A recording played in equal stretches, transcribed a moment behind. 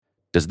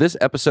Does this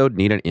episode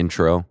need an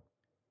intro?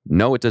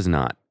 No, it does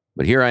not.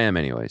 But here I am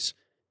anyways.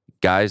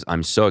 Guys,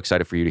 I'm so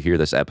excited for you to hear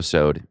this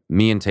episode.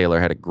 Me and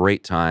Taylor had a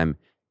great time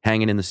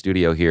hanging in the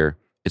studio here.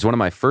 It's one of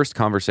my first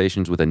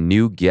conversations with a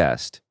new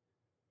guest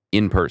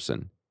in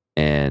person.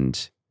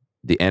 And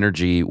the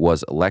energy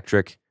was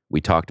electric.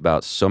 We talked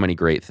about so many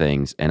great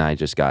things, and I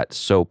just got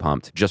so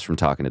pumped just from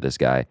talking to this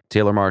guy.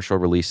 Taylor Marshall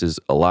releases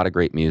a lot of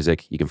great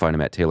music. You can find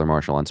him at Taylor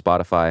Marshall on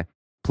Spotify.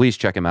 Please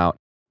check him out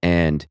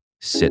and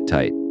sit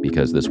tight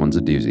because this one's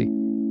a doozy.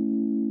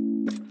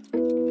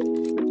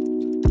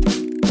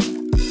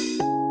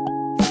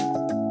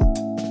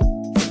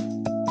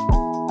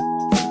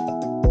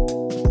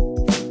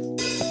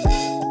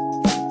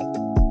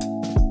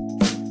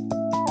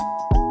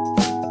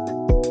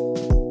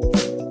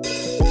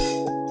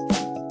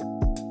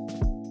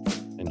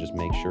 And just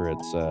make sure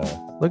it's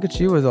Look at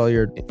you with all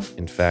your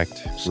in fact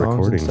songs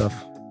recording and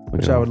stuff,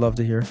 which I would love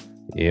to hear.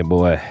 Yeah,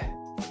 boy.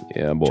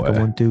 Yeah, boy. Chicken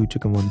 1 2,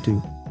 chicken 1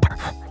 2.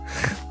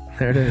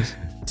 There it is.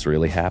 It's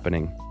really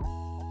happening.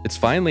 It's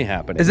finally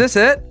happening. Is this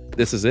it?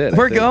 This is it. I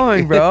We're think.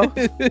 going, bro.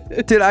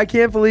 Dude, I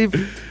can't believe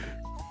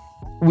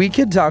we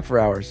could talk for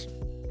hours.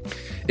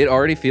 It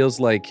already feels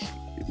like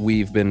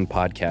we've been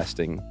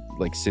podcasting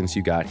like since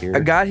you got here. I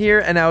got here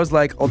and I was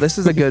like, "Oh, this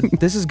is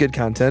good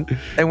content,"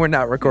 and we're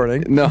not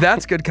recording. No.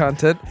 That's good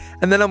content.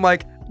 And then I'm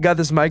like, got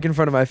this mic in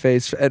front of my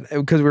face, and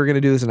because we were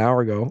gonna do this an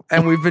hour ago,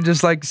 and we've been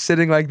just like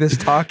sitting like this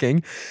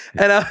talking,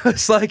 and I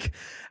was like,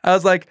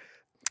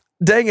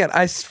 dang it,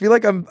 I feel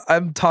like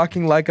I'm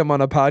talking like I'm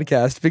on a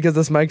podcast because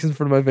this mic's in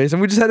front of my face,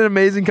 and we just had an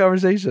amazing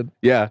conversation.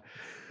 Yeah.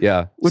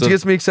 Which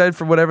gets me excited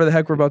for whatever the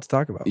heck we're about to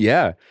talk about.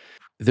 Yeah.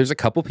 There's a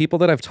couple people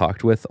that I've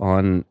talked with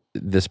on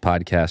this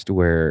podcast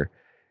where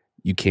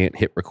you can't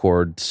hit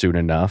record soon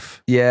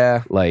enough.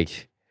 Yeah,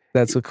 Like,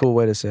 that's a cool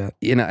way to say it.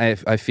 you know,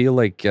 I feel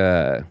like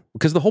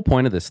because the whole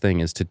point of this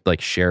thing is to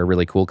like share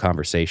really cool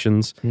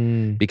conversations.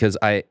 Because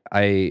I've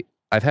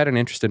had an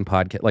interest in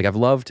podcast. Like I've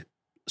loved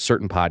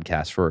certain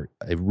podcasts for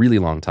a really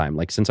long time.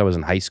 Like since I was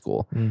in high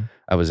school,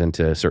 I was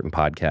into certain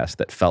podcasts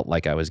that felt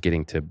like I was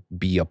getting to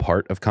be a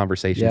part of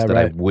conversations that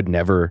I would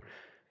never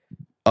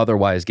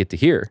otherwise get to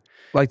hear.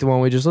 Like the one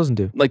we just listened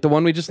to. Like the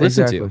one we just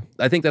listened to. Exactly.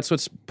 I think that's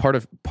what's part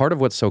of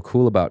what's so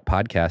cool about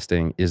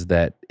podcasting is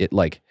that it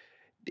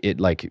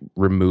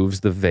removes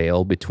the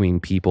veil between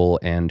people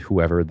and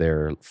whoever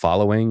they're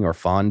following or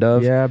fond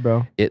of. Yeah,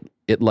 bro.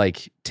 It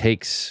like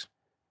takes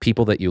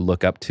people that you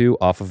look up to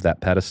off of that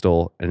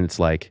pedestal, and it's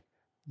like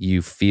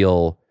you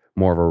feel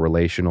more of a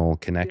relational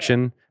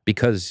connection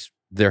because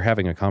they're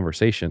having a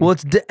conversation. Well,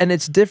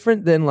 it's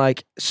different than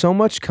like so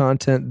much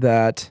content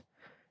that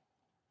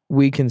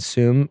we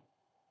consume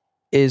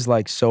is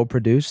like so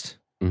produced.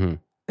 Mhm.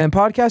 And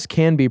podcasts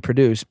can be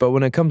produced, but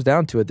when it comes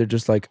down to it, they're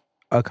just like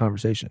a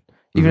conversation,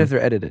 even if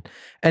they're edited.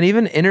 And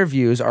even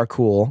interviews are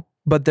cool,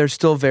 but they're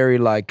still very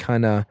like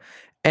kind of,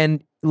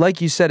 and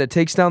like you said, it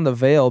takes down the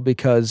veil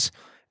because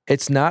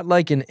it's not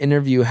like an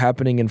interview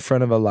happening in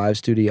front of a live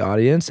studio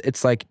audience.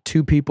 It's like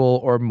two people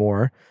or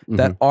more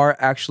that are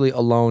actually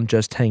alone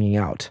just hanging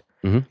out.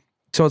 Mhm.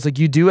 So it's like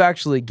you do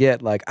actually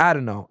get like, I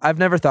don't know. I've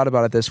never thought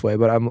about it this way,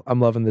 but I'm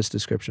loving this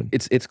description.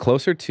 It's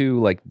closer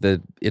to like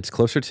the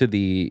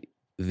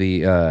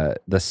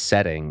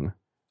setting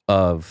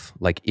of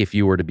like if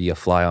you were to be a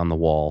fly on the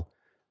wall,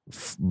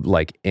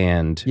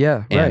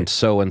 and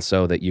so and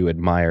so that you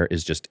admire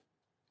is just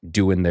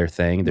doing their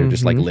thing. They're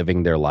just like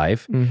living their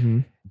life.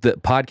 The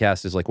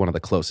podcast is like one of the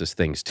closest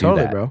things to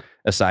Totally, that, bro.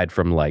 aside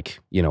from like,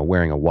 you know,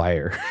 wearing a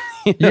wire.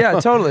 Yeah,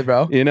 totally,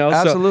 bro. You know,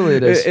 absolutely,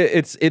 so it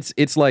is.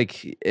 It's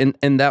like,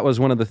 and that was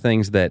one of the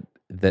things that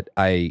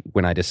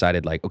when I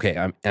decided like, okay,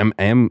 I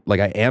am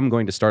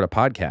going to start a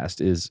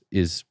podcast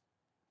is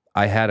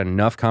I had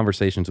enough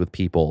conversations with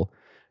people,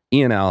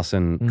 Ian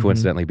Allison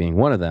coincidentally being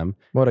one of them.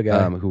 What a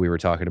guy. Who we were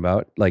talking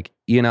about, like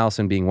Ian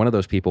Allison being one of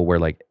those people where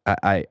like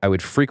I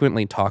would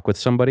frequently talk with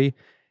somebody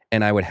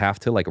and I would have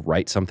to like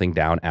write something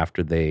down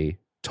after they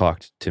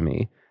talked to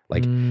me.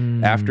 Like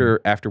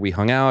after we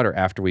hung out or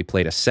after we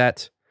played a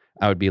set,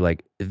 I would be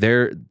like,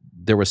 there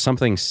was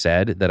something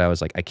said that I was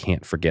like, I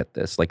can't forget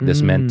this. Like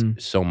this meant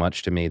so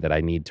much to me that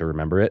I need to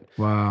remember it.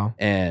 Wow.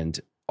 And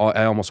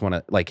I almost want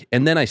to like,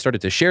 and then I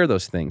started to share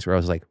those things where I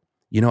was like,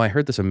 you know, I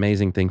heard this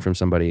amazing thing from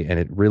somebody and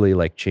it really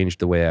like changed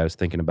the way I was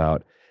thinking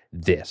about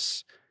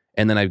this.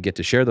 And then I get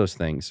to share those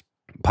things.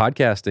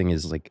 Podcasting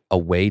is like a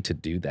way to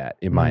do that,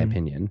 in my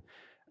opinion.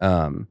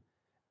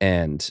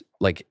 And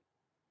like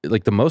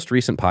the most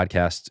recent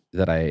podcast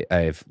that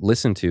I've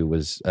listened to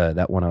was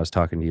that one I was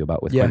talking to you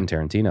about with Quentin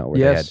Tarantino,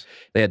 where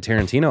they had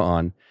Tarantino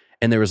on,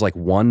 and there was like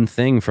one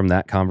thing from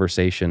that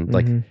conversation,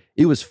 like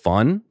it was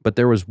fun, but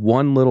there was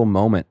one little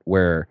moment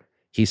where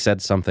he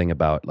said something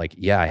about like,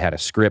 yeah, I had a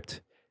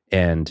script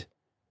and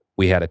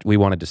we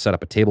wanted to set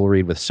up a table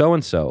read with so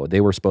and so.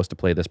 They were supposed to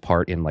play this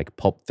part in like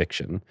Pulp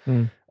Fiction.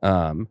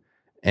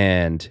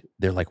 And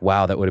they're like,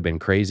 wow, that would have been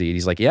crazy. And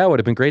he's like, yeah, it would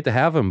have been great to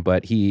have him,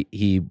 but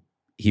he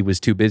was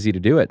too busy to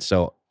do it.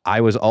 So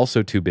I was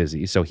also too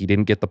busy, so he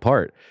didn't get the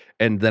part.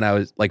 And then I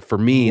was like, for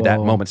me, that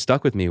moment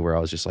stuck with me where I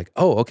was just like,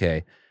 oh,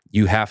 okay,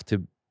 you have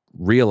to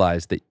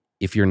realize that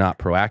if you're not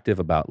proactive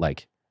about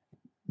like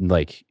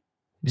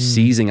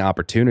seizing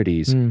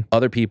opportunities,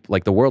 other people,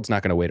 like the world's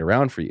not going to wait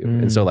around for you.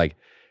 And so like,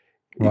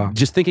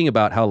 just thinking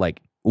about how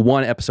like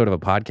one episode of a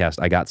podcast,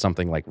 I got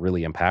something like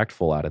really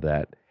impactful out of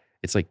that.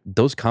 It's like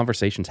those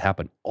conversations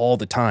happen all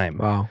the time.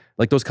 Wow.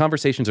 Like those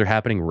conversations are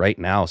happening right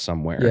now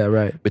somewhere. Yeah,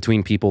 right.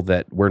 Between people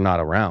that we're not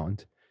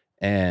around.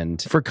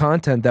 And for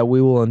content that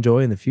we will enjoy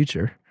in the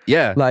future.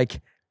 Yeah.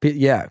 Like,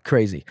 yeah,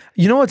 crazy.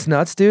 You know what's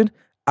nuts, dude?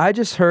 I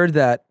just heard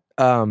that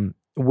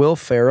Will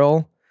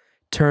Ferrell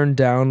turned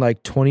down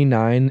like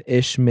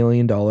 $29-ish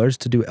million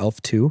to do Elf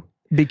 2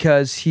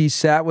 because he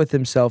sat with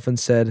himself and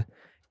said,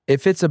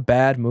 if it's a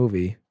bad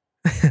movie,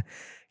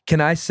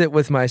 can I sit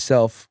with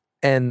myself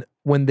and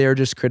when they're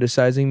just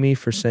criticizing me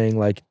for saying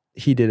like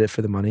he did it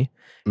for the money,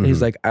 and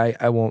he's like,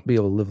 I won't be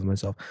able to live with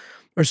myself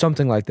or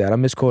something like that.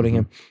 I'm misquoting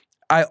him.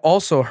 I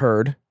also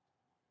heard,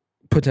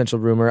 potential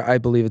rumor, I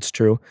believe it's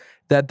true,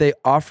 that they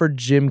offered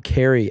Jim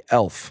Carrey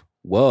Elf.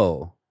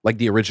 Whoa. Like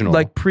the original.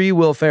 Like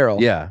pre-Will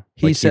Ferrell. Yeah.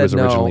 He like said was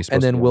no,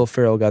 and then to Will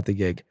Ferrell got the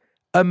gig.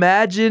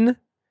 Imagine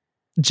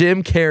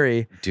Jim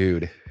Carrey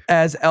dude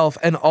as Elf,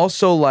 and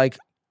also like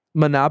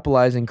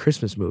monopolizing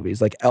Christmas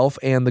movies. Like Elf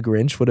and The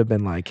Grinch would have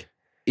been like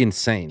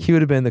insane. He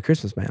would have been the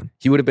Christmas man.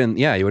 He would have been,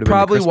 yeah, he would have been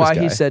probably the Christmas why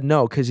guy. he said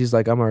no, because he's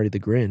like, I'm already the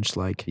Grinch.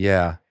 Like,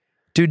 yeah.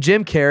 Dude,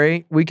 Jim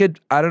Carrey, we could,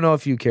 I don't know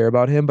if you care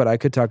about him, but I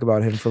could talk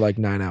about him for like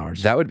 9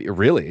 hours. That would be,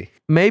 really?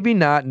 Maybe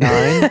not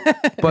 9,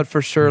 but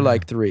for sure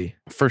like 3.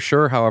 For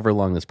sure, however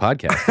long this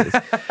podcast is.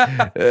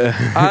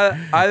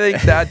 I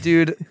think that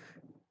dude,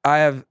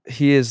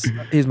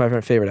 he's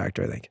my favorite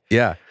actor, I think.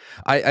 Yeah.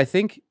 I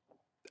think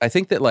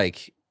that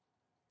like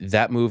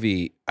that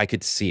movie, I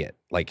could see it.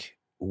 Like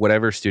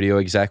whatever studio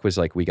exec was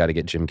like, we got to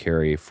get Jim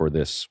Carrey for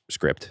this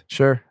script.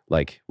 Sure.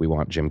 Like we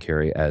want Jim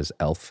Carrey as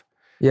Elf.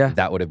 Yeah.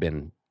 That would have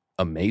been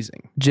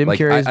amazing. Jim like,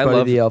 Carrey's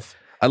Buddy the Elf.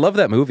 I love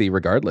that movie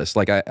regardless.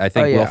 Like I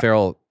think Will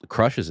Ferrell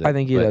crushes it. I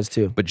think he does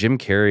too. But Jim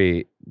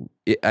Carrey,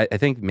 I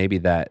think maybe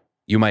that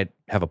you might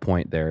have a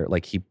point there.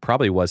 Like he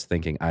probably was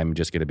thinking, I'm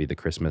just going to be the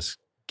Christmas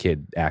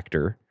kid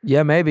actor.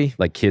 Yeah, maybe.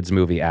 Like kids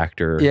movie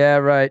actor. Yeah,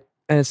 right.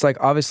 And it's like,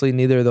 obviously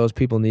neither of those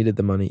people needed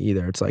the money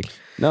either. It's like.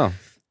 No.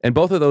 And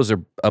both of those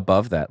are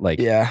above that. Like,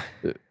 yeah.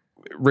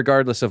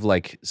 Regardless of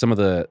like some of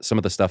the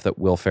stuff that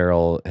Will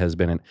Ferrell has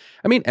been in.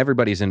 I mean,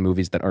 everybody's in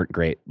movies that aren't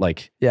great.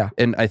 Like, yeah.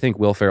 And I think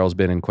Will Ferrell's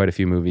been in quite a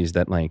few movies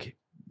that like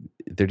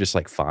they're just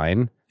like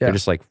fine. Yeah. They're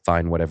just like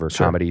fine, whatever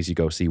comedies you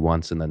go see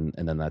once and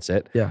then that's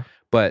it. Yeah.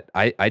 But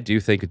I do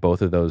think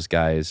both of those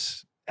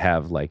guys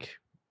have like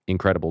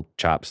incredible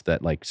chops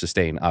that like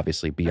sustain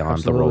obviously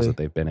beyond the roles that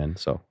they've been in.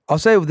 So I'll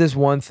say this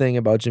one thing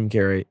about Jim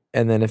Carrey,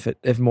 and then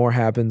if more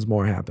happens,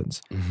 more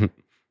happens.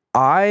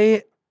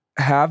 I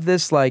have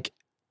this like.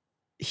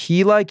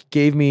 He like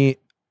gave me,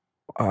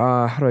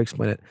 how do I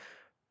explain it?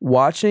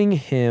 Watching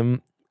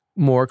him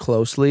more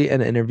closely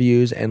in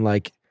interviews and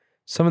like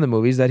some of the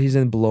movies that he's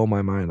in blow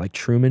my mind. Like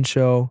Truman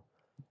Show.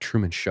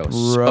 Truman Show, bro.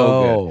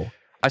 So good.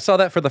 I saw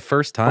that for the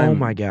first time. Oh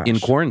my gosh. In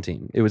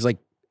quarantine. It was like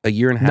a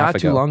year and a half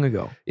ago. Not too long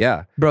ago.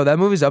 Yeah. Bro, that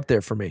movie's up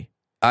there for me.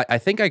 I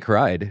think I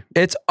cried.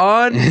 It's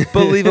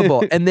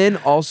unbelievable. And then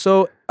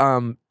also,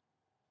 Jim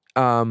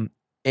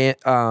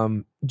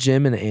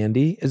and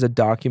Andy is a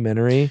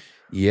documentary.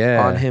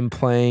 Yeah. On him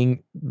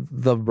playing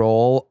the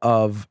role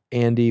of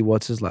Andy,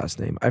 what's his last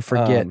name? I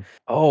forget.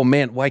 Oh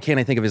man, why can't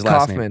I think of his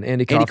last name?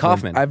 Andy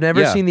Kaufman. I've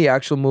never seen the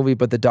actual movie,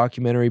 but the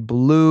documentary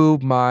blew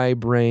my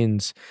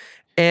brains.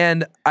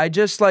 And I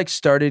just like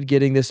started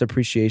getting this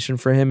appreciation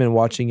for him and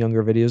watching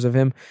younger videos of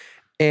him.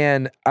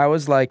 And I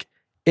was like,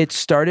 it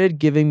started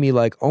giving me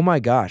like, oh my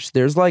gosh,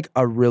 there's like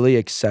a really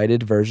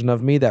excited version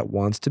of me that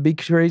wants to be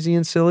crazy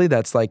and silly.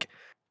 That's like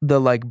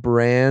the like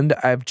brand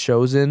I've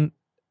chosen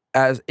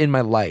as in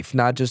my life,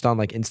 not just on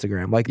like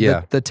Instagram. Like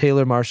the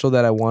Taylor Marshall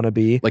that I want to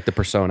be. Like the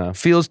persona.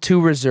 Feels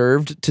too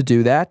reserved to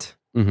do that.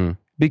 Mm-hmm.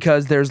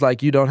 Because there's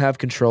like, you don't have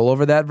control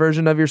over that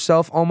version of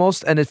yourself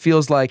almost. And it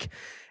feels like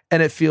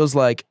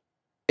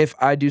if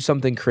I do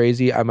something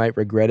crazy, I might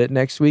regret it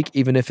next week,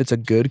 even if it's a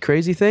good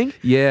crazy thing.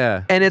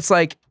 Yeah. And it's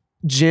like,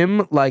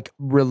 Jim like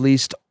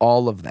released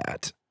all of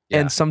that. Yeah.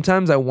 And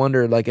sometimes I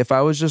wonder, like, if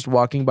I was just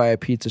walking by a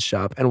pizza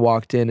shop and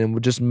walked in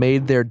and just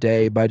made their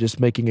day by just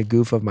making a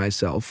goof of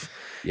myself.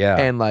 Yeah.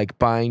 And like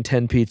buying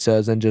 10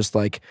 pizzas and just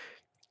like,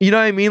 you know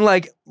what I mean?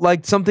 Like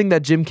something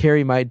that Jim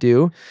Carrey might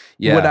do.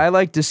 Yeah. Would I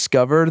like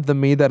discover the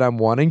me that I'm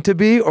wanting to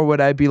be? Or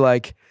would I be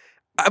like,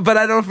 but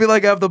I don't feel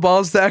like I have the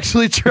balls to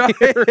actually try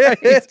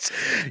it.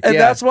 And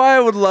that's why I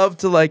would love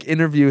to like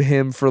interview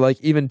him for like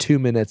even 2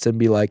 minutes and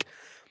be like,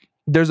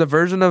 there's a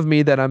version of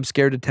me that I'm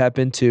scared to tap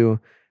into.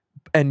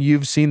 And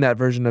you've seen that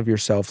version of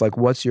yourself. Like,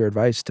 what's your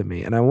advice to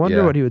me? And I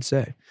wonder what he would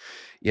say.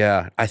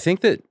 Yeah, I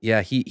think that,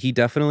 he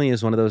definitely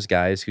is one of those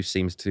guys who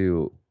seems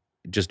to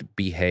just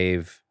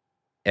behave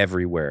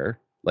everywhere.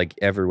 Like,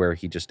 everywhere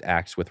he just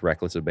acts with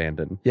reckless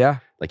abandon. Yeah.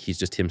 Like, he's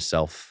just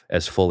himself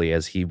as fully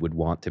as he would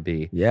want to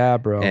be. Yeah,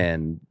 bro.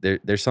 And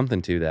there's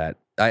something to that.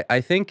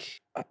 I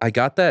think I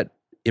got that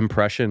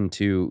impression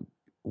to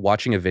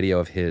watching a video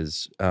of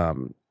his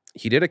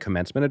he did a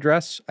commencement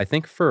address, I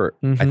think for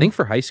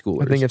high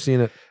schoolers. I think I've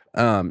seen it.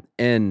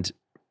 And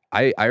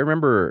I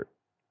remember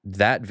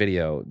that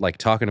video, like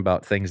talking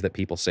about things that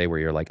people say where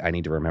you're like, I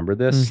need to remember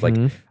this. Like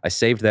I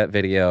saved that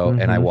video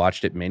and I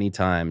watched it many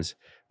times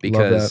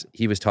because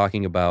he was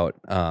talking about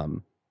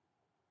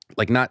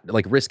like not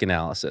like risk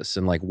analysis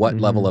and like what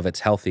level of it's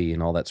healthy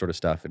and all that sort of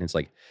stuff. And it's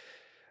like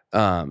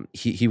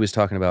he was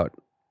talking about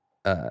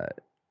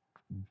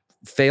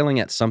failing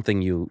at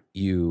something he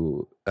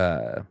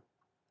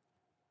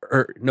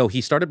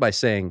started by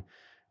saying,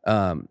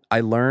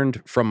 I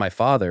learned from my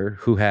father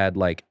who had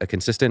like a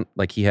consistent,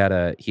 like he had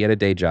a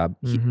day job.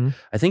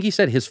 I think he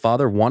said his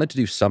father wanted to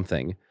do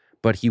something,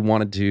 but he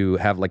wanted to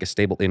have like a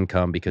stable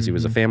income because he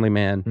was a family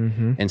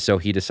man. And so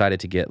he decided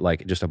to get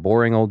like just a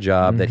boring old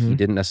job that he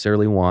didn't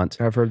necessarily want.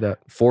 I've heard that.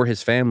 For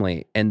his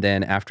family. And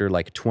then after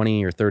like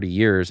 20 or 30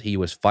 years, he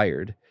was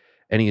fired.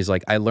 And he's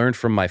like, I learned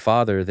from my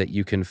father that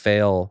you can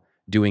fail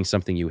doing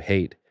something you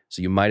hate.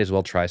 So you might as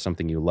well try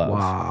something you love.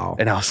 Wow.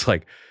 And I was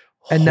like,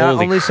 and not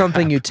only crap.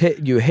 something you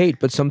hate,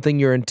 but something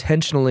you're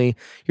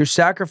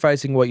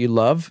sacrificing what you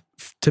love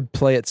to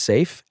play it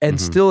safe. And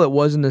still it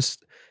wasn't as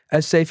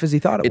safe as he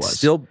thought it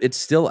was. It's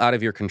still out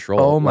of your control.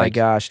 Oh my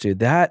gosh, dude.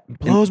 That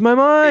blows my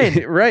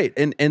mind. Right.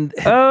 And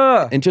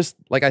just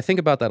like, I think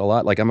about that a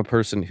lot. Like I'm a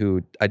person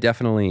who I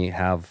definitely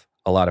have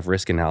a lot of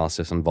risk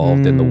analysis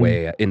involved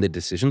in the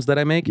decisions that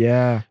I make.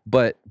 Yeah.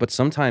 But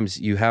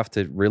sometimes you have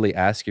to really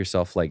ask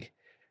yourself like,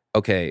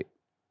 okay,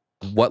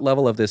 what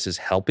level of this is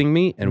helping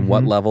me and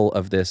what level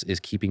of this is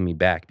keeping me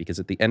back? Because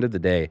at the end of the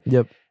day,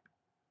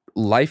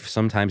 life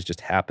sometimes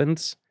just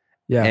happens.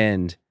 Yeah.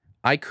 And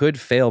I could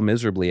fail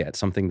miserably at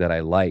something that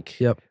I like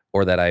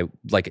or that I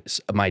like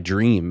my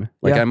dream.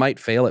 Like I might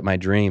fail at my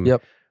dream,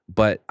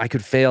 but I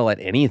could fail at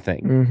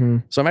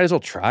anything. So I might as well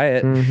try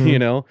it, you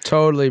know?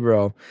 Totally,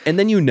 bro. And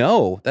then,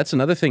 that's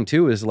another thing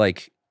too, is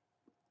like,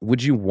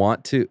 would you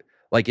want to,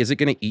 like, is it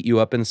going to eat you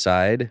up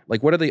inside?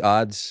 Like, what are the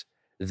odds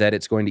that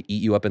it's going to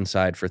eat you up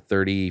inside for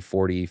 30,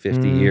 40,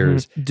 50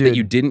 years that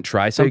you didn't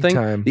try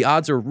something? The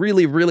odds are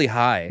really, really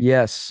high.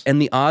 Yes.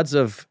 And the odds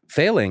of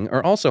failing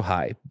are also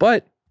high.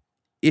 But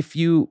if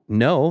you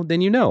know, then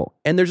you know.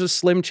 And there's a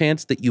slim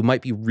chance that you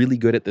might be really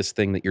good at this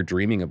thing that you're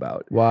dreaming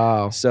about.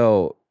 Wow.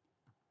 So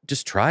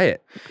just try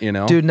it, you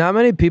know? Dude, not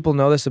many people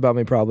know this about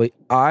me probably.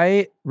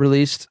 I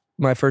released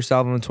my first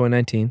album in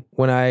 2019.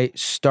 When I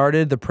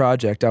started the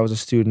project, I was a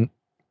student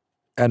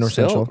at North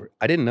Central.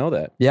 I didn't know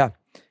that. Yeah.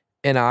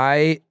 And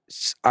I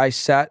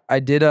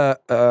did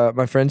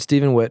my friend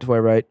Stephen Witt, who I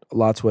write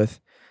lots with,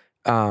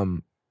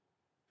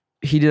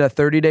 he did a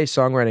 30-day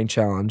songwriting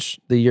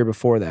challenge the year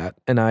before that,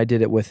 and I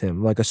did it with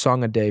him, like a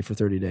song a day for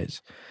 30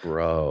 days.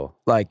 Bro.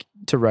 Like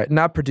to write,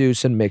 not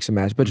produce and mix and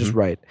match, but just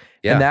write.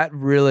 Yeah. And that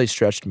really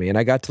stretched me. And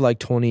I got to like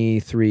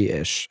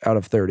 23-ish out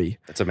of 30.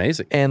 That's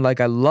amazing. And like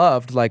I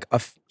loved like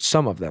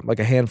some of them, like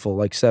a handful,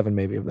 like 7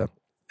 maybe of them.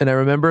 And I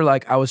remember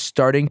like I was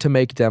starting to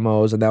make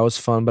demos and that was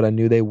fun, but I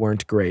knew they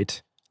weren't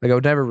great. Like I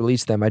would never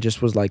release them. I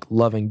just was like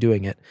loving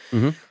doing it.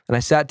 And I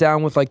sat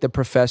down with like the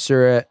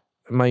professor at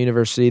my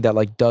university that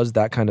like does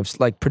that kind of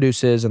like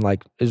produces and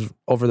like is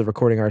over the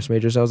recording arts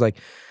majors. I was like,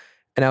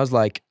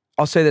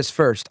 I'll say this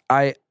first.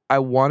 I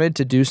wanted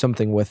to do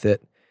something with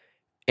it.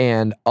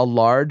 And a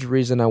large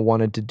reason I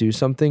wanted to do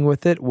something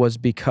with it was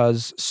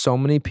because so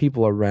many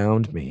people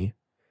around me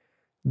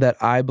that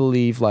I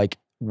believe like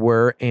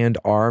were and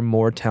are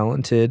more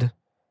talented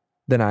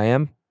than I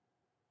am,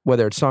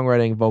 whether it's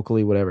songwriting,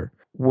 vocally, whatever,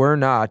 were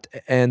not,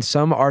 and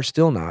some are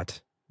still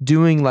not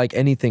doing like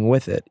anything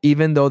with it,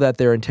 even though that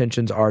their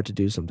intentions are to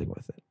do something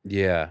with it.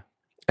 Yeah.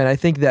 And I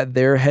think that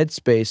their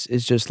headspace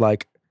is just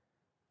like,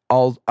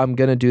 I'm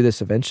going to do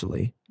this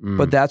eventually.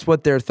 But that's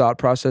what their thought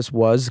process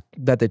was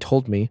that they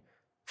told me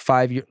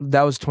 5 years,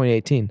 that was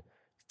 2018,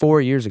 4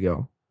 years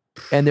ago.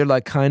 And they're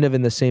like kind of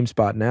in the same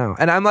spot now.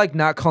 And I'm like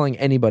not calling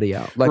anybody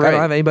out. Like I don't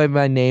have anybody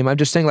by name. I'm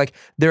just saying like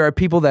there are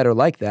people that are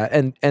like that.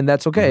 And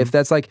that's okay. If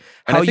that's like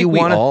how you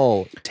want to.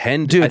 all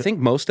tend, dude, I think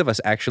most of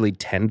us actually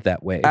tend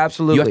that way.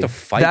 Absolutely. You have to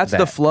fight That's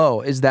the flow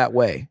is that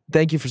way.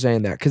 Thank you for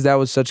saying that. Because that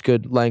was such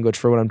good language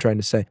for what I'm trying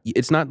to say.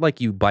 It's not like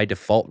you by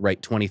default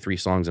write 23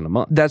 songs in a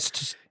month. That's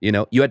just. You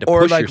know, you had to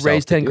or push like yourself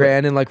raise 10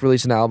 grand and like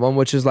release an album,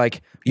 which is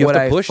like what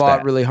I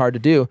fought really hard to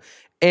do.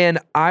 And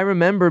I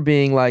remember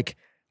being like,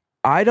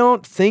 I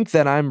don't think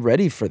that I'm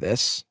ready for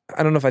this.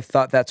 I don't know if I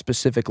thought that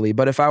specifically,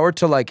 but if I were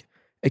to like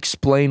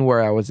explain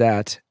where I was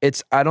at,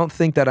 I don't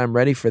think that I'm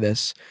ready for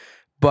this,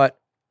 but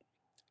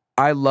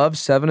I love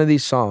 7 of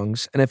these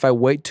songs. And if I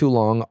wait too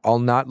long, I'll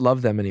not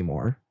love them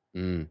anymore.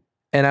 And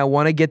I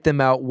want to get them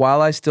out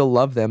while I still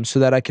love them so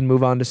that I can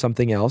move on to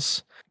something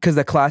else. Because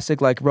the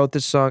classic, like, wrote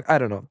this song, I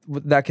don't know.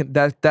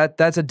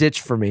 That's a ditch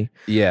for me.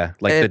 Yeah,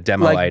 like the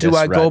demo. Like, do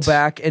I go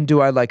back and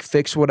do I like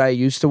fix what I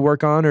used to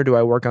work on, or do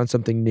I work on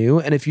something new?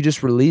 And if you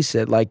just release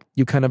it, like,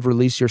 you kind of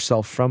release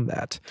yourself from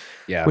that.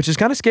 Yeah, which is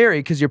kind of scary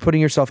because you're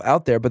putting yourself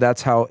out there, but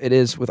that's how it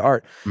is with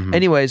art.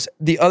 Anyways,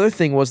 the other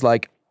thing was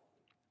like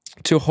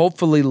to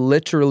hopefully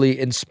literally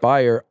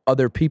inspire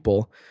other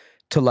people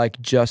to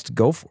like just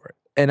go for it.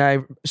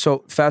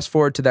 so fast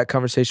forward to that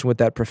conversation with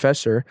that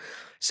professor,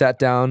 sat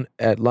down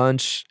at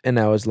lunch, and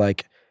I was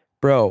like,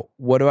 bro,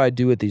 what do I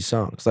do with these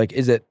songs? Like,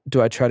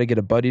 do I try to get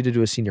a buddy to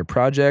do a senior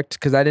project?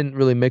 Because I didn't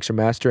really mix or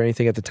master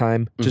anything at the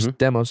time, just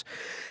demos.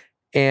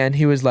 And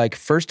he was like,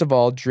 first of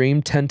all,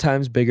 dream 10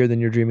 times bigger than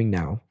you're dreaming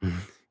now.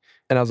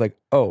 And I was like,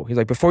 oh, he's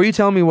like, before you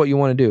tell me what you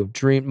want to do,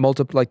 dream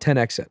multiple, like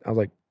 10x it. I was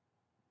like,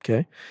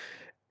 okay.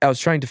 I was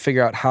trying to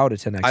figure out how to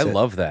 10x it. I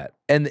love that.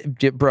 And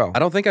bro, I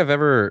don't think I've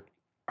ever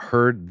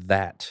heard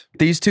that.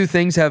 these two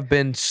things have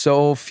been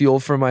so fuel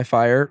for my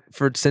fire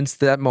since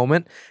that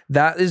moment.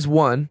 That is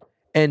one.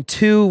 And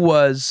two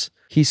was,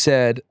 he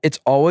said, it's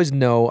always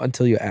no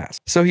until you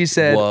ask. So he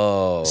said,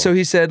 whoa. So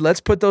he said,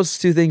 let's put those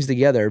two things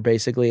together,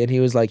 basically. And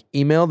he was like,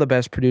 email the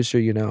best producer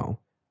you know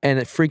and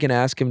freaking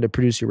ask him to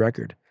produce your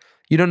record.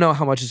 You don't know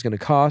how much it's going to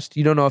cost.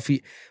 You don't know if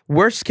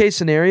worst case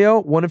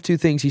scenario, one of two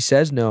things, he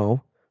says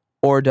no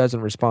or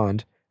doesn't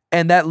respond.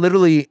 And that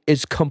literally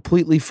is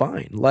completely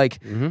fine.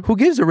 Like, who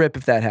gives a rip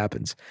if that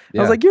happens?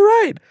 I was like, you're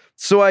right.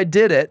 So I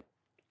did it.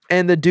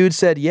 And the dude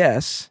said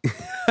yes.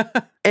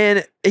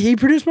 And he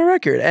produced my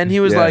record. And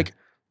he was like,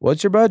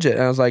 what's your budget?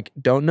 And I was like,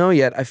 don't know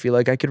yet. I feel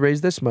like I could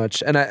raise this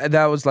much. And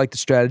that was like the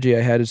strategy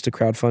I had, is to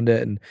crowdfund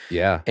it.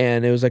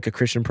 And it was like a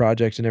Christian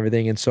project and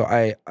everything. And so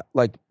I,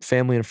 like,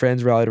 family and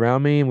friends rallied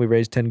around me, and we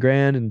raised 10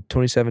 grand in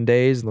 27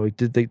 days. And we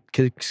did the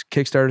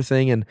Kickstarter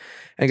thing, and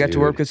I got to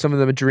work with some of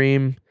the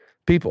dream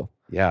people.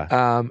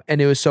 Yeah.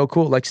 And it was so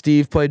cool. Like,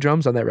 Steve played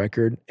drums on that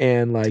record,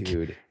 and like,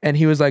 and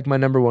he was like my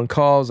number one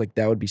call. I was like,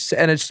 that would be,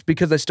 and it's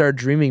because I started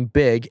dreaming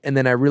big, and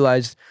then I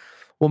realized,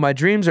 well, my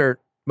dreams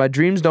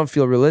don't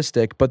feel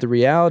realistic, but the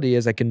reality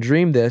is I can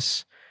dream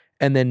this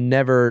and then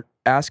never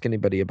ask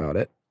anybody about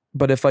it.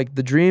 But if like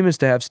the dream is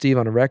to have Steve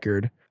on a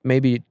record,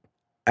 maybe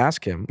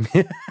ask him.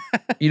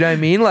 You know what I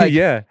mean?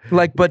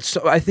 Like, but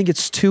so I think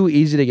it's too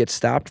easy to get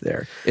stopped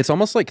there. It's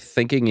almost like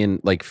thinking in,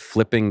 like,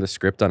 flipping the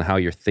script on how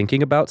you're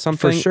thinking about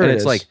something. For sure. And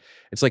it's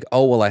like,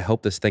 oh, well, I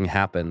hope this thing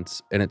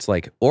happens. And it's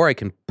like, or I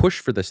can push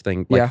for this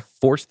thing, like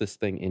force this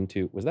thing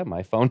into, was that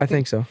my phone? I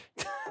think so.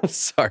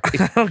 Sorry.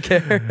 I don't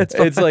care.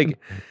 It's like,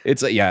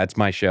 yeah, it's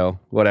my show.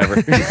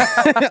 Whatever.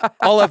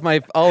 I'll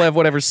have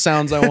whatever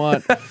sounds I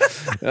want.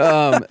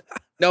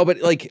 No, but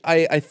like,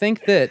 I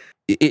think that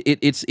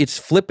it's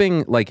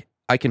flipping. Like,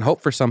 I can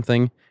hope for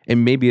something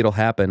and maybe it'll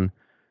happen,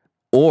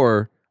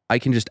 or I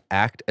can just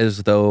act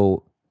as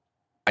though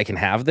I can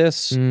have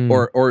this,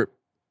 or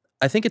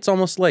I think it's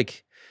almost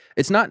like,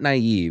 it's not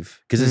naive,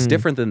 because it's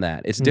different than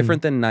that. It's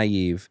different than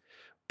naive,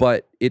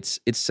 but it's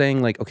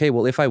saying like, okay,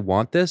 well, if I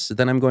want this,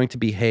 then I'm going to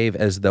behave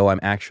as though I'm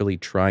actually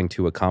trying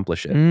to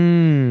accomplish it.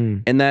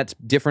 And that's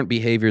different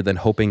behavior than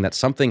hoping that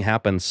something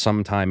happens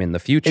sometime in the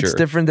future. It's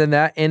different than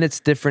that, and it's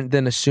different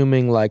than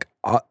assuming like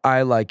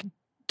I like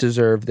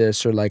deserve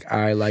this, or like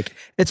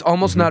it's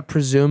almost not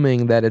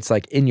presuming that it's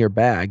like in your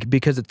bag,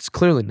 because it's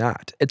clearly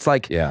not. It's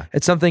like,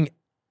 it's something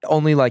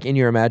only like in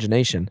your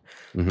imagination,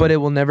 but it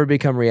will never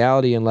become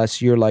reality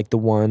unless you're like the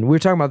one. We were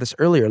talking about this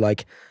earlier,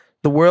 like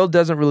the world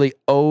doesn't really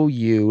owe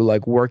you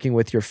like working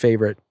with your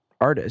favorite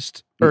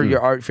artist or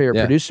your favorite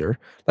producer.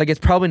 Like, it's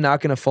probably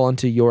not going to fall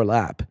into your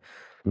lap,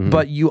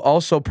 but you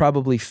also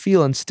probably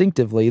feel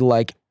instinctively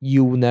like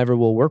you never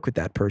will work with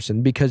that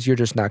person because you're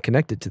just not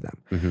connected to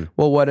them.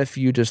 Well, what if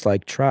you just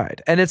like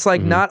tried? And it's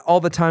like, not all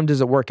the time does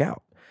it work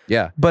out.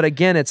 Yeah. But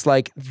again, it's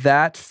like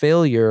that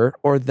failure,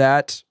 or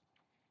that,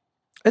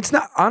 it's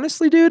not,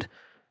 honestly, dude,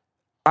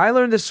 I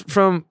learned this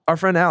from our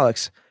friend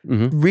Alex.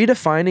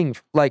 Redefining,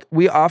 like,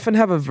 we often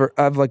have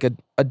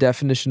a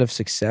definition of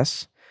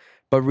success,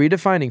 but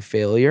redefining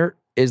failure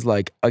is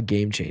like a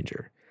game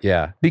changer.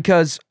 Yeah.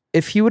 Because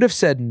if he would have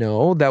said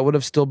no, that would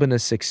have still been a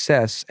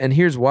success. And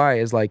here's why,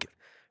 is like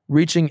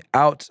reaching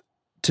out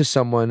to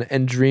someone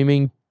and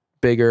dreaming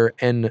bigger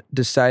and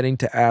deciding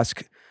to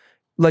ask,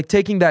 like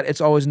taking that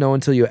it's always no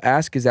until you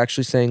ask, is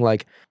actually saying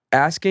like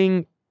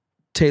asking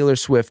Taylor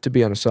Swift to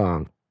be on a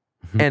song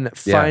and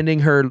finding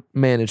her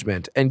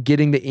management and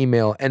getting the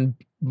email and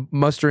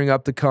mustering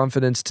up the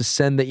confidence to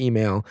send the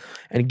email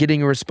and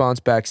getting a response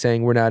back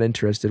saying we're not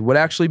interested would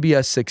actually be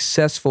a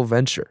successful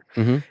venture,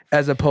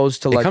 as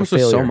opposed to like it comes a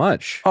failure. with so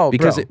much. Oh,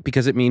 because bro.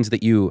 Because it means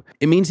that you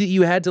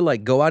had to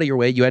like go out of your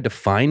way. You had to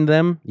find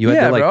them. You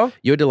had to like bro.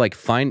 you had to like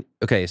find.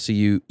 Okay, so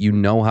you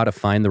know how to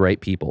find the right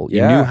people.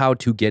 You knew how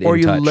to get or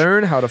in touch. you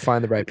learn how to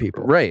find the right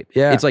people. Right.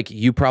 Yeah. It's like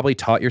you probably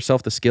taught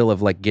yourself the skill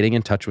of like getting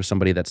in touch with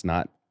somebody that's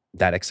not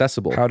that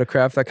accessible. How to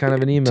craft that kind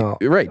of an email.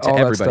 Right, to all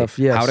everybody. That stuff,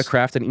 yes. How to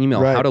craft an email,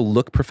 Right. how to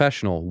look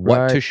professional,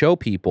 what to show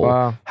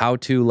people, how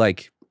to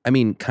like, I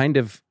mean, kind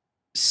of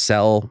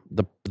sell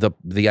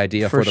the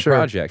idea for the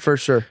project. For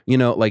sure. You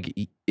know, like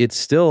it's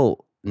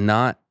still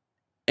not,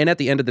 and at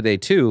the end of the day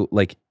too,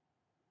 like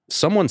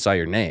someone saw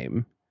your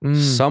name.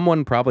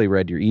 Someone probably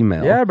read your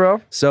email. Yeah,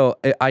 bro. So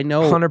I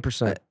know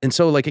 100%. And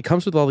so like it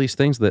comes with all these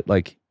things that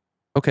like,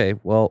 okay,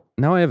 well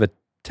now I have a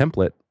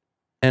template.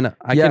 And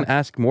I can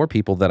ask more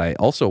people that I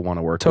also want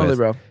to work with. Totally,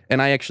 bro.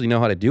 And I actually know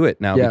how to do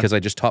it now because I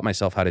just taught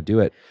myself how to do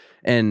it.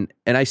 And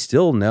I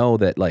still know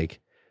that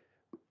like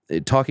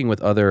talking with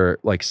other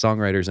like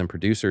songwriters and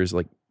producers,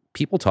 like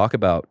people talk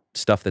about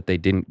stuff that they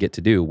didn't get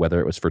to do, whether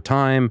it was for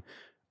time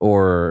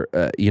or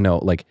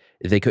like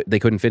they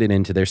couldn't fit it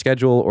into their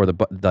schedule, or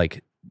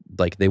like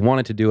they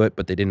wanted to do it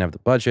but they didn't have the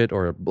budget,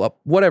 or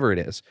whatever it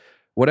is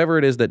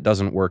that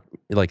doesn't work,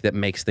 like that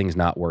makes things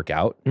not work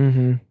out.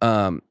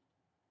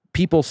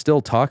 People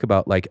still talk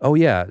about like, oh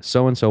yeah,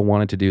 so and so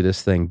wanted to do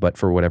this thing, but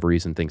for whatever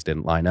reason things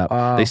didn't line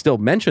up. They still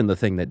mention the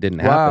thing that didn't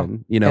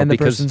happen, and the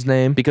person's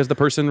name, because the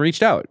person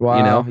reached out.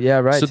 Yeah,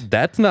 right. So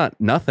that's not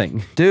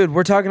nothing, dude.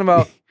 We're talking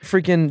about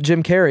freaking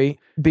Jim Carrey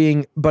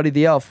being Buddy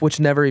the Elf, which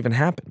never even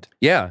happened.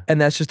 Yeah,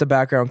 and that's just a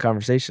background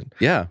conversation.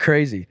 Yeah,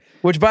 crazy.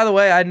 Which, by the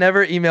way, I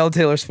never emailed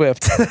Taylor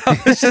Swift.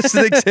 That was just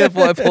an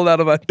example I pulled out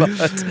of my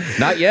butt.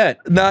 Not yet.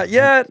 Not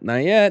yet.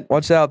 Not yet.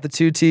 Watch out. The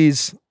two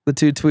T's. The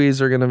two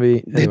tweez are going to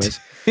be... Anyways.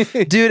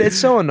 Dude, it's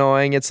so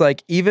annoying. It's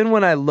like, even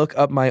when I look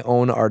up my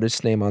own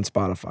artist name on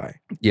Spotify,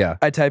 yeah,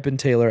 I type in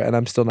Taylor and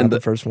I'm still not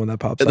the first one that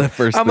pops up.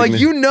 I'm like,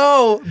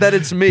 that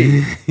it's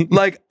me.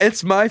 Like,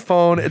 it's my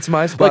phone. It's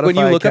my Spotify Like when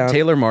you look account. up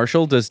Taylor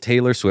Marshall, does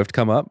Taylor Swift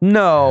come up?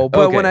 No,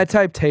 but when I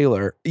type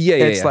Taylor,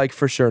 it's like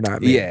for sure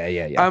not me.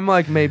 Yeah. I'm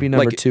like maybe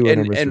number two or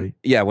number three.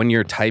 Yeah, when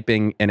you're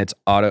typing and it's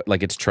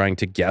like it's trying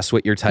to guess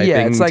what you're typing.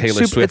 Yeah, it's like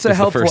Taylor Swift it's a is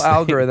helpful the first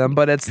algorithm,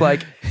 but it's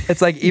like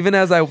even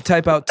as I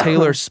type out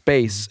Taylor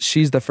space,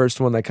 she's the first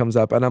one that comes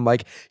up, and I'm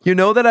like,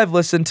 that I've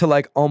listened to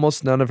like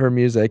almost none of her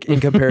music in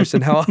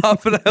comparison how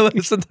often I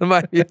listen to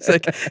my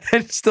music,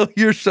 and still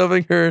you're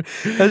shoving her.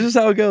 That's just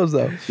how it goes,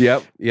 though.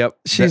 Yep.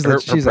 She's her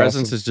presence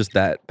awesome. Is just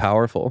that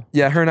powerful.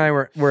 Yeah, her and I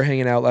were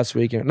hanging out last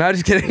weekend. No,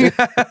 just kidding.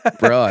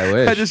 Bro, I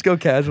wish. I just go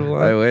casual.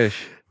 I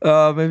wish.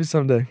 Maybe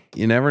someday.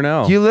 You never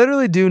know. You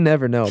literally do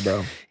never know,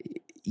 bro.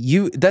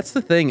 That's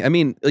the thing. I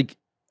mean, like,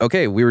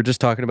 okay, we were just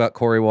talking about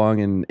Corey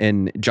Wong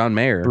and John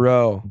Mayer,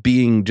 bro,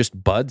 being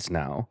just buds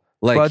now.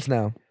 Like buds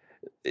now.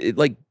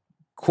 Like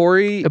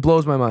Corey, it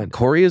blows my mind.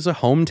 Corey is a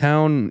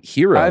hometown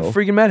hero. I've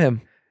freaking met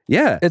him.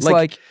 Yeah, it's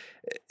like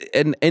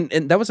and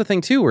that was the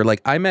thing too, where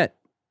like I met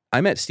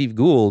Steve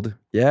Gould.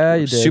 Yeah,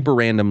 you did. Super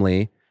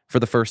randomly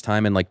for the first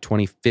time in like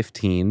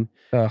 2015.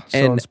 Oh, so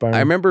and inspiring. I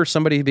remember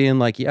somebody being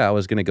like, "Yeah, I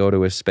was going to go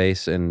to his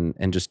space and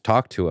just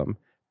talk to him."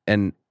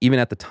 And even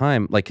at the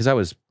time, like, because I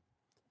was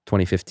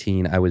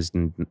 2015,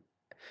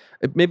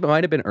 it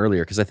might have been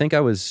earlier, because I think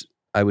I was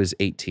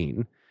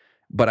 18.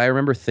 But I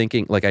remember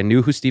thinking, like, I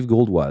knew who Steve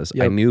Gould was.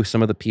 Yep. I knew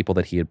some of the people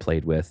that he had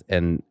played with,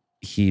 and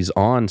he's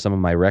on some of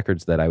my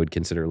records that I would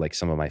consider like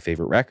some of my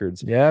favorite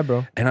records. Yeah,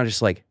 bro. And I'm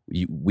just like,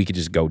 we could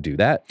just go do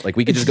that. Like,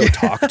 we could just go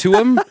talk to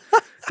him.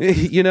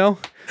 Yes,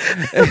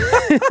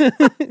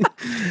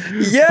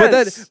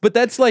 but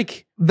that's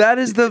like, that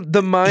is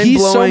the mind. He's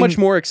blowing... so much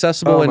more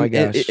accessible,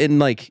 and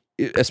like,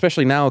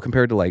 especially now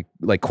compared to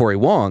like Corey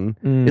Wong.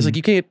 It's like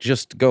you can't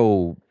just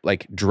go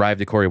like drive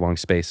to Corey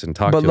Wong's space and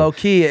talk. But to low him.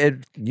 key,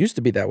 it used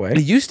to be that way.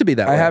 It used to be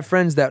that way. I have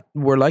friends that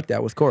were like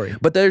that with Corey.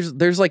 But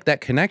there's like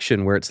that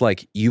connection where it's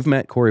like you've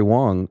met Corey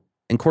Wong,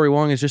 and Corey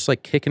Wong is just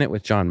like kicking it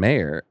with John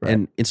Mayer,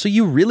 right. and so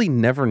you really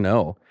never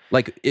know.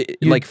 Like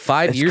like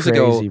 5 years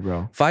crazy, ago,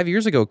 bro. 5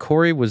 years ago,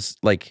 Corey was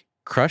like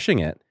crushing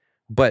it,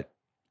 but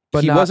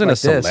he not wasn't like a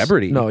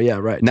celebrity. This. No, yeah,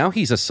 right. Now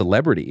he's a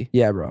celebrity.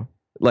 Yeah, bro.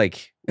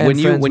 Like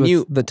and when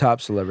you the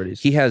top celebrities,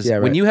 he has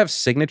right. When you have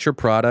signature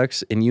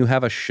products and you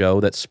have a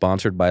show that's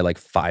sponsored by like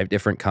 5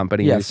 different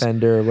companies, yeah,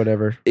 Fender or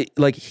whatever.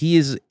 Like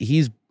he's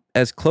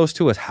as close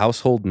to a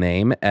household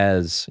name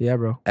as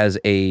bro, as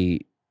a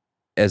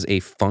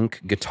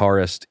funk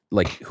guitarist,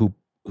 like who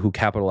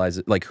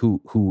capitalizes, like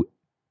who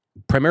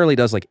primarily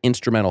does like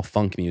instrumental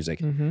funk music.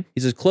 Mm-hmm.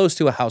 He's as close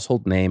to a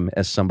household name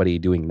as somebody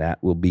doing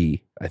that will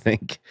be, I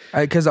think.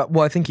 Because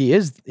I think he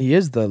is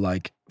the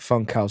like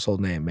funk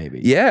household name, maybe.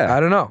 Yeah, I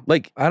don't know.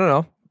 Like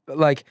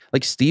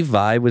Steve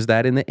Vai was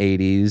that in the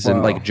 80s,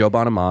 and like Joe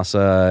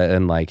Bonamassa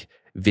and like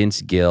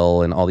Vince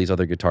Gill and all these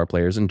other guitar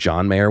players, and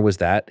John Mayer was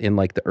that in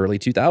like the early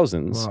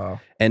 2000s.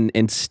 Wow.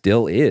 And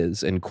still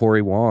is. And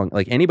Corey Wong,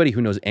 like anybody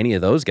who knows any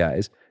of those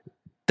guys,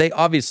 they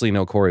obviously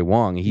know Corey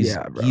Wong. He's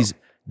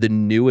the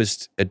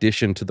newest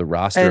addition to the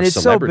roster and of it's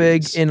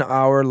celebrities. so big in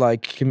our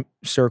like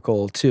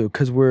circle too,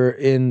 because we're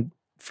in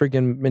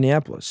freaking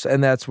Minneapolis,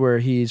 and that's where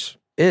he's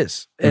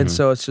is, and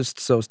so it's just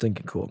so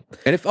stinking cool.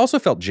 And it also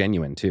felt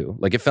genuine too,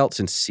 like it felt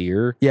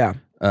sincere. Yeah,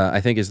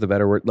 I think is the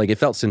better word. Like it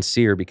felt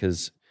sincere,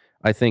 because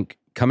I think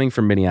coming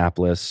from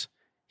Minneapolis,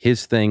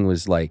 his thing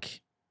was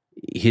like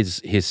his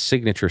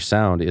signature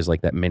sound is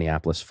like that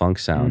Minneapolis funk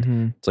sound.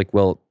 Mm-hmm. It's like,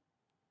 well,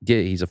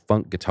 yeah, he's a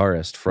funk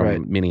guitarist from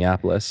Right.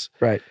 Minneapolis,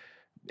 right.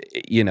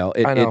 You know,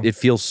 I know. It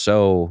feels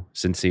so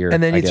sincere.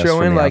 And then I you guess, throw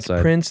from in the like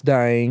outside. Prince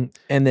dying,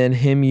 and then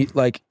him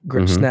like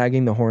Mhm.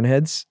 snagging the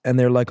Hornheads, and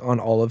they're like on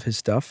all of his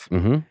stuff.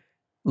 Mhm.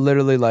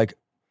 Literally like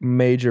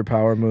major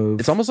power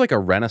move. It's almost like a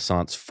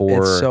renaissance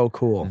for It's so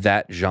cool.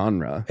 that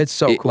genre. It's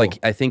so cool. Like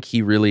I think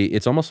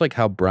it's almost like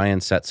how Brian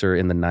Setzer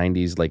in the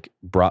 90s like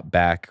brought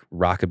back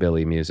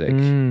rockabilly music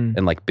Mm.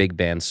 and like big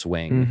band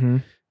swing. Mm-hmm.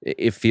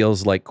 it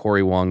feels like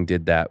Corey Wong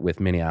did that with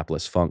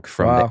Minneapolis Funk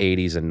from Wow. the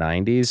 80s and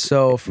 90s.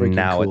 So freaking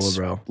now cool, it's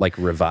bro. like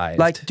revived.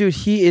 Like, dude,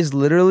 he is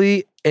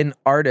literally an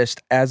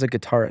artist as a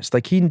guitarist.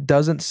 Like, he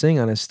doesn't sing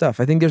on his stuff.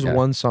 I think there's Yeah.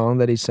 one song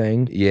that he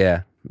sang,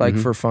 yeah. like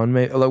Mhm. for fun,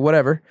 maybe, like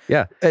whatever.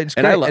 Yeah. It's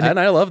And great.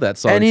 I love that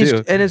song and he's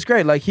too. and it's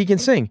great. Like, he can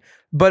sing,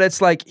 but it's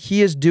like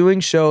he is doing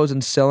shows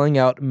and selling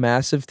out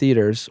massive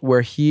theaters where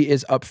he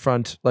is up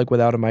front, like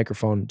without a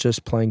microphone,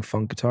 just playing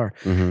funk guitar,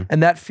 Mhm.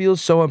 and that feels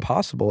so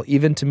impossible,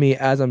 even to me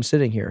as I'm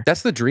sitting here.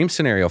 That's the dream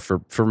scenario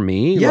for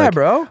me. Yeah, like,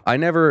 bro. I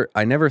never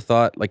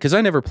thought like because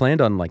I never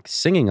planned on like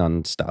singing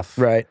on stuff.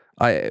 Right.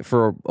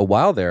 For a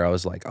while there I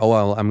was like, oh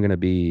well, I'm gonna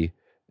be,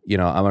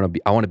 I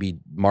want to be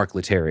Mark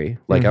Letary.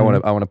 Like I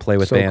want to play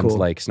with So bands cool.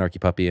 like Snarky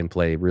Puppy and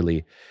play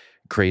really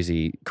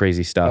crazy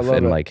stuff love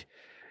and it. like,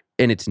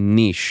 and it's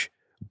niche.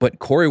 But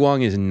Corey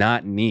Wong is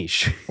not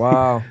niche.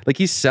 Wow. Like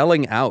he's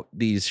selling out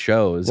these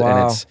shows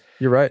Wow. and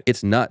You're right.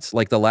 it's nuts.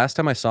 Like the last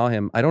time I saw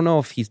him, I don't know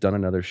if he's done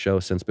another show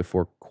since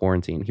before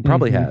quarantine. He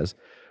probably Mhm. has,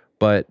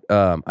 but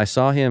I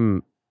saw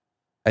him.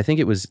 I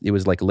think it was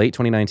like late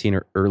 2019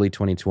 or early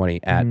 2020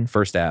 at Mhm.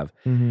 First Ave,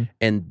 Mhm.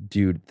 and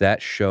dude,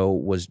 that show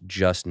was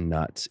just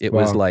nuts. It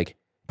was Wow. like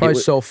Probably it,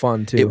 wa- so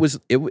fun too.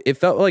 it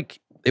felt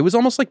like it was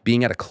almost like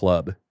being at a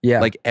club.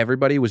 Yeah. Like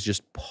everybody was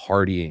just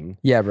partying,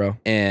 yeah, bro.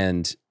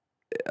 and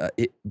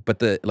but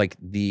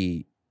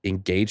the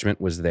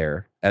engagement was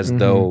there as Mhm.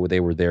 though they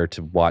were there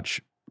to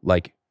watch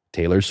like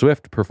Taylor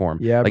Swift perform.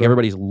 Yeah, like bro.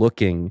 everybody's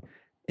looking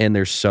and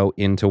they're so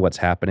into what's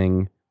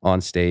happening on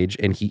stage,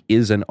 and he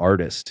is an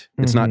artist.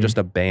 It's not Mhm. just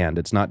a band.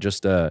 It's not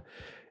just a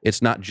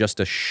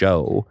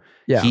show.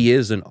 Yeah. He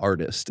is an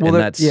artist, Well, and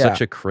there- that's yeah. such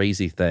a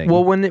crazy thing.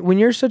 Well, when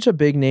you're such a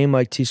big name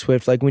like T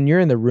Swift, like when you're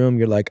in the room,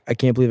 you're like, I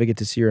can't believe I get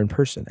to see her in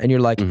person, and you're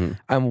like, Mhm.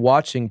 I'm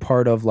watching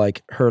part of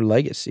like her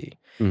legacy,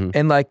 Mhm.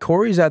 and like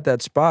Corey's at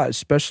that spot,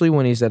 especially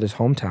when he's at his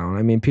hometown.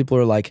 I mean, people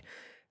are like,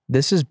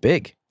 this is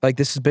big, like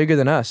this is bigger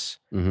than us,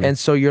 Mhm. and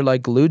so you're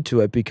like glued to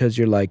it because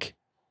you're like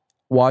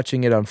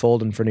watching it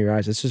unfold in front of your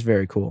eyes. It's just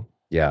very cool.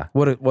 yeah,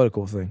 What a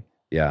cool thing.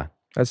 yeah,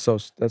 That's so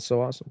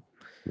awesome.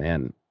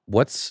 man.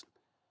 What's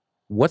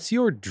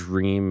your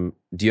dream?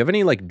 Do you have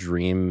any like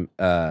dream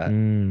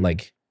Mm.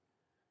 like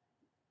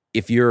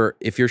if you're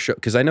show,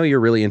 because I know you're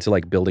really into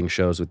like building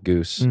shows with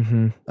Goose,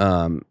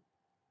 Mhm.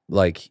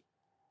 like,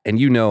 and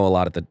a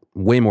lot of the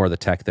way more of the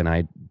tech than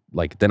I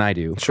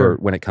do Sure.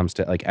 for when it comes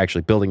to like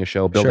actually building a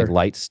show, building Sure.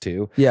 lights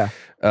too, Yeah,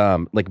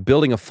 like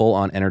building a full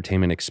on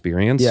entertainment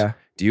experience. yeah.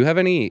 Do you have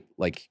any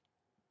like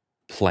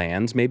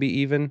plans, maybe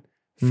even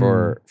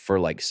for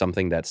like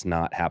something that's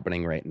not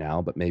happening right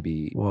now, but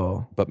maybe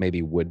Whoa.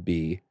 would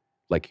be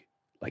like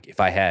if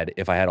I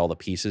had all the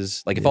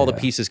pieces, like if all the Yeah.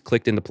 pieces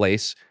clicked into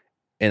place,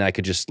 and I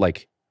could just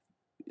like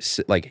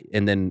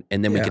and then we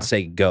Yeah. could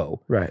say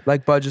go. Right.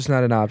 Like budget's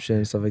not an option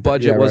and stuff like that.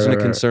 Budget Yeah, right, wasn't right, a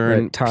right,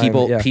 concern. right.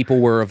 Time, yeah. People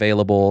were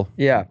available.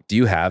 Yeah. Do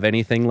you have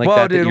anything like Whoa,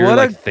 that dude, you're what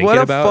like a thinking what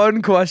a about?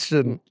 fun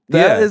question.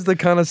 That is Yeah. the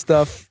kind of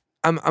stuff.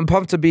 I'm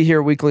pumped to be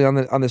here weekly on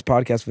this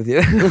podcast with you.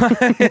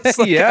 It's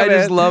like, Yeah, I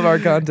just man. love our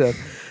content.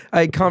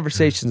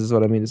 Conversations is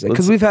what I mean to say,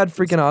 because we've had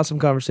freaking awesome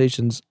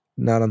conversations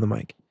not on the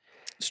mic.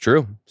 It's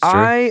true. It's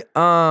true.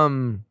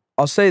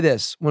 I'll say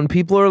this: when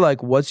people are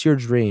like, "What's your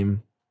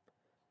dream?"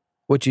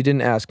 Which you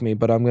didn't ask me,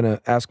 but I'm gonna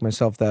ask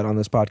myself that on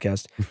this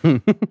podcast.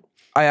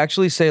 I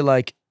actually say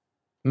like,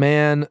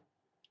 man,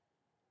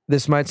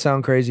 this might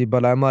sound crazy,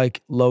 but I'm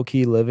like low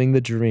key living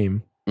the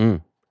dream.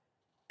 Mm.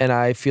 And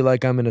I feel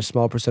like I'm in a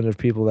small percentage of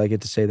people that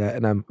get to say that.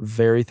 And I'm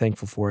very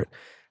thankful for it.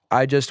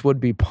 I just would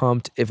be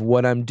pumped if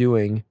what I'm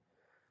doing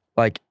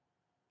like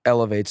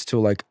elevates to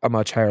like a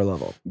much higher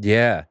level.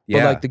 Yeah. But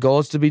Yeah. like the goal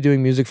is to be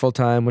doing music full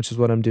time, which is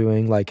what I'm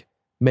doing. Like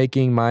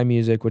making my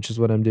music, which is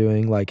what I'm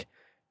doing. Like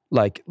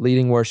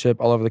leading worship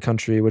all over the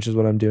country, which is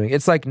what I'm doing.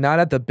 It's like not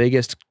at the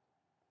biggest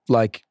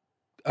like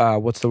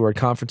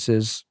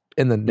conferences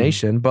in the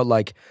nation, but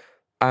like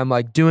I'm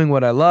like doing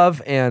what I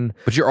love, and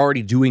But you're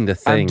already doing the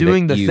thing.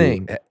 doing that the you-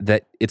 thing.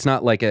 that it's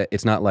not like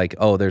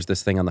oh, there's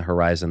this thing on the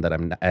horizon that I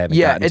haven't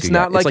yeah, gotten it's to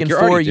not yet. like in you're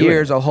 4 already doing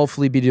years it. I'll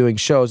hopefully be doing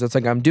shows. It's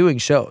like I'm doing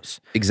shows.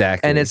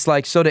 Exactly. And it's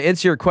like, so to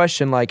answer your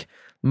question, like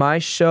my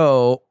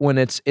show, when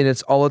it's in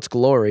all its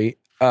glory,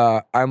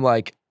 I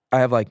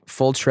have like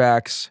full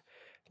tracks,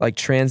 like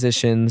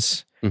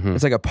transitions. Mhm.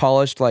 It's like a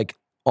polished, like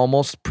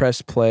almost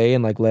press play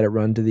and like let it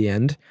run to the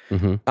end.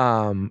 Mhm.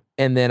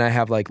 And then I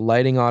have like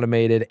lighting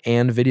automated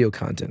and video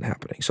content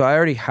happening. So I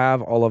already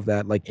have all of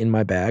that like in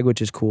my bag,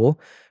 which is cool.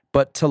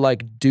 But to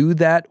like do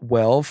that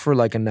well for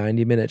like a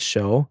 90-minute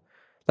show,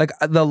 like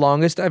the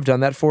longest I've done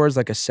that for is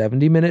like a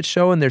 70-minute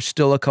show, and there's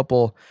still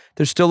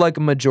like a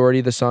majority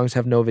of the songs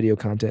have no video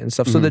content and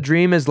stuff. So Mhm. the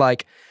dream is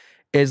like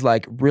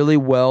really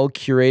well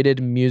curated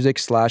music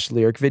 /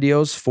 lyric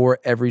videos for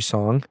every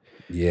song.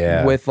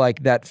 Yeah. With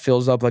like that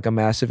fills up like a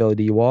massive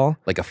LED wall.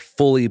 like a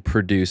fully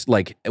produced,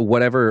 like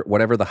whatever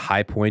the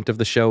high point of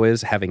the show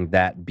is, having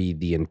that be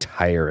the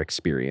entire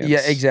experience.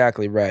 Yeah,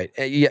 exactly, right.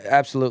 Yeah,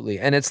 absolutely.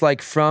 And it's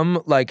like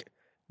from like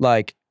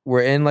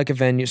we're in like a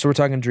venue, so we're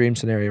talking dream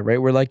scenario,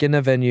 right? We're like in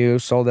a venue,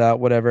 sold out,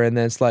 whatever, and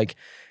then it's like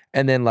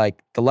and then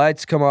like the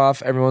lights come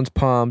off, everyone's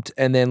pumped,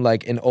 and then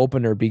like an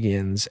opener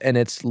begins, and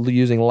it's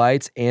using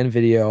lights and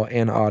video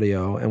and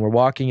audio, and we're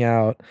walking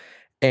out,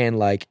 and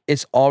like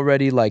it's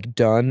already like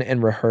done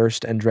and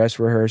rehearsed and dress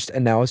rehearsed,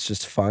 and now it's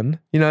just fun.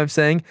 You know what I'm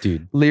saying?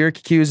 Dude.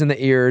 Lyric cues in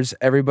the ears,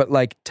 everybody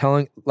like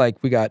telling,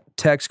 like we got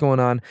text going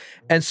on.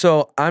 And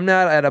so I'm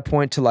not at a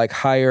point to like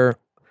hire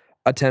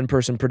a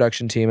 10-person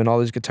production team and all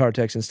these guitar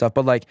techs and stuff,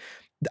 but like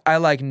I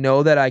like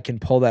know that I can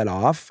pull that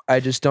off.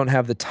 I just don't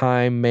have the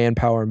time,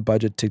 manpower, and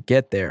budget to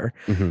get there.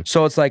 Mhm.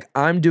 So it's like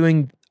I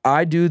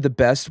do the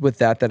best with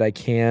that I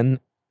can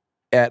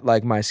at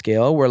like my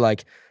scale, where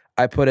like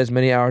I put as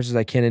many hours as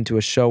I can into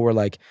a show where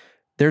like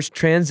there's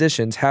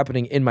transitions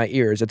happening in my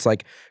ears. It's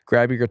like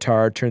grab your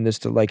guitar, turn this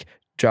to like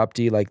drop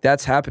D, like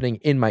that's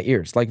happening in my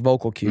ears, like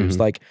vocal cues,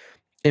 like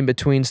in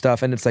between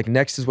stuff. And it's like,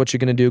 next is what you're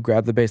gonna do,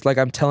 grab the bass. Like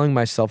I'm telling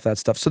myself that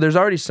stuff. So there's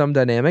already some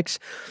dynamics,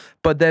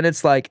 but then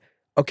it's like,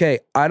 okay,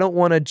 I don't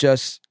want to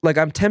just like,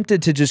 I'm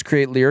tempted to just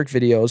create lyric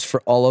videos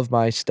for all of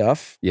my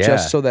stuff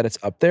just so that it's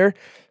up there.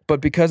 But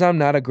because I'm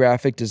not a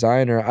graphic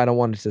designer, I don't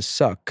want it to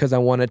suck, because I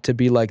want it to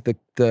be like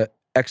the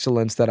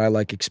excellence that I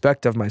like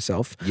expect of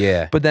myself.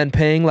 Yeah. But then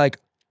paying like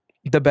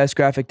the best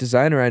graphic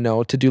designer I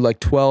know to do like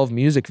 12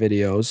 music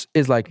videos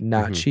is like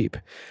not cheap.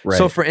 Right.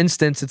 So for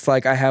instance, it's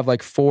like I have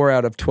like 4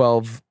 out of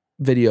 12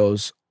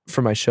 videos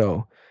for my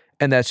show.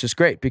 And that's just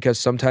great, because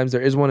sometimes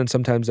there is one and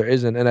sometimes there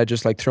isn't. And I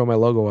just like throw my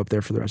logo up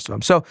there for the rest of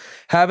them. So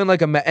having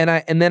like and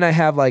then I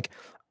have like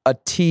a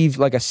TV,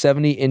 like a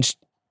 70-inch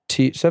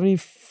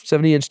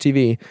 70-inch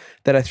TV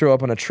that I throw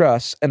up on a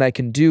truss, and I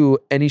can do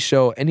any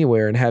show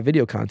anywhere and have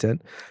video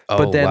content.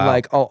 But then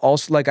like I'll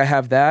also like I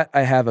have that,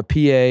 I have a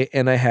PA,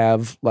 and I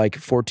have like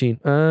 14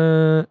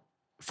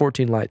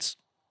 lights.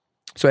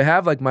 So I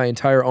have like my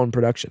entire own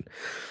production.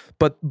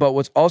 But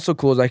what's also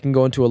cool is I can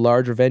go into a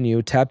larger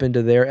venue, tap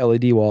into their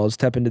LED walls,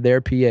 tap into their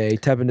PA,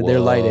 tap into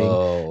their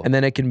lighting, and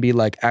then it can be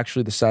like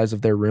actually the size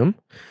of their room.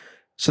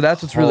 So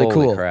that's what's really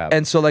cool. Crap.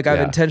 And so like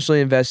I've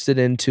intentionally invested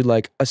into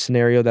like a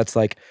scenario that's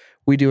like,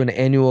 we do an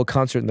annual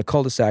concert in the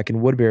cul-de-sac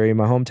in Woodbury,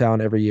 my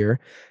hometown, every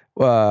year.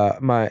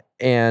 My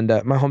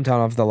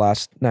hometown of the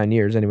last 9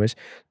 years, anyways.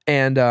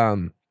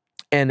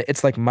 And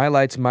it's like my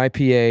lights, my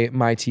PA,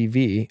 my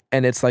TV,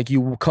 and it's like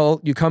you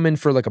come in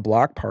for like a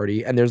block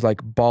party, and there's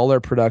like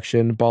baller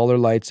production, baller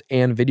lights,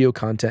 and video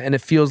content, and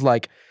it feels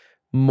like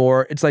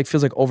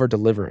feels like over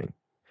delivering,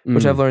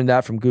 which I've learned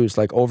that from Goose,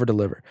 like over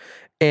deliver,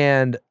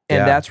 and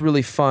that's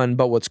really fun.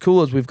 But what's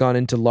cool is we've gone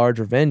into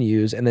larger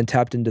venues and then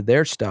tapped into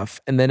their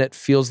stuff, and then it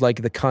feels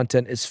like the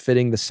content is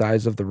fitting the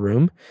size of the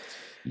room.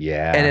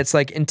 Yeah. And it's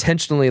like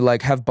intentionally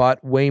like have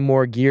bought way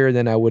more gear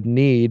than I would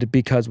need,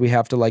 because we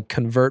have to like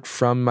convert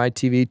from my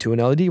TV to an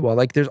LED wall.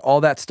 Like there's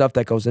all that stuff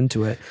that goes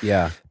into it.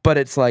 Yeah. But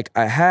it's like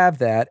I have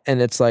that,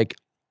 and it's like,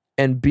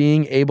 and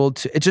being able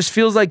to, it just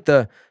feels like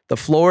the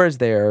floor is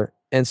there.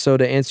 And so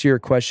to answer your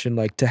question,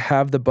 like to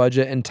have the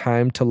budget and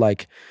time to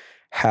like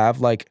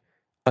have like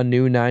a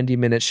new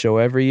 90-minute show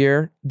every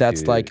year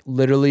that's like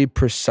literally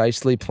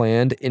precisely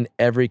planned in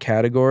every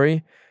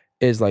category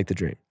is like the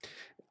dream.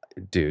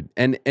 Dude.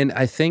 And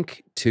I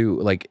think too,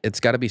 like it's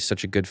got to be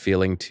such a good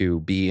feeling to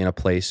be in a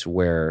place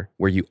where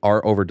you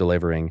are over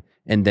delivering,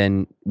 and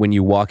then when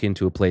you walk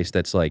into a place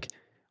that's like,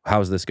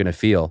 how's this going to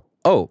feel?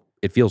 Oh,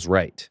 it feels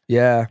right.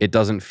 Yeah. It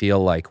doesn't feel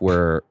like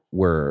we're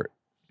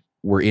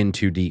in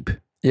too deep.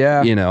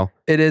 Yeah. You know?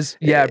 It is.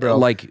 Yeah, bro.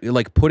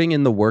 Like putting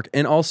in the work.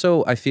 And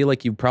also I feel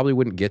like you probably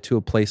wouldn't get to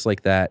a place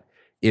like that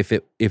if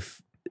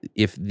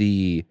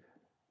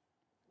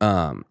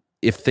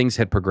things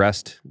had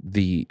progressed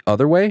the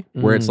other way,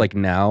 where it's like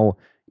now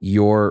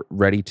you're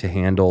ready to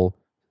handle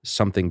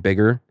something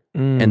bigger,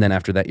 and then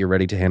after that you're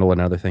ready to handle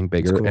another thing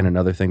bigger and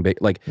another thing big,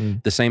 like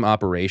the same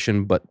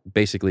operation, but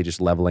basically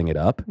just leveling it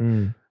up.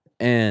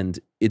 And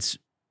it's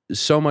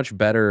so much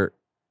better,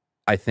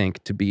 I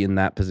think, to be in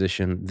that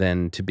position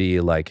than to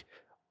be like,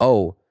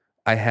 oh,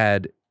 I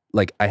had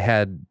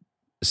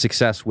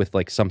success with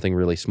like something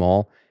really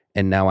small,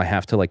 and now I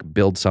have to like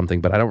build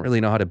something, but I don't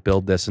really know how to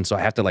build this. And so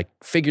I have to like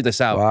figure this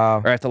out,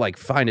 or I have to like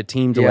find a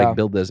team to like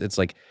build this. It's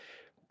like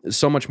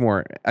so much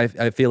more.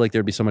 I feel like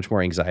there'd be so much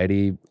more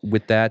anxiety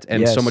with that,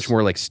 and so much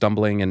more like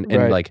stumbling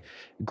and like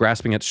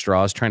grasping at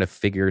straws, trying to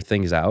figure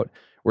things out.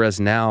 Whereas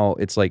now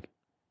it's like,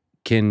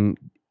 can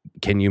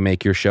you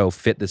make your show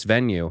fit this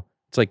venue?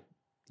 It's like,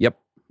 yep.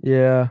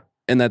 Yeah.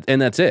 And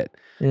that's it.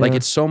 Yeah. Like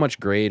it's so much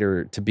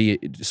greater to be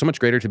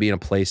in a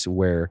place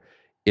where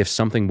if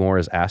something more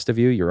is asked of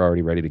you, you're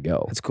already ready to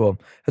go. That's cool.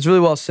 That's really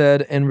well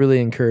said and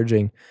really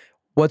encouraging.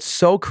 What's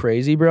so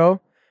crazy,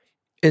 bro,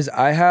 is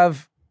I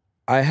have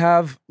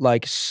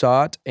like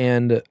sought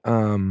and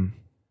I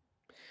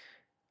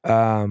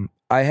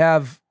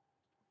have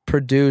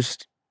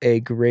produced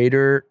a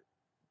greater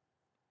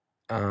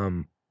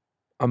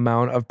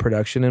amount of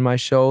production in my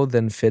show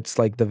than fits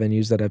like the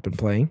venues that I've been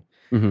playing,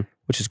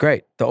 which is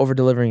great. The over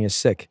delivering is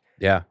sick.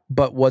 Yeah.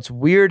 But what's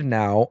weird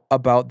now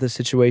about the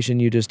situation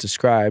you just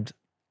described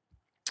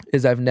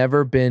is I've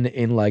never been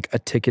in like a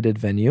ticketed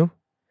venue.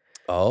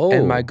 Oh.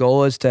 And my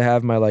goal is to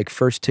have my like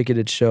first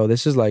ticketed show.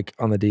 This is like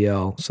on the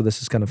DL, so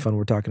this is kind of fun.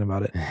 We're talking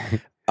about it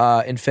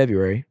in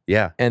February,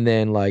 Yeah. and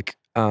then like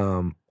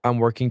I'm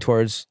working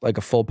towards like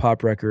a full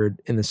pop record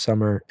in the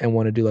summer, and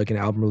want to do like an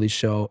album release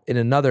show in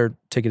another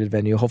ticketed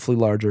venue, hopefully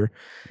larger,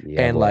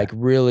 Yeah, and boy. like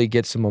really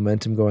get some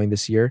momentum going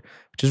this year,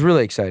 which is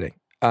really exciting.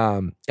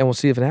 And we'll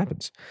see if it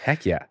happens.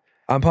 Heck yeah.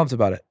 I'm pumped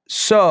about it.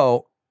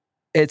 So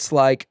it's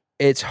like,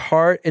 it's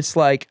hard. It's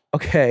like,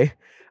 okay,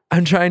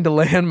 I'm trying to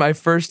land my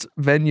first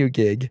venue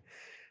gig,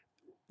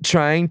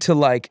 trying to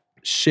like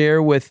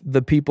share with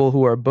the people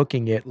who are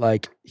booking it,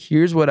 like,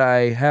 here's what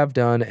I have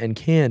done and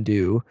can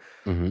do,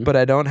 Mhm. but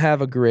I don't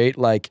have a great,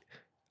 like,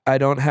 I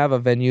don't have a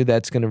venue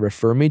that's going to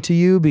refer me to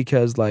you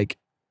because like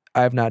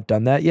I've not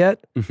done that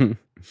yet.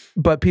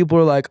 But people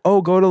are like,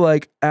 oh, go to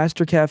like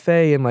Astor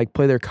Cafe and like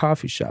play their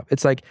coffee shop.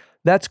 It's like,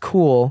 that's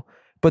cool,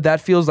 but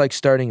that feels like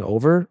starting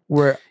over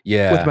where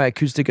Yeah. with my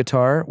acoustic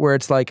guitar, where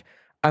it's like,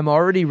 I'm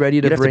already ready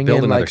to You'd have to bring build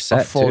in another like a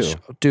set, full too.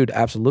 dude,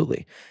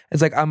 absolutely.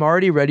 It's like, I'm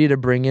already ready to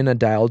bring in a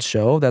dialed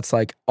show that's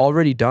like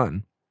already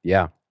done.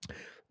 Yeah.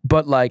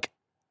 But like,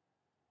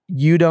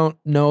 you don't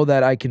know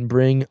that I can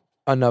bring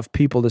enough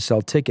people to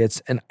sell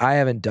tickets, and I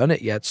haven't done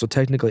it yet, so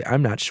technically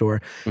I'm not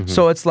sure. Mhm.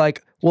 So it's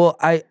like, well,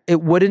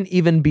 it wouldn't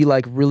even be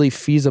like really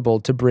feasible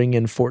to bring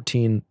in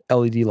 14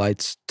 LED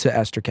lights to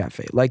Astor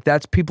Cafe. Like,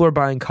 that's, people are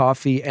buying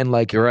coffee and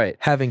like You're right.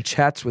 having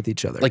chats with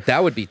each other. Like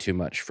that would be too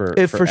much for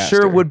It for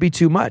sure Astor. would be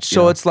too much.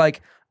 So Yeah. it's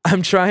like,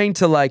 I'm trying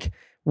to like,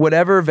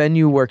 whatever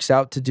venue works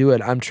out to do it,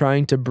 I'm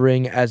trying to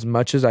bring as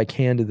much as I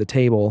can to the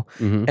table,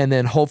 Mhm. and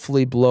then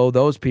hopefully blow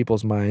those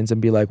people's minds and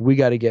be like, we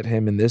got to get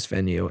him in this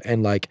venue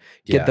and like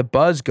get Yeah. the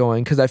buzz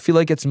going. Cause I feel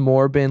like it's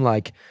more been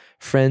like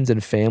friends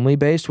and family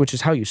based, which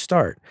is how you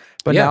start.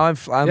 But Yeah. now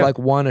I'm Yeah. like,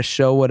 want to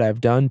show what I've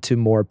done to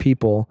more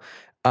people.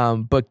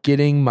 But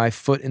getting my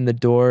foot in the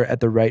door at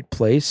the right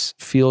place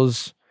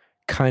feels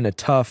kind of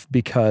tough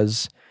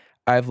because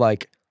I've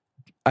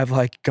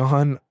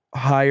gone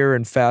higher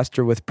and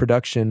faster with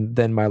production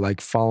than my like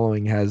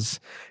following has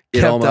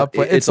kept up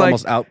with. It's like,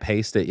 almost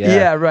outpaced it. Yeah.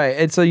 yeah, right.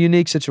 It's a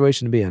unique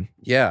situation to be in.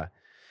 Yeah.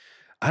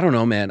 I don't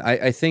know, man.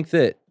 I think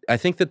that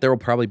there will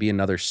probably be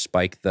another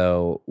spike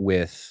though,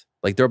 with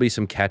like there'll be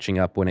some catching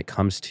up when it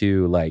comes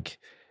to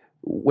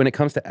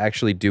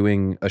actually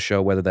doing a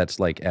show, whether that's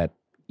like at,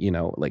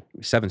 like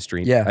 7th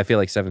Street. Yeah. I feel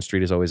like 7th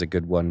Street is always a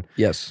good one.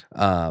 Yes.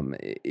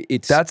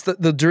 It's That's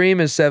the dream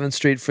is 7th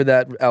Street for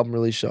that album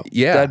release show.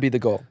 Yeah. That'd be the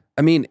goal.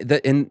 I mean,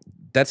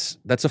 that's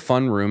a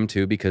fun room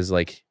too, because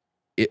like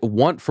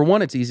for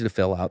one, it's easy to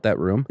fill out that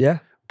room. Yeah.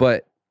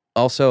 But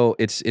also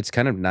it's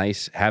kind of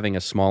nice having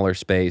a smaller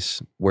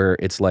space where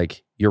it's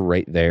like you're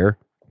right there.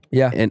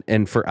 Yeah.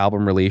 And for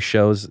album release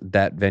shows,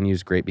 that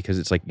venue's great because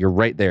it's like you're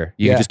right there.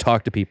 You Yeah. can just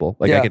talk to people.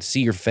 Like Yeah. I could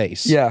see your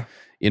face. Yeah.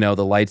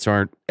 The lights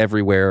aren't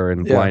everywhere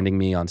and Yeah. blinding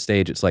me on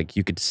stage. It's like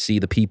you could see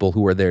the people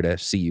who are there to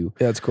see you.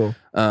 Yeah, it's cool.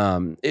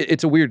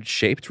 It's a weird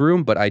shaped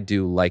room, but I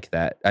do like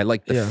that. I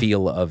like the Yeah.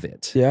 feel of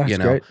it. Yeah, it's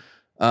great.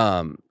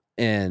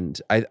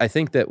 And I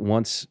think that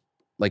once,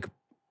 like,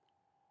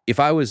 if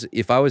I was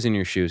in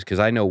your shoes, because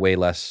I know way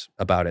less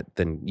about it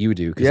than you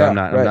do, because Yeah, I'm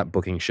right. not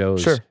booking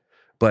shows. Sure.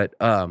 But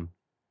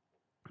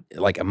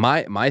like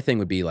my thing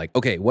would be like,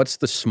 okay, what's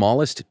the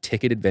smallest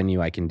ticketed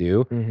venue I can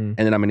do, Mm-hmm. and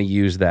then I'm going to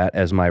use that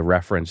as my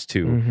reference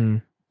to Mm-hmm.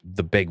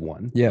 the big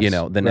one. Yes,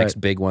 The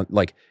next big one,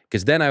 like,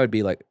 because then I would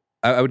be like,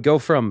 I would go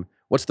from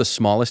what's the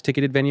smallest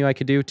ticketed venue I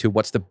could do to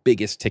what's the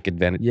biggest ticketed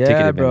Yeah,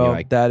 venue bro.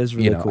 I That is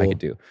really cool. I could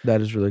do.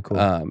 That is really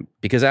cool.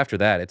 Because after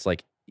that, it's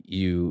like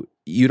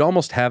you'd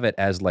almost have it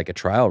as like a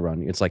trial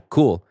run. It's like,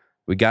 cool,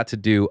 we got to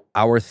do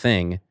our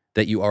thing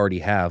that you already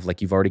have.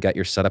 Like you've already got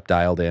your setup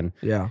dialed in.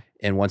 Yeah.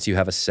 And once you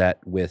have a set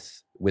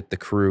with the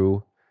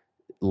crew,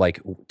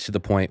 like to the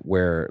point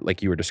where,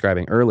 like you were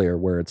describing earlier,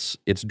 where it's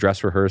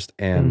dress rehearsed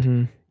and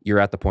Mhm. you're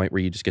at the point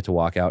where you just get to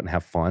walk out and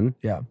have fun.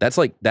 Yeah.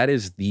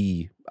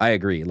 I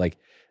agree. Like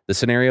the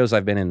scenarios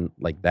I've been in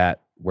like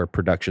that, where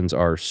productions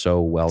are so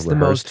well It's the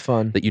rehearsed most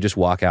fun. that you just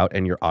walk out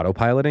and you're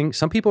autopiloting.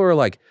 Some people are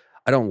like,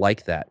 I don't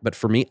like that. But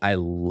for me, I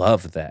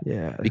love that.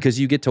 Yeah. Because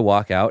you get to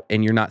walk out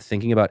and you're not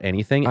thinking about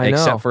anything I know.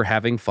 except for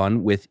having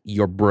fun with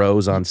your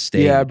bros on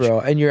stage. Yeah, bro.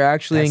 And you're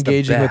actually That's the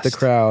engaging with the best.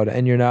 crowd,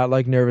 and you're not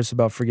like nervous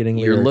about forgetting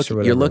You're lyrics or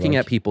whatever. you're looking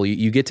like, at people.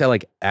 You get to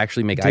like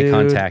actually make eye Dude.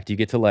 contact. You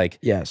get to like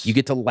Yes. you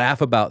get to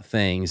laugh about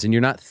things, and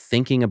you're not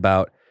thinking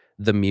about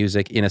the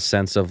music in a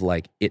sense of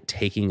like it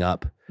taking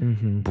up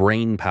Mm-hmm.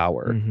 brain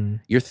power. Mm-hmm.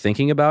 You're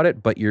thinking about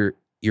it, but you're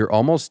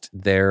almost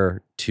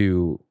there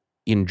to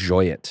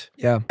enjoy it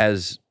Yeah.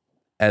 as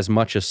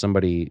much as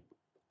somebody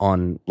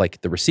on like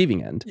the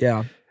receiving end.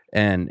 Yeah.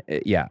 And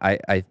yeah,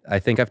 I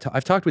think I've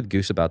talked with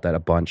Goose about that a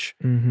bunch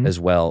Mm-hmm. as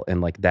well, and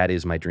like that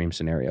is my dream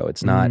scenario.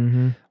 It's not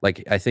Mm-hmm.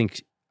 like, I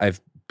think I've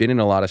been in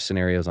a lot of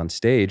scenarios on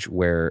stage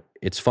where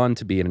it's fun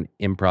to be in an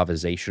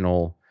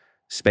improvisational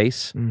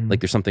space. Mhm. Like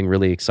there's something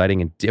really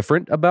exciting and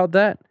different about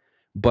that.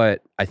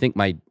 But I think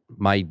my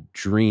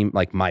dream,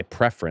 like my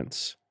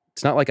preference,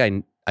 it's not like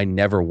I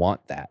never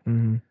want that,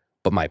 Mm-hmm.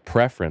 but my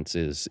preference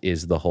is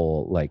the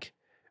whole like,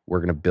 we're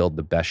gonna build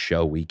the best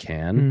show we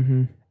can,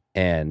 Mm-hmm.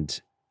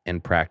 and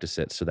and practice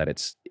it so that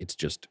it's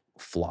just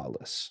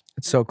flawless.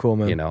 It's so cool,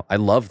 man. You know, I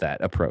love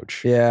that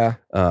approach. Yeah.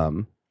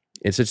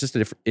 It's just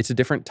a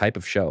different type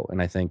of show,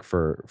 and I think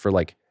for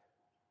like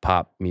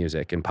pop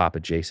music and pop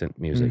adjacent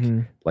music,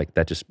 like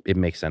that just it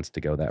makes sense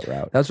to go that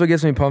route. That's what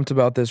gets me pumped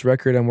about this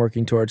record I'm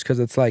working towards, because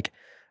it's like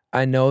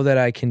I know that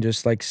I can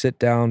just like sit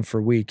down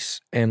for weeks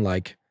and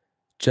like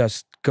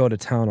just go to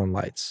town on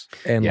lights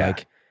and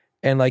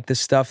like the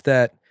stuff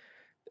that,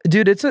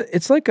 dude, it's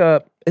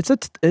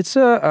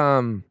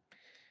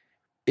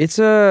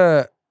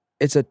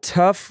a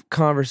tough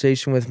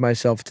conversation with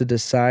myself to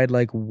decide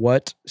like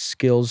what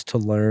skills to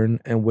learn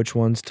and which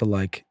ones to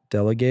like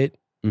delegate.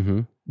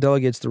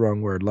 Delegate's the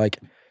wrong word, like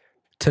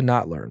to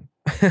not learn.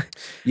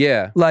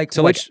 Yeah, like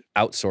to like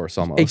outsource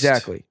almost.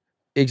 Exactly.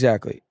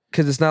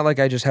 Because it's not like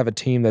I just have a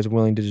team that's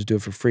willing to just do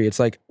it for free. It's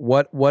like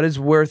what is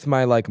worth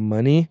my like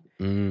money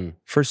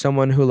for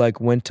someone who like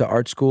went to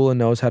art school and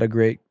knows how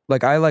to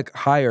like I like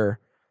hire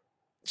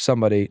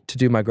somebody to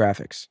do my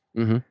graphics.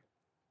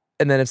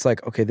 And then it's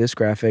like, okay, this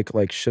graphic,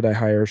 like, should I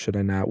hire, should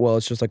I not? Well,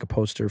 it's just like a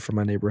poster for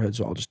my neighborhood,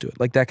 so I'll just do it.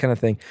 Like that kind of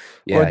thing.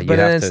 Yeah, but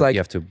then it's like, you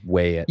have to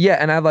weigh it. Yeah,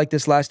 and I've like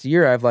this last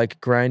year, I've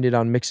like grinded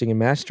on mixing and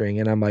mastering,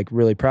 and I'm like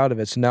really proud of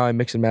it. So now I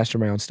mix and master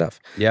my own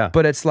stuff. Yeah.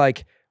 But it's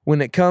like,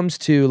 when it comes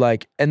to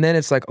like, and then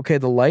it's like, okay,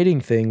 the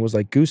lighting thing was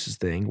like Goose's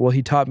thing. Well,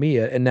 he taught me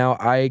it, and now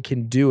I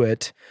can do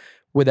it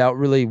without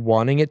really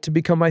wanting it to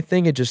become my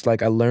thing. It just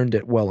like, I learned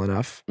it well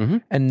enough.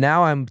 And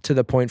now I'm to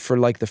the point for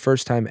like the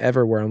first time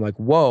ever where I'm like,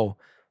 whoa,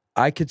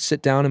 I could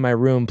sit down in my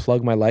room,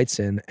 plug my lights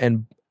in,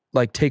 and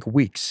like take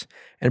weeks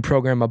and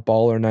program a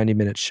baller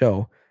 90-minute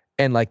show.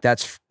 And like,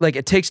 that's like,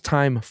 it takes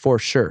time for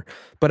sure,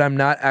 but I'm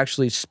not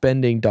actually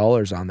spending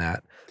dollars on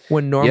that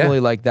when normally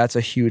like that's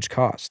a huge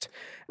cost.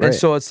 Right. And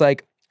so it's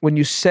like, when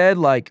you said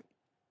like,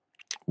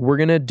 we're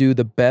going to do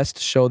the best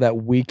show that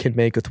we can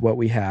make with what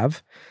we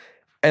have,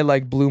 it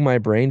like blew my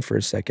brain for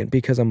a second,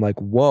 because I'm like,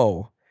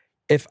 whoa,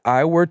 if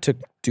I were to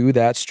do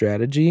that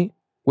strategy,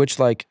 which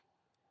like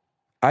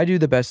I do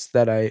the best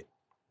that I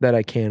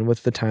can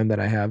with the time that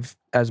I have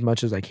as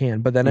much as I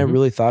can. But then I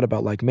really thought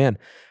about like, man,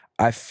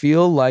 I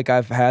feel like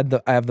I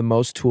have the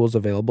most tools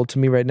available to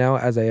me right now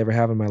as I ever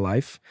have in my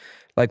life.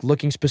 Like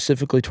looking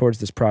specifically towards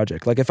this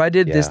project. Like if I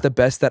did this the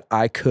best that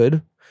I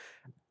could,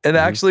 it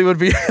actually would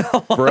be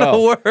a lot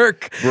of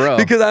work.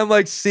 Because I'm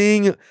like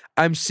seeing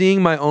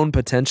my own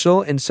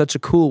potential in such a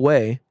cool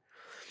way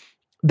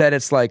that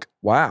it's like,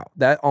 wow,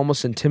 that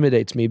almost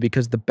intimidates me,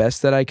 because the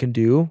best that I can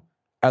do,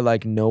 I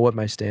like know what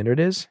my standard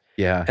is.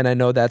 Yeah. And I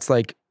know that's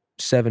like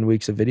 7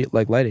 weeks of video,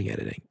 like lighting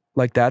editing.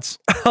 Like that's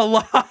a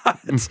lot.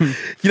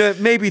 You know,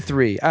 maybe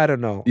 3. I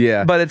don't know.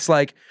 Yeah. But it's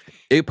like,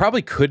 it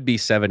probably could be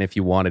 7 if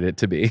you wanted it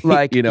to be.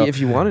 Like, you know, if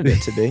you wanted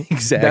it to be.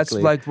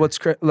 Exactly. That's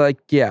like like,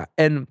 yeah.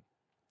 And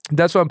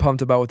that's what I'm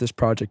pumped about with this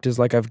project, is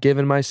like I've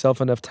given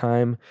myself enough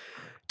time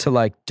to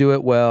like do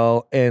it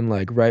well and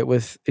like write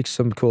with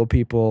some cool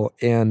people.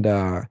 And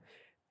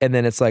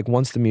then it's like,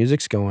 once the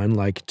music's going,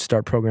 like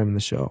start programming the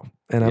show.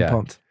 And I'm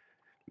pumped.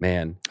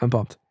 Man. I'm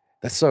pumped.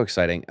 That's so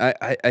exciting.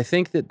 I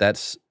think that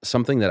that's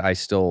something that I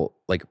still,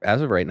 like,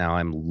 as of right now,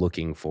 I'm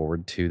looking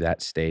forward to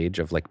that stage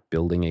of like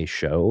building a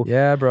show.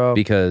 Yeah, bro.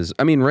 Because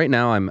I mean, right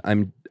now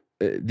I'm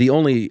the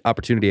only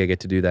opportunity I get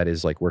to do that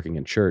is like working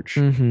in church,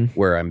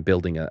 where I'm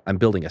building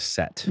a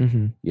set,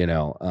 you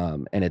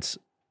know, and it's,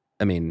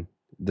 I mean,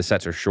 the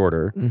sets are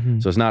shorter,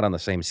 so it's not on the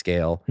same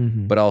scale,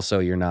 but also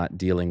you're not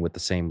dealing with the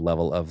same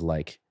level of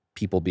like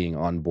people being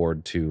on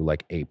board to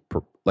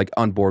like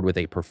on board with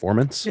a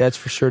performance. Yeah, it's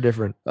for sure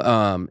different.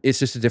 It's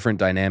just a different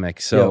dynamic.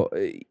 So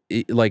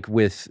like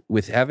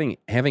with having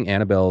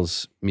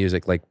Annabelle's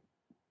music like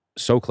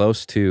so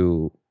close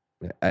to,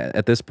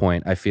 at this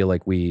point, I feel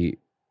like we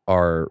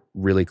are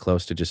really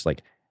close to just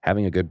like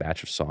having a good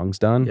batch of songs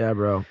done. Yeah,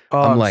 bro.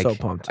 Oh, I'm like, so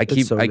pumped. I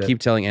keep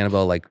telling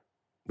Annabelle, like,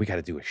 we got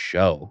to do a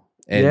show.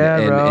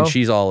 And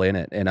she's all in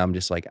it. And I'm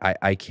just like,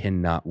 I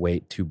cannot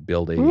wait to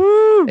build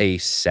a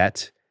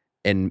set.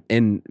 And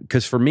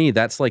because for me,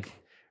 that's like,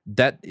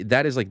 that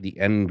is like the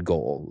end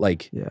goal.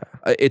 Like,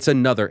 it's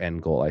another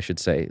end goal, I should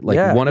say.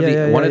 Like one of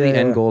the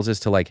end goals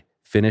is to like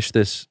finish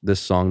this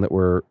song that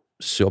we're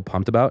so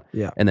pumped about,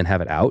 and then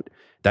have it out.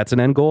 That's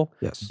an end goal.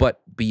 Yes.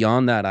 But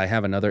beyond that, I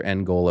have another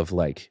end goal of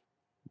like,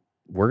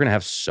 we're gonna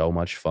have so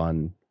much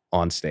fun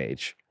on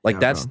stage. Like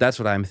that's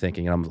what I'm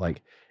thinking. And I'm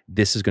like,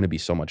 this is gonna be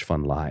so much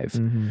fun live.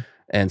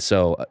 And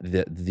so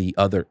the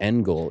other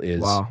end goal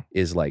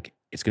is like,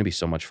 it's gonna be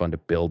so much fun to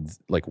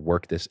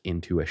work this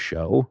into a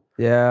show.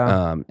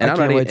 Yeah. And I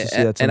can't wait to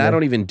see that. And I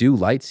don't even do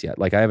lights yet.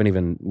 Like I haven't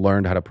even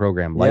learned how to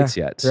program lights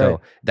yet.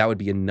 So that would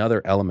be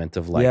another element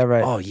of like,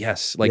 oh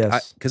yes, like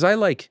because I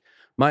like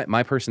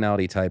my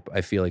personality type. I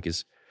feel like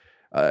is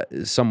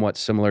somewhat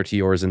similar to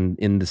yours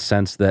in the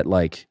sense that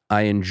like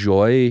I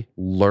enjoy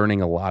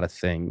learning a lot of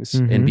things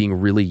and being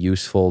really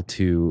useful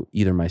to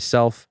either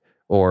myself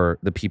or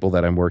the people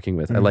that I'm working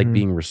with. I like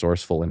being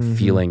resourceful and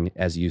feeling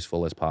as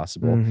useful as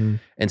possible.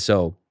 And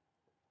so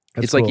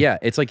That's it's like,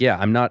 cool. yeah,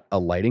 I'm not a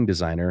lighting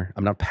designer.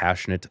 I'm not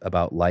passionate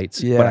about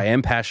lights, Yeah. but I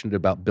am passionate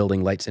about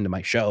building lights into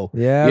my show.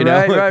 Yeah, you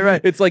know?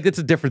 right. It's like, it's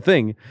a different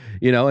thing,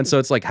 And so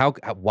it's like,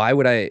 why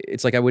would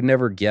it's like, I would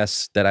never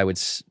guess that I would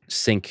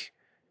sink,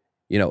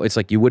 it's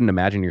like, you wouldn't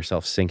imagine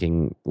yourself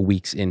sinking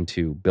weeks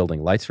into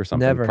building lights for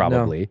something, Never.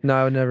 probably. No,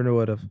 I would never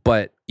would have.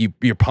 But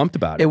you're pumped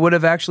about it. It would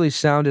have actually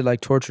sounded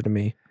like torture to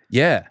me.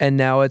 Yeah. And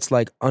now it's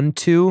like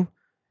unto.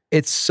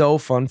 It's so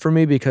fun for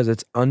me because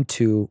it's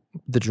unto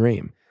the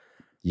dream.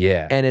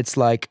 Yeah. And it's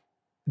like,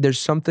 there's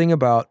something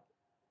about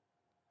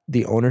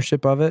the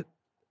ownership of it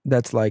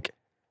that's like,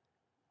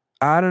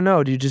 I don't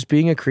know, dude, just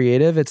being a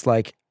creative, it's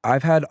like,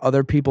 I've had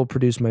other people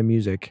produce my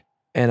music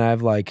and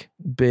I've like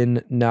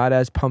been not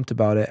as pumped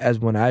about it as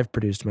when I've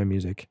produced my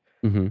music.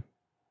 Mm-hmm.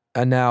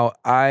 And now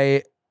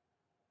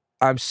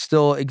I'm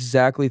still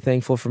exactly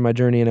thankful for my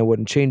journey and I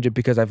wouldn't change it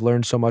because I've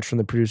learned so much from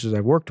the producers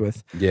I've worked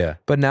with. Yeah.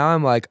 But now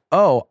I'm like,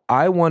 oh,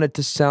 I want it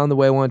to sound the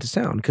way I want it to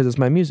sound because it's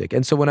my music.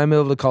 And so when I'm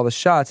able to call the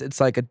shots, it's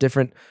like a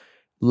different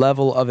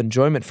level of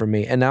enjoyment for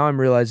me. And now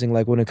I'm realizing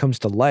like when it comes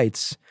to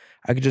lights,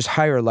 I could just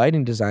hire a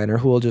lighting designer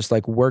who will just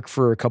like work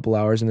for a couple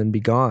hours and then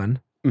be gone.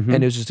 Mm-hmm.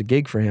 And it was just a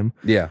gig for him.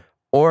 Yeah.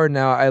 Or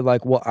now I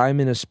like, well,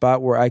 I'm in a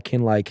spot where I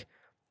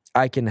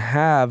can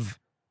have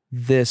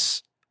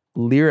this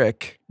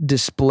lyric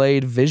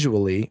displayed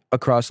visually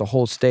across a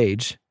whole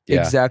stage,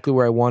 exactly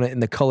where I want it in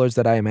the colors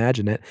that I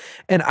imagine it.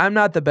 And I'm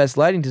not the best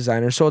lighting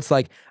designer, so it's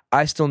like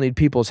I still need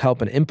people's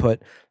help and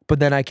input, but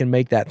then I can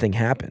make that thing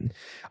happen.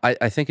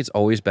 I think it's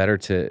always better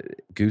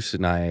Goose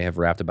and I have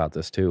rapped about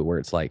this too, where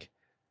it's like,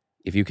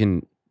 if you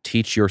can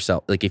teach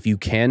yourself, like if you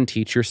can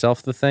teach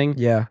yourself the thing,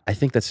 I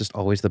think that's just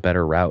always the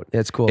better route.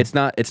 It's cool. It's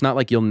not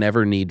like you'll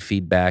never need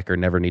feedback or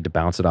never need to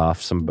bounce it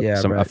off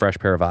a fresh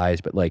pair of eyes,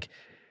 but like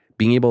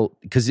being able,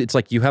 because it's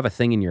like you have a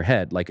thing in your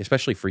head, like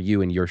especially for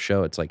you and your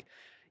show, it's like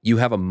you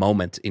have a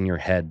moment in your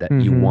head that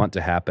you want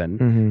to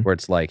happen, where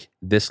it's like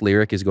this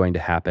lyric is going to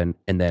happen,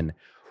 and then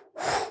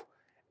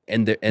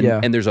and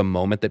there's a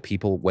moment that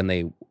people, when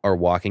they are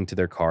walking to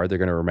their car, they're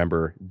going to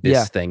remember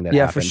this thing that happened.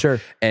 Yeah, for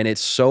sure. And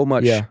it's so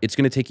much, it's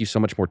going to take you so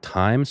much more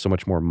time, so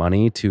much more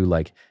money to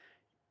like,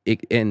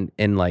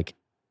 and like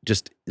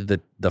just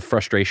the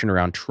frustration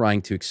around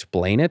trying to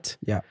explain it.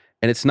 Yeah.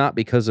 And it's not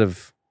because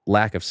of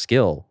lack of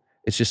skill.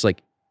 It's just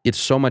like, it's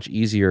so much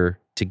easier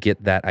to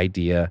get that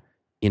idea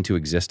into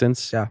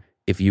existence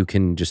if you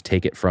can just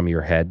take it from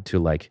your head to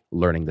like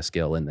learning the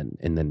skill and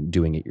then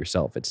doing it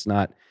yourself. It's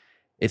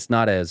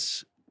not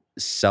as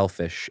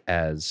selfish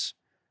as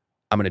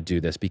I'm going to do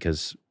this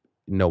because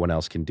no one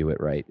else can do it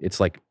right. It's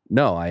like,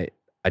 no, I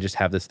just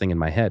have this thing in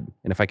my head,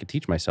 and if I could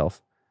teach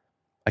myself,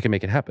 I can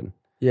make it happen.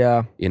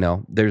 Yeah.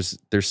 There's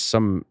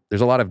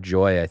a lot of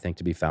joy, I think,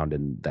 to be found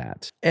in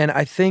that. And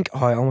I think,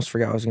 I almost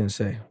forgot what I was going to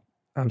say.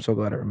 I'm so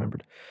glad I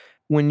remembered.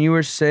 When you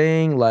were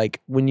saying, like,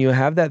 when you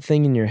have that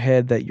thing in your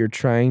head that you're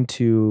trying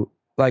to,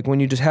 like, when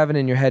you just have it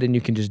in your head and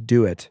you can just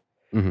do it,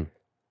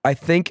 I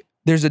think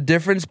there's a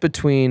difference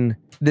between,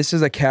 this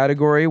is a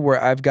category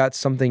where I've got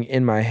something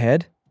in my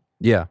head.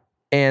 Yeah.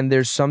 And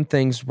there's some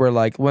things where,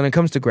 like, when it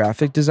comes to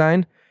graphic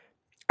design,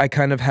 I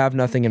kind of have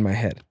nothing in my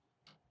head.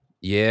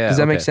 Yeah. Does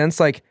that make sense?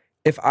 Like,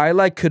 if I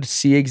like could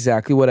see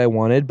exactly what I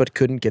wanted but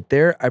couldn't get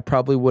there, I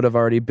probably would have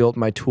already built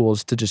my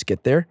tools to just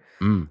get there.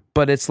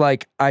 But it's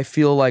like, I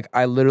feel like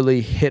I literally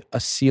hit a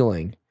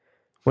ceiling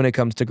when it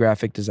comes to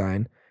graphic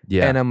design.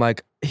 Yeah. And I'm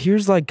like,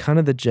 here's like kind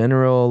of the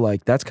general,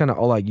 like that's kind of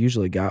all I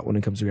usually got when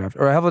it comes to graphics.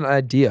 Or I have an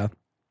idea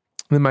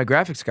with my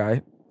graphics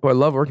guy, who I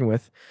love working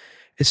with,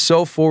 is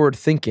so forward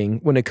thinking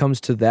when it comes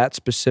to that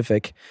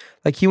specific.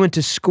 Like he went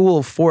to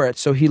school for it,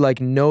 so he like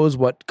knows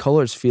what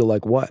colors feel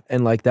like what,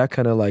 and like that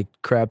kind of like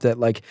crap that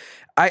like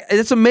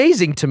it's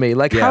amazing to me.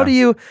 Like how do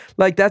you,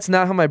 like that's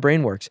not how my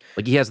brain works.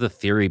 Like he has the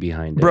theory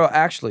behind it. Bro,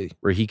 actually.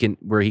 Where he can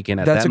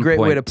at that's that a great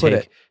point way to put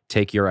it.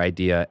 Take your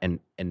idea and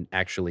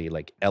actually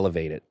like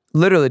elevate it.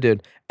 Literally,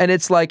 dude. And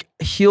it's like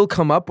he'll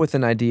come up with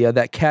an idea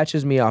that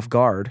catches me off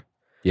guard.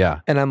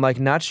 Yeah. And I'm like,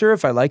 not sure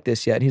if I like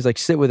this yet. And he's like,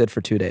 sit with it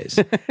for 2 days.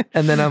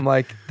 And then I'm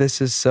like,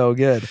 this is so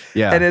good.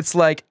 Yeah. And it's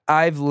like,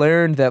 I've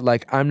learned that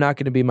like, I'm not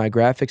going to be my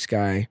graphics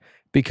guy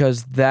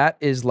because that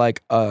is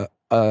like a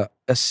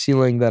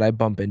ceiling that I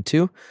bump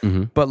into.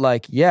 But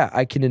like, yeah,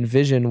 I can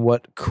envision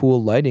what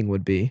cool lighting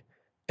would be.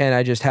 And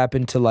I just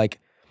happen to like,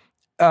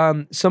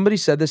 somebody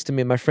said this to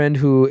me, my friend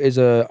who is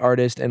a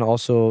artist and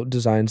also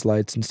designs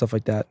lights and stuff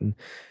like that.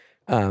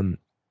 And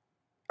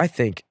I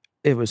think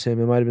it was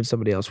him. It might've been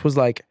somebody else, was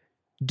like,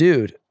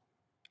 dude,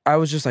 I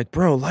was just like,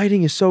 bro,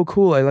 lighting is so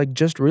cool. I like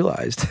just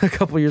realized a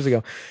couple years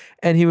ago.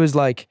 And he was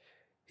like,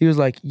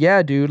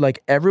 yeah, dude,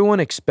 like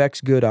everyone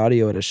expects good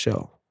audio at a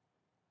show.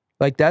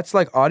 Like that's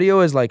like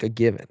audio is like a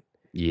given.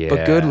 Yeah.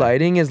 But good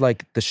lighting is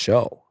like the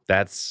show.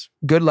 That's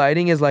good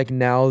lighting is like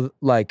now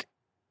like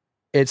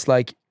it's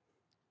like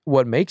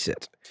what makes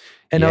it.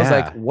 And I was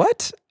like,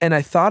 what? And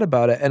I thought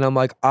about it and I'm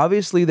like,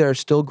 obviously there are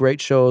still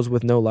great shows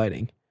with no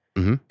lighting.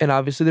 And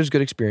obviously there's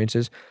good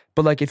experiences.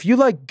 But like if you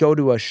like go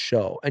to a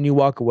show and you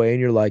walk away and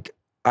you're like,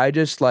 I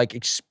just like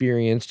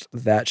experienced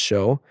that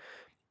show,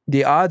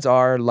 the odds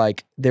are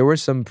like there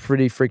was some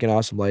pretty freaking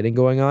awesome lighting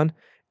going on.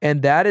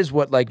 And that is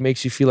what like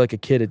makes you feel like a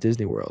kid at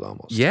Disney World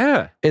almost.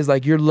 Yeah. Is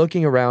like you're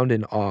looking around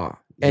in awe.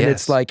 And Yes.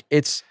 it's like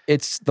it's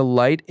the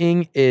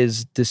lighting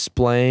is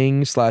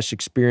displaying /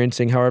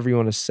 experiencing, however you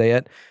want to say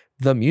it,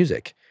 the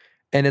music.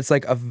 And it's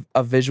like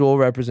a visual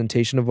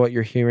representation of what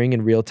you're hearing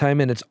in real time.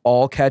 And it's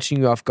all catching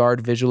you off guard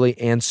visually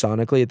and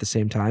sonically at the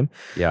same time.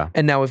 Yeah.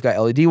 And now we've got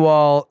LED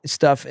wall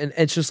stuff. And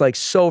it's just like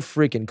so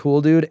freaking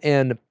cool, dude.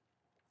 And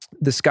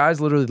the sky's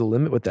literally the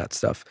limit with that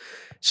stuff.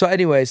 So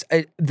anyways,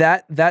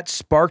 that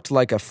sparked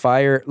like a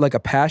fire, like a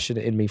passion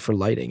in me for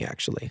lighting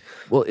actually.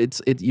 Well,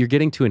 you're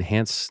getting to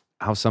enhance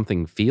how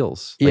something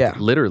feels. Like, Yeah.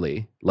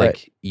 literally. Like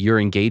Right. you're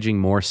engaging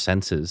more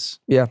senses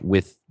Yeah.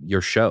 with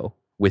your show,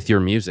 with your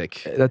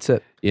music, That's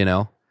it. you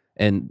know?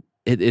 And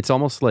it's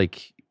almost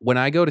like when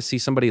I go to see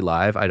somebody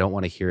live, I don't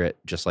want to hear it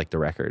just like the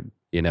record,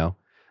 you know?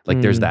 Like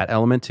there's that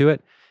element to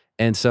it.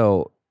 And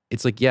so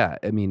it's like, yeah,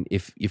 I mean,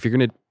 if you're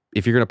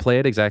gonna play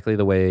it exactly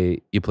the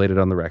way you played it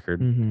on the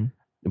record, Mm-hmm.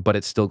 but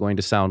it's still going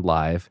to sound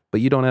live, but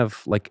you don't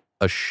have like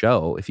a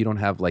show, if you don't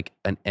have like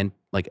an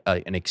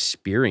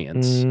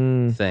experience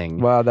thing,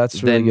 Wow,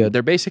 that's really then good.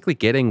 they're basically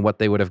getting what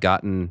they would have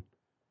gotten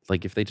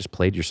like if they just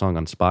played your song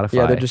on Spotify.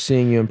 Yeah, they're just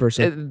seeing you in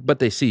person. But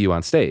they see you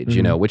on stage,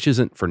 you know, which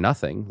isn't for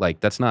nothing. Like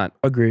that's not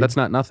Agreed.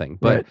 nothing.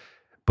 But Right.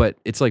 but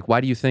it's like,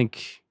 why do you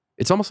think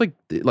it's almost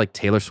like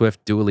Taylor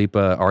Swift, Dua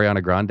Lipa,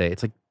 Ariana Grande?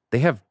 It's like they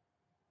have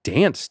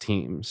dance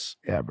teams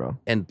Yeah, bro.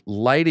 and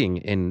lighting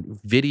and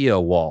video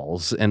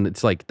walls, and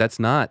it's like that's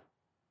not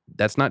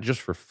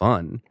just for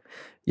fun.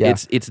 Yeah.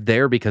 It's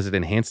there because it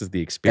enhances the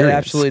It experience.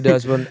 absolutely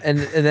does. And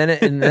then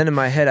in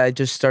my head, I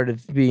just started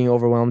being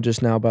overwhelmed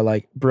just now by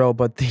like, bro,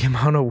 but the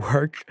amount of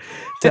work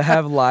to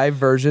have live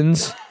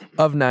versions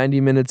of 90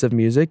 minutes of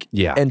music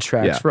Yeah. and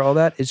tracks Yeah. for all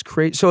that is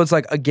crazy. So it's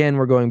like, again,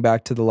 we're going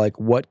back to the like,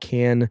 what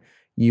can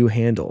you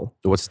handle?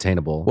 What's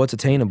attainable? What's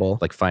attainable?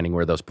 Like finding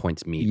where those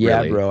points meet. Yeah,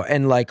 really. bro.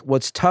 And like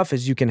what's tough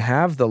is you can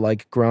have the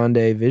like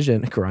grande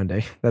vision.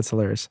 Grande, that's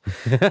hilarious.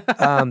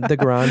 The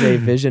grande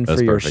vision That's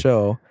for your perfect.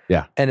 show.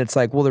 Yeah. And it's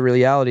like, well, the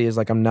reality is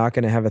like I'm not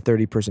gonna have a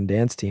 30-person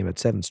dance team at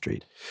 7th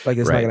Street. Like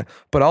it's Right. not gonna,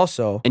 but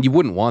also And you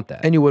wouldn't want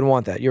that. and you wouldn't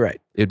want that. You're right.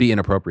 It'd be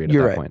inappropriate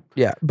You're at right. that point.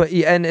 Yeah. But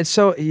yeah, and it's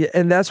so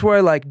and that's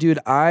where like, dude,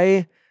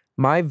 my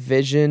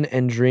vision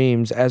and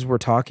dreams as we're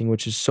talking,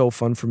 which is so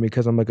fun for me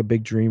because I'm like a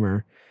big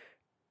dreamer,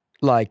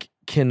 like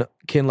can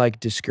like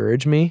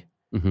discourage me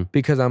Mhm.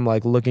 because I'm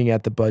like looking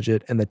at the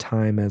budget and the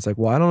time and it's like,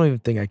 well, I don't even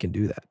think I can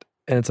do that.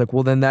 And it's like,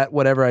 well, then that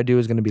whatever I do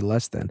is going to be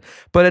less than.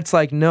 But it's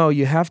like, no,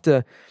 you have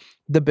to.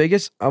 The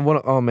biggest, one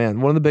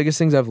of the biggest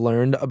things I've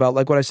learned about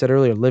like what I said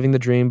earlier, living the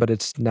dream, but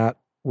it's not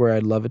where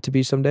I'd love it to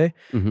be someday.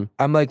 Mhm.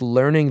 I'm like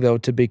learning though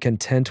to be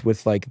content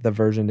with like the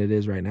version it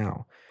is right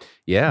now.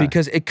 Yeah.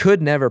 Because it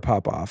could never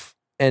pop off.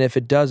 And if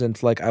it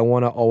doesn't, like I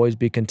want to always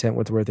be content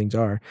with where things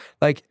are.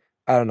 Like,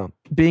 I don't know.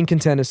 Being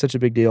content is such a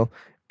big deal.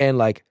 And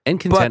like and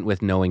content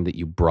with knowing that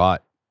you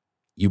brought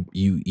it.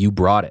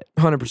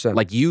 100%.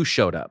 Like you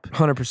showed up.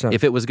 100%.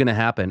 If it was going to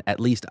happen, at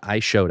least I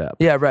showed up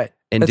Yeah, right.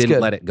 and that's didn't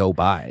good. let it go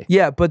by.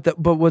 Yeah, but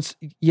what's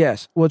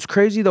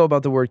crazy though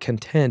about the word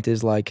content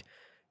is like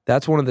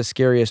that's one of the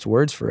scariest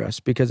words for us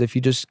because if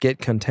you just get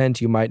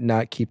content, you might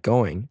not keep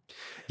going.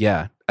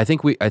 Yeah. I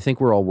think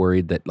we're all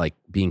worried that like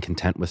being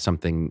content with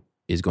something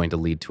is going to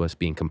lead to us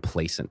being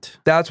complacent.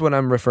 That's what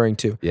I'm referring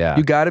to. Yeah.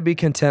 You got to be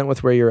content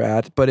with where you're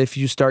at, but if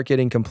you start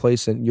getting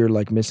complacent, you're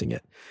like missing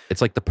it.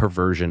 It's like the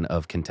perversion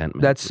of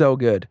contentment. That's so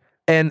good.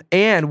 And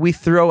we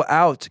throw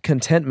out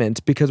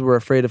contentment because we're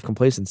afraid of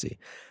complacency.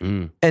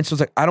 Mm. And so it's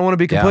like I don't want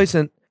to be Yeah.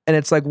 complacent. And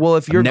it's like, well,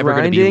 if I'm you're never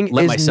gonna grinding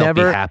let is myself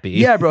be never happy.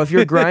 Yeah, bro. If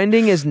your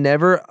grinding is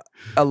never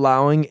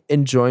allowing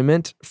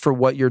enjoyment for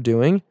what you're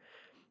doing,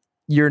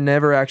 you're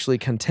never actually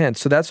content.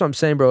 So that's what I'm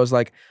saying, bro, is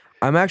like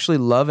I'm actually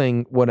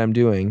loving what I'm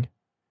doing.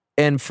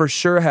 And for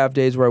sure have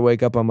days where I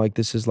wake up, I'm like,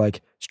 this is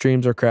like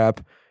streams are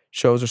crap,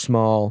 shows are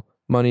small,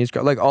 money is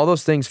crap. Like all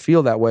those things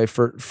feel that way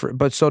for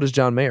but so does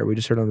John Mayer. We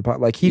just heard on the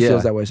pod. Like he Yeah.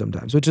 feels that way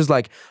sometimes, which is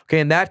like,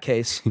 okay, in that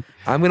case,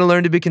 I'm gonna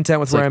learn to be content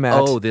with It's where like, I'm at.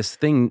 oh,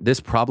 this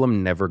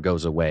problem never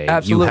goes away. You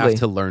Absolutely. have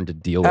to learn to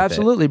deal with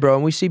Absolutely, bro.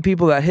 And we see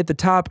people that hit the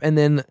top and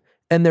then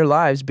end their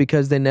lives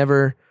because they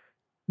never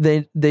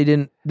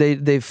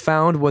they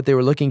found what they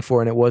were looking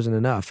for and it wasn't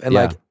enough. And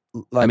Yeah.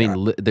 like I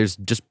mean, there's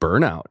just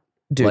burnout.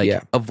 dude, like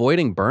yeah.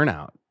 avoiding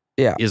burnout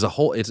Yeah. is a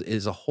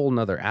whole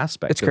nother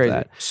aspect It's of crazy.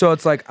 that. So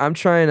it's like I'm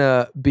trying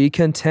to be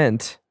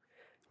content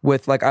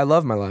with like I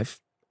love my life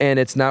and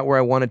it's not where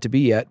I want it to be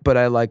yet, but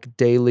I like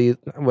daily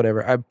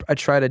whatever. I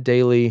try to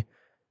daily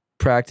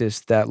practice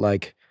that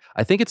like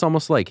I think it's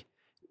almost like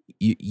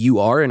you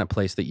are in a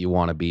place that you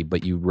want to be,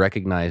 but you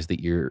recognize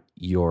that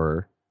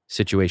your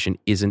situation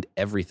isn't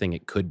everything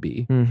it could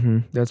be.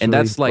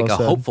 That's like well a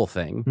said. hopeful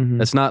thing. Mhm.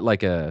 That's not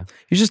like a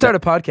You should start a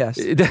podcast.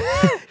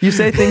 well, You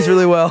say things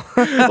really well.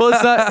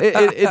 it's not.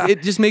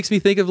 It just makes me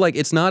think of like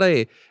it's not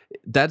a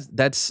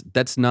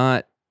that's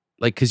not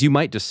like, because you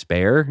might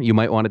despair. You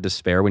might want to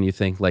despair when you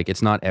think like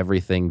it's not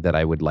everything that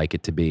I would like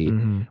it to be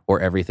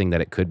or everything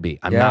that it could be.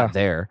 I'm not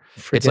there.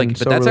 It's like, Freaking but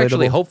so that's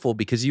actually relatable. hopeful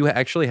because you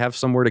actually have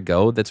somewhere to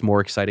go that's more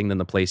exciting than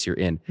the place you're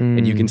in.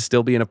 And you can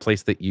still be in a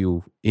place that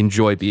you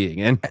enjoy being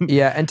in.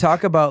 Yeah, and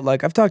talk about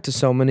like I've talked to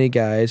so many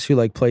guys who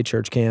like play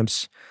church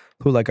camps,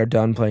 who like are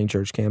done playing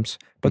church camps.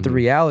 But the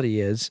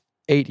reality is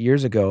 8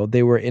 years ago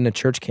they were in a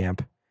church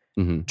camp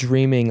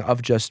dreaming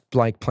of just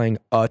like playing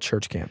a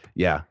church camp.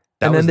 Yeah.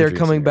 And then they're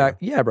coming back.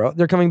 Yeah, bro.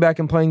 They're coming back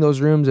and playing those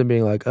rooms and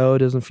being like, oh, it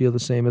doesn't feel the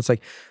same. It's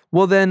like,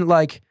 well, then,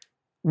 like,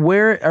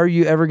 where are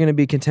you ever going to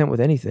be content with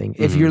anything?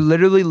 If you're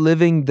literally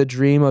living the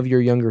dream of your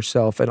younger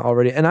self and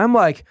already, and I'm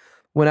like,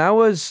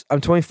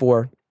 I'm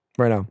 24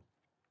 right now.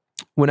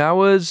 When I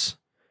was,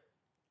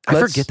 I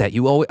forget that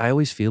I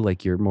always feel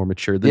like you're more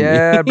mature than me.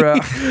 yeah, bro.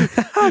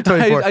 I'm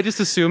 24. I just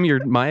assume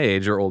you're my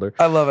age or older.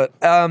 I love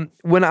it.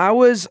 When I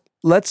was,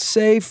 let's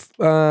say,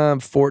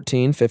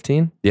 14,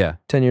 15, Yeah.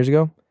 10 years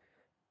ago.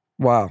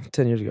 Wow,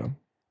 10 years ago.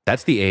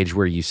 That's the age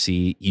where you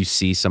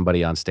see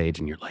somebody on stage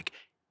and you're like,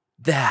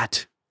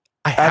 that.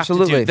 I have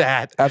to do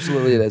that.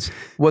 Absolutely it is.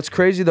 What's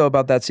crazy though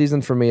about that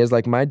season for me is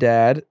like my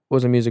dad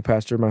was a music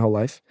pastor my whole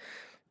life.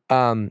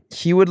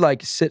 He would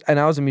like sit, and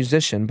I was a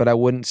musician, but I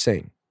wouldn't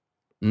sing.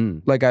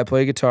 Like I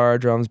play guitar,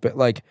 drums, but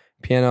like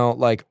piano,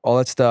 like all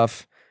that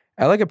stuff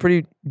at like a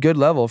pretty good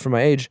level for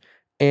my age.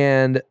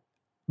 And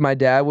my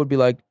dad would be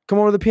like, come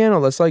over to the piano,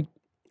 let's like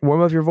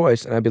warm up your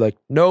voice. And I'd be like,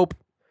 nope.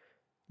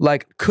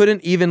 Like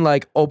couldn't even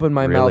like open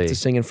my mouth to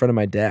sing in front of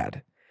my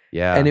dad.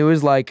 Yeah. And it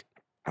was like,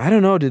 I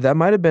don't know, dude, that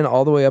might have been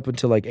all the way up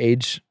until like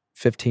age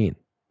 15.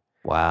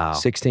 Wow.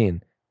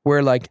 16.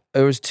 Where like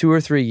it was 2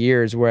 or 3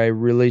 years where I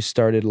really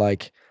started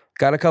like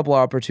got a couple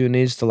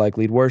opportunities to like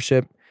lead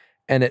worship,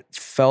 and it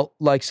felt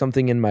like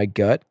something in my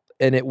gut,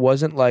 and it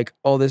wasn't like,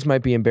 oh, this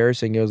might be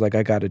embarrassing. It was like,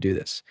 I got to do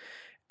this.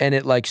 And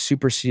it like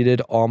superseded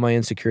all my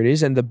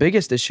insecurities. And the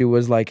biggest issue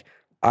was like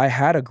I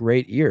had a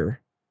great ear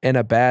and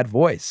a bad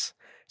voice.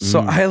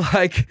 So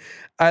I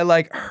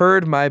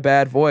heard my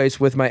bad voice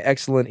with my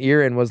excellent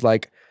ear and was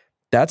like,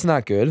 that's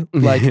not good.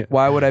 Like,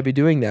 why would I be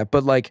doing that?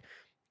 But like,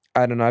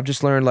 I don't know. I've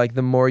just learned like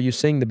the more you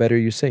sing, the better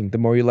you sing. The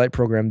more you light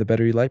program, the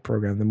better you light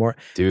program. The more,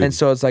 Dude. And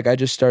so it's like I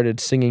just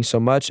started singing so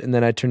much, and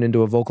then I turned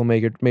into a vocal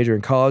major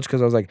in college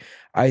because I was like,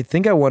 I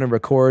think I want to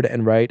record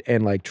and write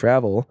and like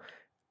travel.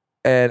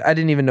 And I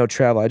didn't even know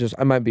travel.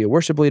 I might be a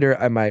worship leader.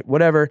 I might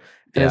whatever.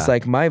 And it's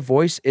like my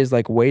voice is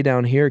like way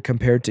down here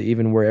compared to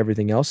even where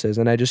everything else is.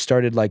 And I just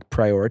started like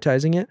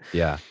prioritizing it.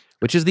 Yeah.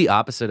 Which is the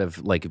opposite of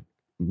like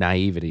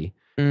naivety.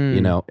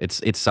 You know,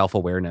 it's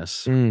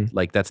self-awareness.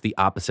 Like that's the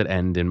opposite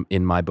end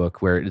in my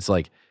book, where it's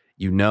like,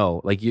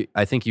 like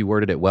I think you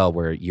worded it well,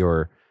 where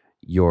your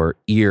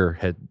ear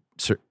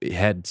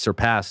had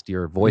surpassed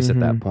your voice at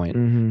that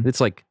point.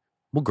 It's like,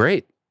 well,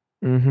 great.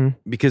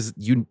 Because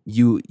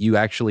you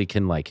actually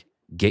can like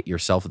get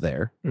yourself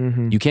there.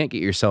 You can't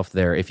get yourself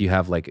there if you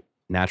have like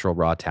natural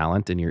raw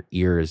talent and your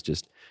ear is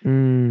just,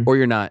 or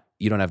you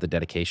don't have the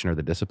dedication or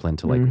the discipline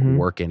to like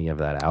work any of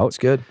that out. It's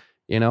good.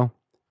 You know,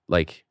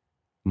 like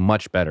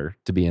much better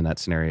to be in that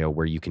scenario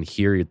where you can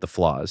hear the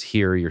flaws,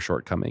 hear your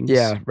shortcomings.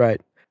 Yeah,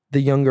 right. The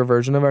younger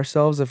version of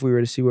ourselves, if we were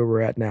to see where we're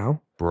at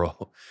now.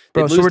 Bro,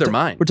 they'd lose their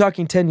mind. We're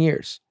talking 10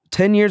 years.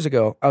 10 years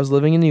ago, I was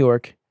living in New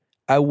York.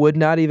 I would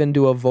not even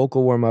do a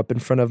vocal warm-up in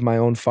front of my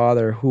own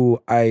father,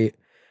 who I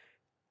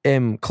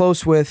am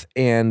close with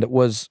and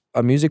was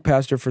a music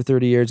pastor for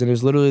 30 years, and it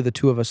was literally the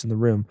two of us in the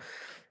room.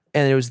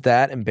 And it was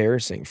that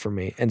embarrassing for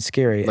me and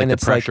scary. Like and the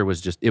it's pressure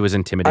was just, it was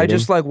intimidating. I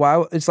just like,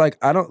 wow. It's like,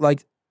 I don't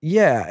like,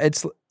 yeah,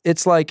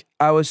 it's like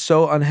I was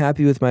so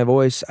unhappy with my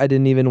voice, I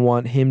didn't even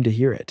want him to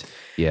hear it.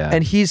 Yeah.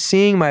 And he's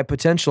seeing my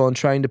potential and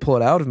trying to pull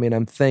it out of me, and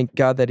I'm thank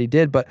God that he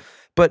did. But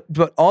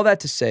all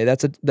that to say,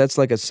 that's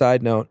like a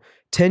side note.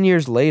 10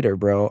 years later,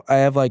 bro, I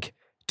have like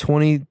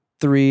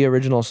 23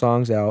 original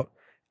songs out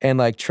and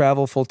like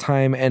travel full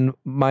time, and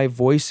my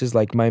voice is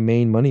like my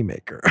main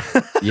moneymaker.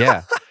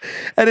 Yeah.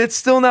 And it's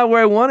still not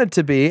where I want it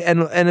to be,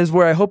 and is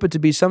where I hope it to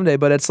be someday.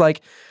 But it's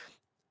like,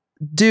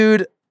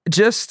 dude,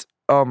 just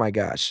oh my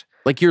gosh.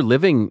 Like you're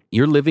living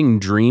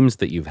dreams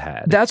that you've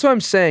had. That's what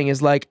I'm saying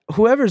is like,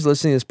 whoever's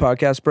listening to this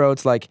podcast, bro,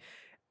 it's like,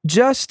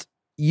 just,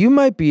 you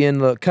might be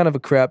in kind of a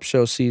crap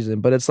show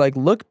season, but it's like,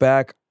 look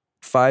back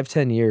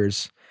 5-10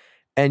 years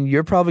and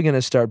you're probably going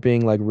to start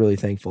being like really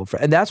thankful for,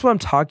 and that's what I'm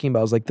talking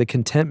about, is like the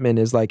contentment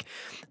is like,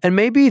 and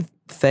maybe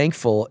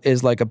thankful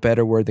is like a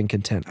better word than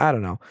content. I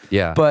don't know.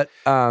 Yeah. But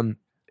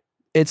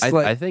it's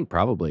like, I think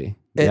probably.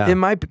 It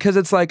might, because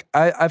it's like,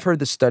 I've heard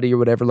the study or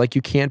whatever, like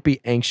you can't be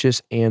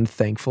anxious and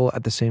thankful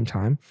at the same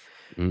time,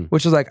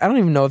 which is like, I don't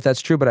even know if that's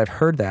true, but I've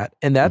heard that.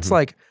 And that's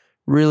like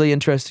really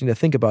interesting to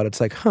think about. It's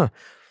like,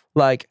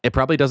 like. It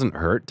probably doesn't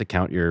hurt to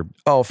count your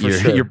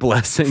sure. your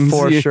blessings.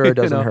 For sure it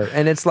doesn't hurt.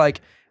 And it's like,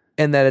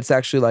 and that it's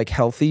actually like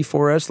healthy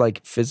for us,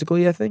 like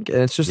physically, I think. And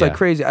it's just like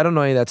crazy. I don't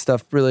know any of that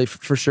stuff really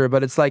for sure,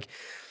 but it's like,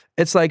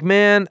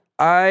 man,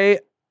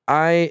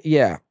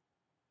 yeah.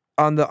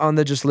 On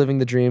the just living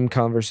the dream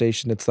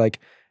conversation, it's like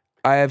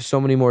I have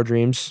so many more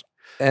dreams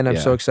and I'm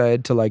so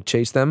excited to like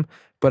chase them.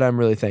 but I'm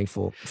really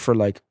thankful for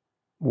like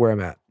where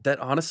I'm at. That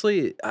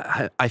honestly,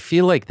 I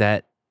feel like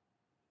that.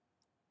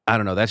 I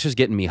don't know. That's just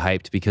getting me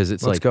hyped because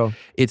it's Let's like go.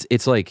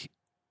 it's like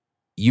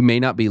you may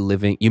not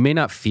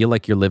feel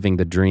like you're living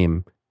the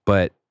dream,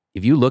 but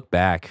if you look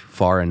back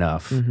far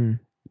enough,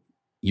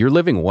 you're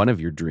living one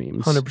of your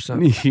dreams.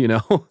 100%. You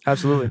know,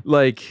 Absolutely.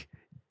 like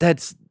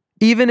that's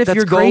Even if That's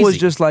your goal is crazy.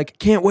 just like,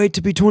 can't wait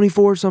to be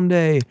 24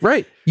 someday.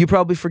 right. You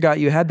probably forgot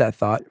you had that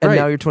thought, and Right.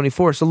 now you're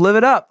 24. So live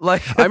it up.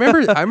 Like I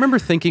remember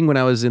thinking when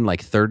I was in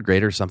like 3rd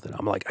grade or something,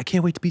 I'm like, I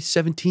can't wait to be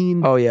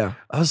 17. Oh yeah.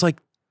 I was like,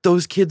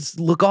 those kids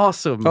look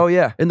awesome. Oh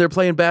yeah. And they're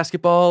playing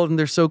basketball and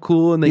they're so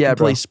cool and they Yeah, can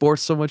play bro.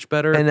 sports so much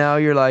better. And now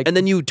you're like, And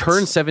then you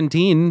turn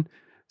 17.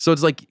 So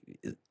it's like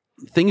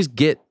things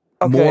get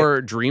Okay.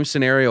 more dream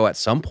scenario at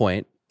some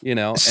point, you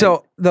know?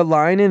 so the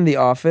line in The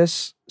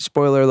Office,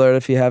 spoiler alert,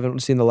 if you haven't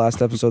seen the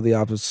last episode of The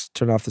Office,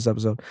 turn off this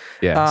episode.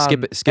 yeah,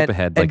 skip and,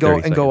 ahead. And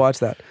Like go watch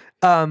that.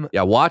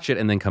 Yeah, watch it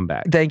and then come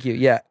back. Thank you.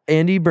 Yeah.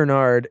 Andy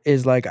Bernard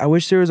is like, I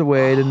wish there was a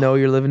way to know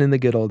you're living in the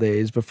good old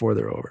days before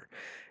they're over.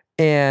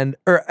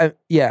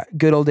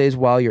 Good old days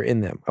while you're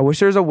in them. I wish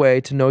there was a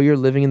way to know you're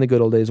living in the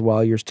good old days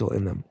while you're still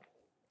in them.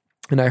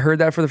 And I heard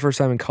that for the first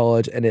time in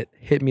college, and it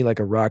hit me like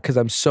a rock because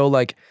I'm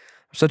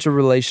such a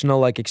relational,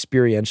 like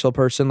experiential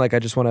person. Like I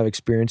just want to have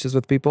experiences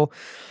with people.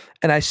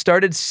 And I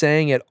started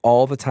saying it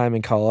all the time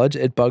in college.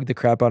 It bugged the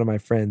crap out of my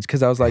friends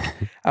because I was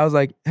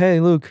like,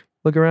 hey, Luke,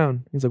 look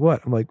around. He's like,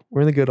 what? I'm like,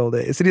 we're in the good old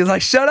days. And he was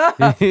like, shut up.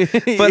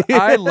 But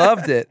I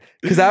loved it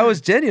because I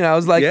was genuine. I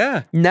was like,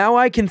 yeah. now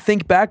I can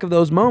think back of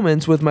those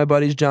moments with my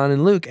buddies John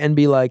and Luke and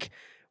be like,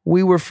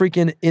 we were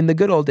freaking in the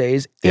good old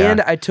days. Yeah.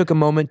 And I took a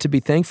moment to be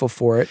thankful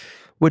for it,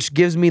 which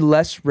gives me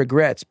less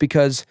regrets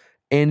because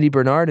Andy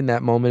Bernard in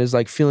that moment is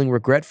like feeling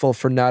regretful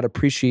for not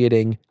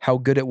appreciating how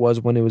good it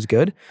was when it was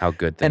good. How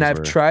good things And I've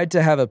were. tried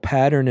to have a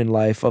pattern in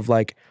life of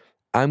like,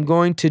 I'm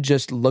going to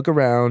just look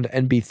around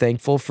and be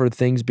thankful for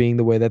things being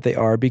the way that they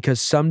are because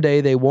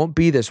someday they won't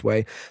be this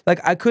way. Like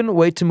I couldn't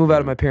wait to move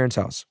out of my parents'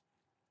 house.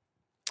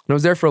 And I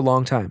was there for a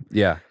long time.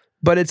 Yeah.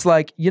 But it's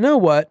like, you know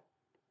what?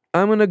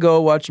 I'm going to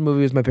go watch a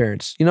movie with my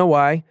parents. You know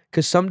why?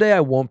 Because someday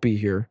I won't be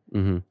here.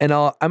 Mm-hmm. And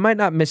I might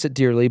not miss it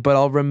dearly, but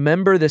I'll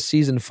remember this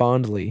season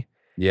fondly.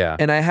 Yeah.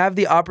 And I have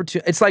the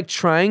opportunity. It's like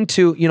trying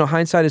to,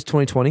 hindsight is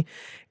 20/20.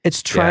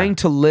 It's trying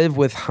to live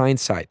with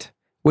hindsight,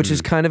 which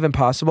is kind of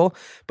impossible.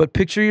 But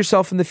picture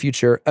yourself in the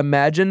future.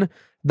 Imagine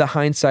the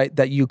hindsight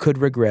that you could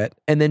regret,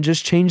 and then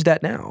just change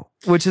that now,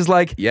 which is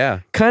like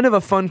kind of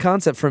a fun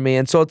concept for me.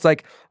 And so it's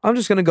like, I'm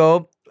just gonna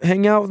go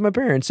hang out with my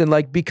parents, and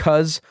like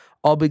because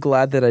I'll be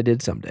glad that I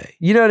did someday.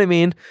 You know what I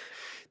mean?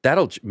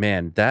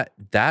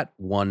 That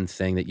one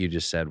thing that you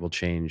just said will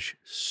change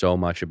so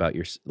much about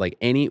your, like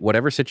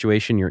whatever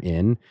situation you're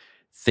in,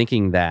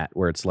 thinking that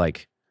where it's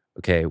like,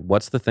 okay,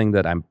 what's the thing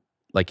that I'm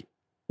like,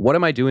 what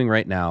am I doing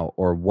right now?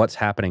 Or what's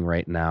happening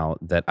right now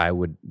that I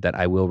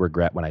will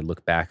regret when I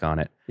look back on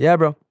it? Yeah,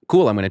 bro.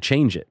 Cool. I'm going to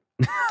change it.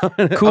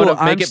 Cool.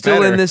 I'm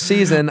still in this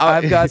season.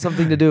 I've got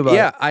something to do about it.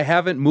 Yeah. I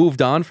haven't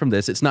moved on from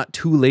this. It's not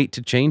too late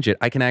to change it.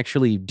 I can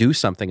actually do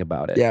something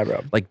about it. Yeah,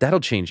 bro. Like that'll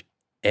change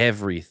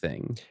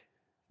everything.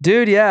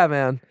 Dude, yeah,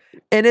 man.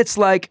 And it's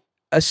like,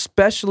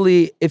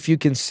 especially if you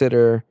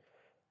consider,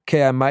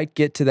 okay, I might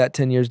get to that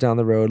 10 years down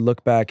the road,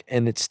 look back,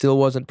 and it still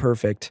wasn't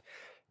perfect,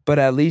 but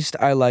at least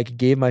I like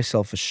gave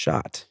myself a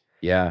shot.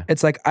 Yeah.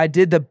 It's like I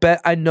did the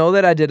best. I know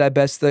that I did my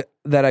best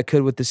that I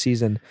could with the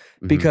season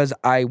because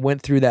I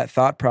went through that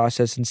thought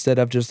process instead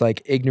of just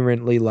like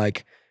ignorantly,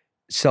 like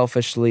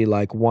selfishly,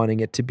 like wanting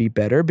it to be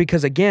better.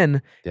 Because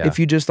again, if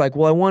you just like,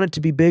 well, I want it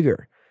to be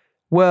bigger.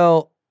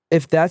 Well,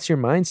 if that's your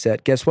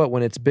mindset, guess what?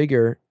 When it's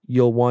bigger,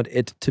 you'll want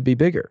it to be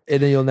bigger,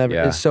 and then you'll never.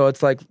 Yeah. So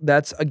it's like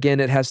that's again,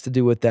 it has to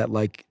do with that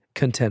like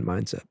content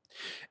mindset.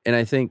 And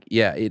I think,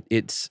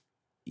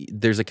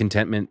 there's a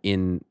contentment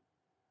in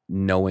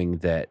knowing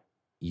that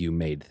you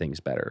made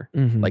things better.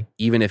 Mhm. Like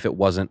even if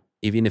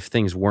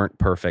things weren't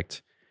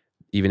perfect,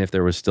 even if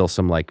there was still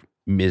some like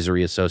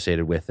misery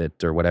associated with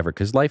it or whatever,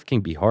 because life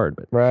can be hard.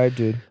 But Right,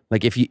 dude.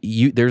 like if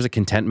you there's a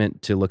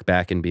contentment to look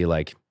back and be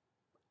like,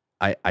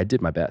 I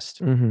did my best.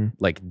 Mm-hmm.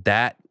 Like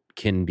that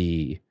can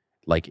be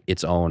like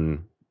its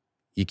own.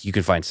 You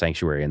can find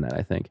sanctuary in that,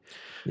 I think.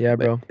 Yeah,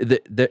 bro.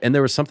 And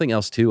there was something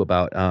else too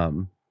about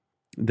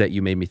that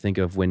you made me think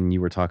of when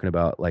you were talking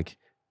about like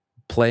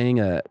playing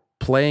at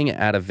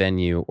a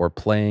venue or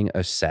playing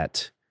a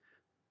set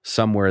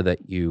somewhere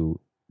that you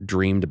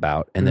dreamed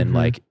about, and then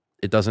like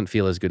it doesn't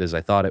feel as good as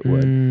I thought it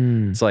would.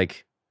 It's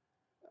like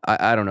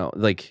I don't know,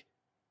 like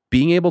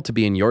being able to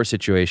be in your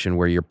situation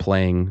where you're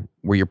playing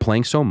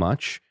so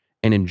much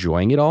and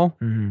enjoying it all,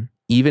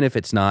 even if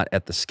it's not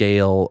at the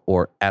scale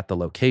or at the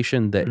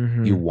location that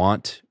you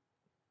want,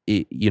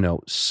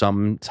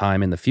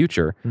 sometime in the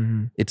future.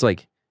 It's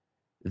like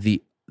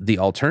the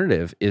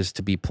alternative is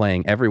to be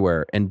playing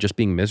everywhere and just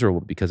being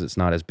miserable because it's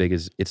not as big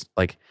as it's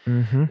like,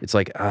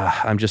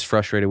 I'm just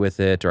frustrated with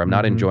it, or I'm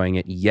not enjoying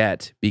it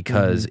yet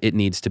because it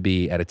needs to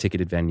be at a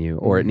ticketed venue,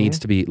 or it needs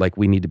to be like,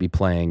 we need to be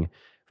playing,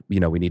 we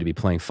need to be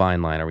playing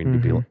Fine Line, or we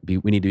need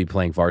to be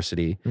playing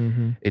Varsity.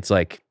 It's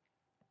like,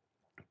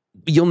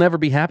 you'll never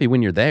be happy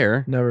when you're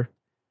there Never.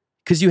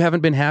 because you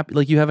haven't been happy.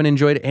 Like you haven't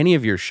enjoyed any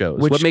of your shows.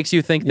 Which- what makes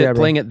you think that yeah,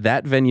 bro. playing at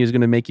that venue is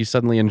going to make you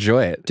suddenly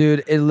enjoy it?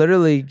 Dude, it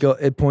literally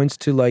it points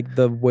to like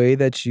the way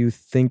that you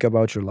think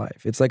about your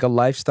life. It's like a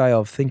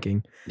lifestyle of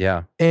thinking.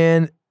 Yeah.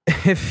 And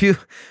if you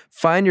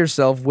find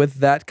yourself with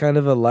that kind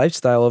of a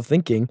lifestyle of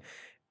thinking,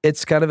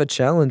 it's kind of a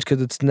challenge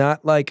because it's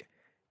not like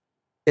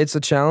it's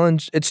a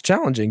challenge. It's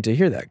challenging to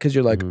hear that because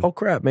you're like, Mhm. oh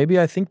crap, maybe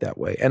I think that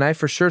way. And I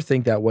for sure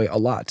think that way a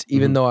lot,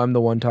 even Mhm. though I'm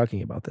the one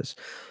talking about this,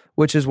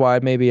 which is why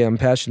maybe I'm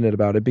passionate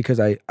about it because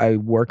I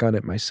work on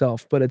it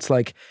myself. But it's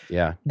like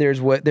Yeah.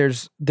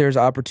 there's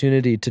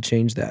opportunity to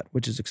change that,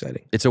 which is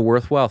exciting. It's a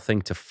worthwhile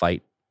thing to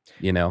fight,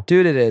 you know?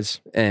 Dude, it is.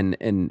 And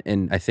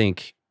I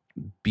think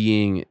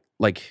being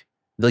like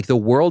the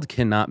world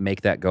cannot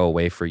make that go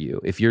away for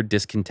you. If you're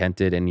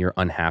discontented and you're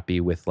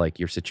unhappy with like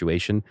your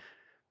situation,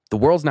 the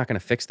world's not going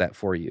to fix that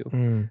for you.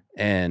 Mm.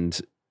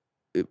 And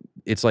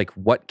it's like,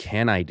 what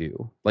can I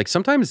do? Like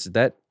sometimes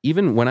that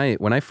even when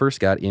I first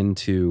got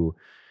into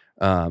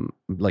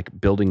like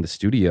building the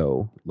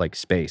studio like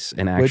space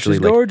and Which actually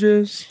is like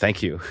gorgeous.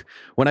 thank you.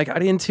 When I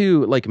got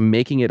into like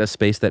making it a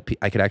space that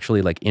I could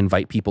actually like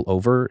invite people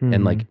over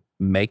and like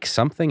make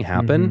something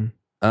happen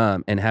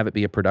and have it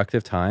be a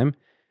productive time,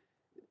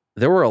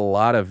 there were a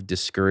lot of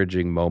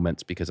discouraging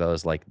moments because I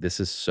was like, this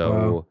is so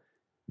Wow.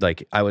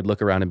 like I would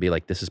look around and be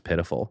like, this is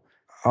pitiful.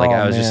 Like Oh,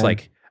 I was just man.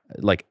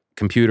 like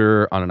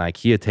computer on an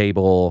IKEA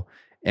table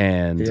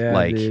and Yeah,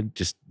 like dude.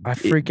 just I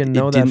freaking it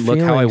know that didn't look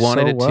how I feeling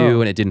wanted so it to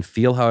well. and it didn't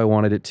feel how I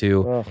wanted it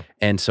to. Ugh.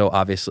 And so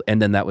obviously,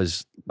 and then that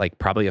was like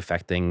probably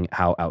affecting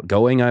how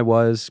outgoing I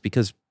was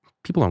because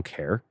people don't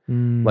care.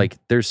 Mm. Like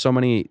there's so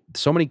many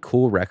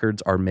cool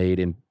records are made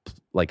in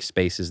like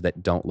spaces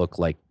that don't look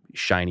like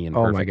shiny and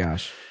Oh perfect. my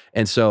gosh.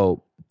 And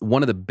so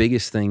one of the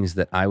biggest things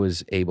that I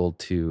was able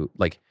to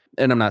like,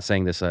 and I'm not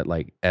saying this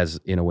like as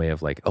in a way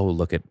of like, oh,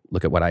 look at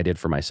what I did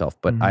for myself,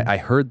 but Mhm. I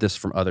heard this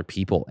from other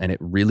people and it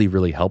really,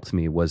 really helped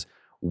me was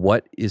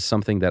what is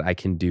something that I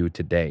can do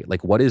today?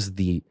 Like what is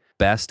the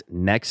best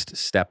next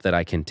step that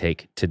I can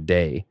take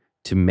today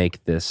to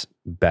make this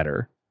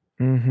better?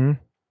 Mm-hmm.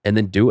 And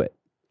then do it.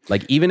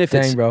 Like even if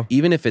Dang,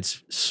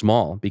 it's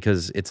small,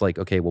 because it's like,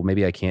 okay, well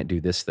maybe I can't do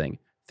this thing.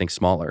 Think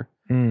smaller.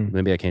 Mm.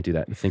 Maybe I can't do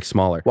that. Think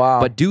smaller.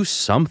 Wow. But do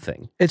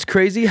something. It's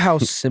crazy how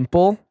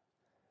simple,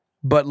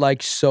 but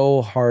like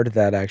so hard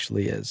that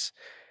actually is.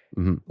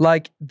 Mhm.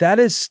 Like that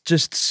is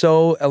just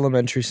so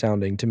elementary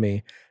sounding to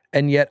me.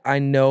 And yet I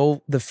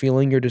know the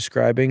feeling you're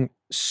describing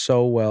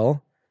so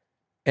well.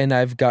 And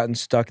I've gotten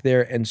stuck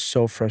there and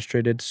so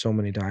frustrated so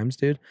many times,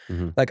 dude.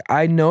 Mhm. Like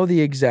I know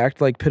the exact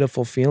like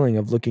pitiful feeling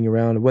of looking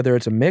around, whether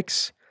it's a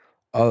mix,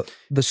 the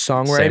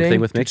songwriting. Same thing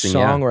with dude, mixing,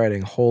 yeah.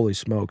 Songwriting, holy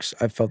smokes.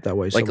 I felt that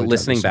way so Like many times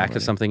listening with back to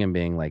songwriting. something and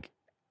being like,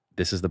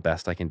 this is the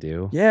best I can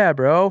do. Yeah,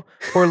 bro.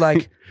 Or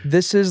like,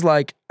 this is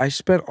like, I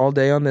spent all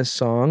day on this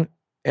song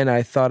and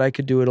I thought I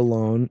could do it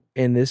alone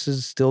and this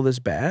is still this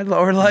bad.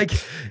 Or like,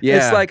 Yeah.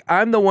 it's like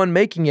I'm the one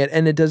making it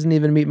and it doesn't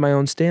even meet my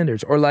own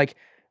standards. Or like,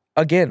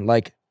 again,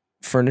 like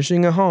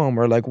furnishing a home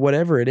or like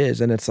whatever it is.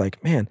 And it's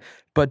like, man,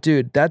 but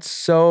dude, that's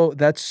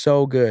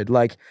so good.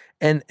 Like,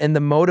 and the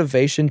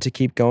motivation to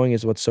keep going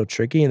is what's so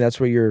tricky. And that's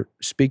what you're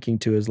speaking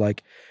to is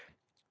like,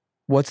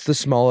 what's the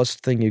smallest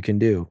thing you can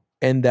do?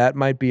 And that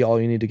might be all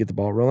you need to get the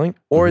ball rolling,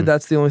 or Mhm.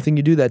 that's the only thing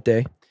you do that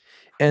day,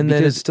 and then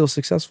Because- it's still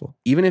successful.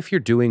 Even if you're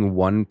doing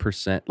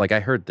 1%, like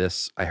I heard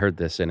this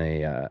in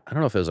a, I don't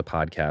know if it was a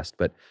podcast,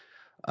 but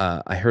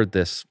I heard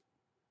this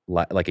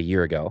like a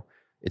year ago.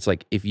 It's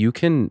like, if you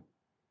could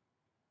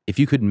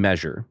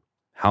measure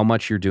how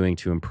much you're doing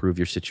to improve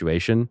your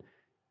situation,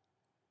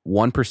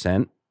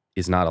 1%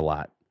 is not a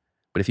lot.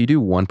 But if you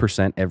do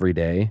 1% every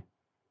day,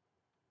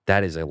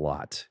 that is a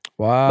lot.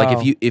 Wow.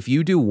 Like if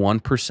you do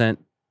 1%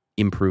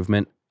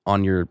 improvement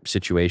on your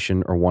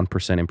situation or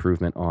 1%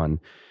 improvement on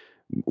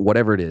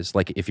whatever it is,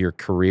 like if your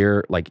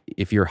career, like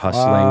if you're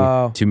hustling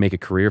Wow. to make a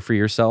career for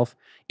yourself,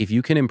 if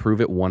you can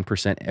improve it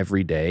 1%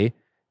 every day,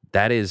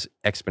 that is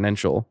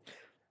exponential.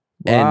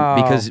 Wow.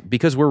 And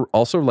because we're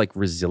also like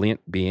resilient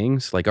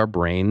beings, like our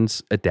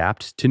brains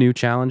adapt to new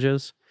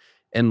challenges.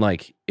 And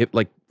like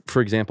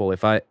for example,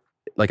 if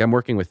I'm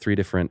working with 3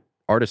 different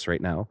artists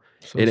right now,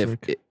 So and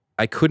sick.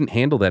 I couldn't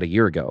handle that a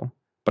year ago,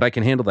 but I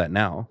can handle that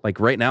now. Like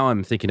right now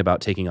I'm thinking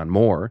about taking on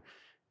more,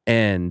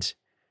 and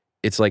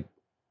it's like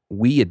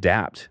we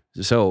adapt.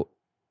 So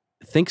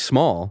think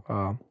small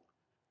Wow.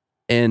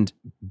 and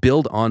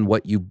build on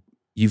what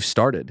you've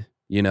started,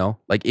 you know?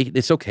 Like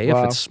it's okay if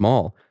Wow. it's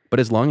small, but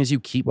as long as you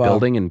keep Wow.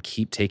 building and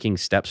keep taking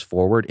steps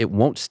forward, it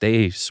won't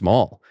stay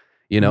small,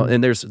 you know?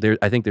 And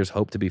I think there's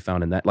hope to be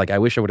found in that. Like I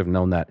wish I would have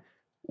known that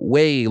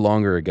way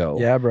longer ago.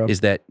 Yeah, bro.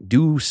 Is that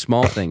do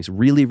small things,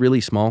 really,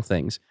 really small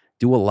things.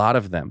 Do a lot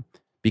of them,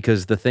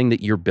 because the thing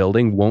that you're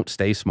building won't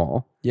stay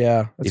small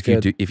Yeah, that's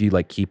good. if you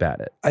like keep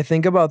at it. I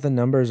think about the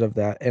numbers of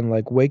that, and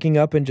like waking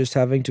up and just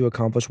having to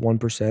accomplish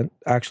 1%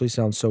 actually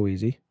sounds so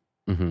easy.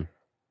 Mm-hmm.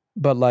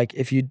 But like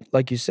if you,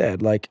 like you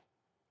said, like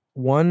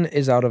 1%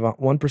 is out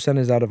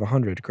of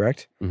 100,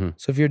 correct? Mhm.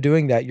 So if you're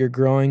doing that, you're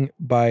growing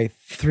by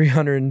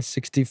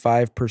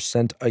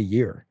 365% a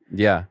year,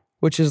 Yeah.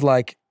 which is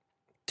like,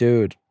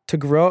 dude, to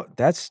grow,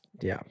 that's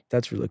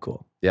really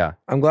cool. Yeah.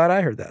 I'm glad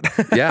I heard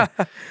that. Yeah.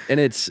 And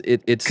it's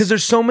Because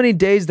there's so many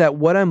days that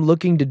what I'm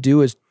looking to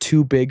do is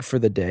too big for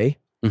the day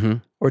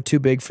Mhm. or too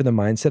big for the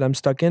mindset I'm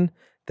stuck in,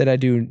 that I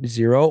do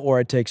 0 or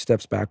I take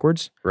steps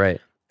backwards.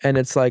 Right. And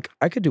it's like,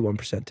 I could do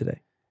 1%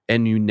 today.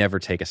 And you never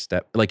take a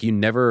step. Like you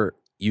never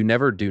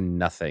do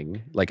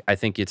nothing. Like I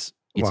think it's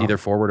Wow. either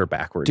forward or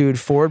backward. Dude,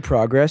 forward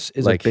progress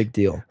is Like- a big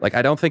deal. Like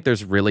I don't think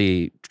there's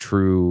really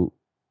true.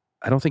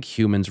 I don't think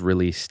humans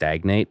really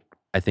stagnate.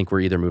 I think we're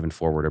either moving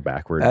forward or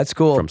backward. That's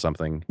cool. From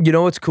something. You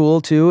know what's cool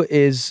too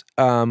is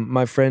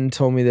my friend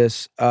told me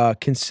this,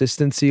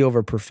 consistency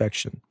over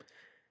perfection.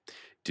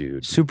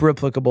 Dude. Super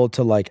applicable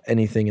to like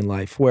anything in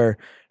life, where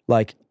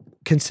like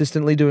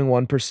consistently doing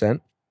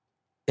 1%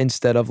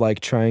 instead of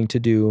like trying to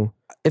do,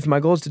 if my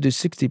goal is to do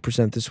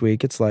 60% this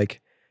week, it's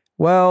like,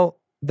 well,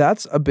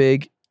 that's a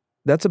big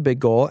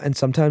goal. And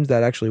sometimes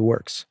that actually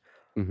works.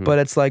 Mhm. But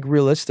it's like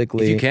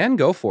realistically, if you can,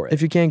 go for it.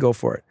 if you can, go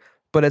for it.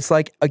 But it's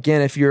like,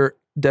 again, if your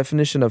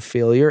definition of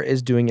failure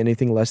is doing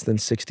anything less than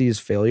 60 is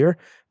failure,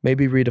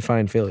 maybe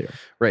redefine failure.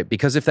 Right.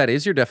 Because if that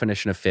is your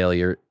definition of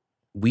failure,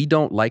 we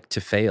don't like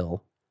to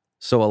fail.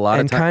 So a lot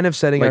And of times, kind of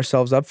setting like-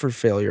 ourselves up for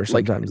failure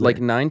sometimes. like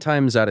there. 9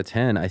 times out of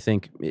 10, I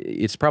think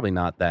it's probably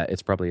not that.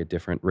 It's probably a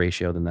different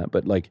ratio than that.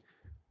 But like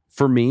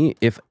for me,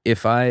 if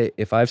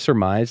I've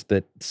surmised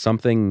that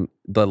something,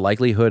 the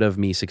likelihood of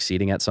me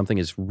succeeding at something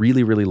is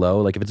really, really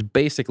low, like if it's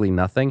basically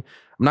nothing,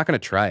 I'm not going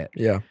to try it.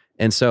 Yeah.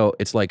 And so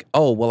it's like,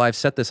 oh, well, I've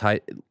set this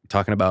high,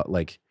 talking about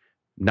like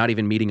not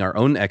even meeting our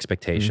own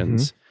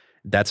expectations.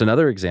 That's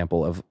another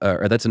example of,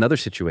 or that's another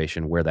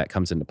situation where that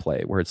comes into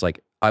play, where it's like,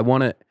 I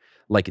want to,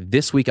 like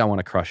this week, I want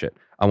to crush it.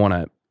 I want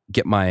to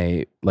get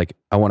my, like,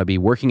 I want to be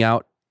working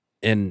out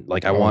and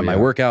like, I want my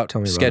workout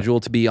Tell me about schedule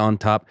to be on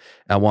top.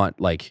 I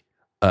want like,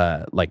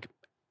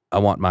 I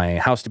want my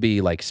house to be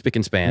like spick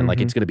and span.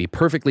 Like it's going to be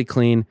perfectly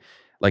clean.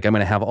 Like I'm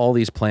going to have all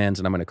these plans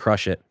and I'm going to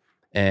crush it.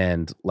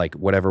 And like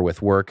whatever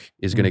with work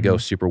is going to go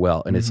super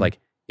well. And it's like,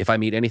 if I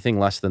meet anything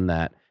less than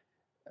that,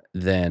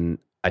 then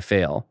I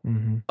fail.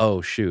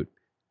 Oh shoot.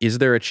 Is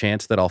there a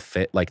chance that I'll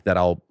fit, like that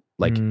I'll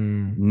like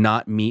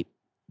not meet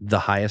the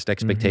highest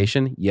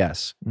expectation?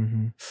 Yes.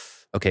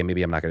 Okay.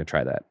 Maybe I'm not going to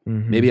try that.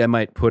 Maybe I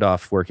might put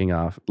off working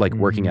out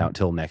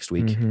till next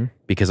week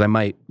because I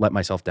might let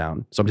myself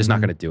down. So I'm just not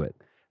going to do it.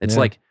 It's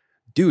like,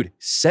 dude,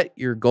 set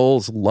your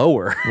goals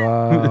lower.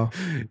 Wow.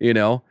 You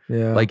know,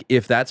 Yeah. like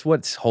if that's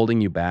what's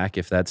holding you back,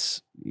 if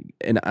that's,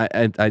 and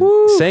I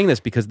Woo. saying this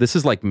because this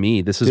is like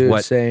me, this is Dude,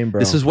 what, same, bro.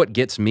 this is what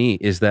gets me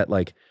is that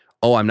like,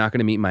 oh, I'm not going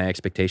to meet my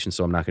expectations,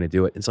 so I'm not going to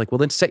do it. It's like, well,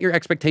 then set your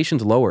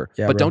expectations lower,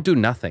 Yeah, but bro. don't do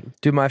nothing.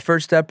 Dude, my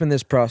first step in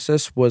this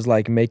process was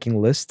like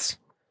making lists.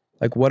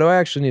 Like, what do I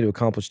actually need to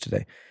accomplish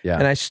today? Yeah.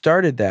 And I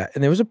started that,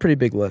 and it was a pretty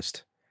big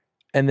list.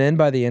 And then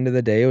by the end of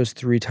the day, it was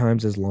 3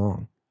 times as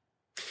long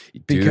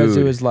because it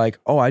Dude. was like,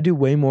 oh, I do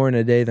way more in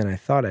a day than I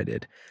thought I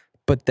did.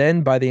 But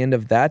then by the end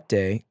of that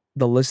day,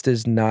 the list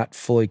is not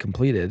fully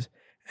completed.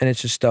 And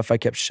it's just stuff I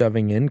kept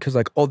shoving in because,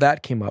 like, oh,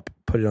 that came up,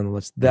 put it on the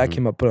list. That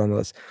came up, put it on the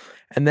list.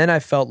 And then I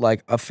felt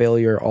like a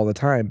failure all the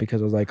time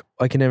because I was like,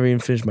 I can never even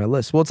finish my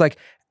list. Well, it's like,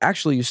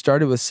 actually, you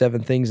started with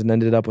 7 things and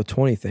ended up with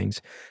 20 things.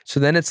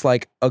 So then it's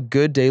like a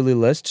good daily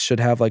list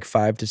should have like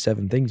 5 to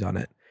 7 things on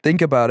it.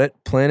 Think about it,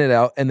 plan it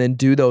out, and then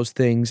do those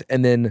things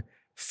and then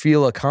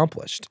feel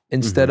accomplished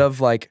instead of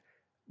like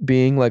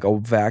being like a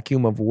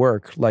vacuum of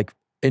work. Like,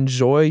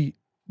 enjoy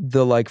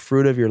the like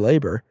fruit of your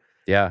labor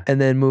Yeah. and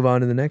then move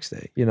on to the next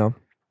day, you know?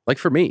 Like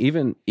for me,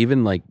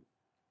 even like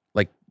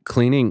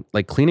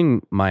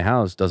cleaning my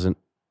house doesn't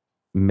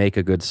make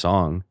a good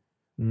song,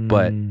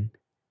 but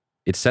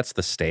it sets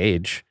the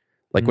stage.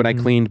 Like when I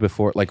cleaned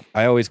before, like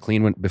I always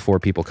clean before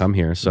people come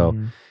here. So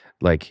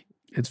like,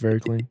 it's very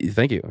clean.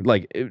 thank you.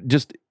 Like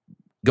just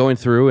going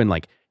through and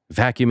like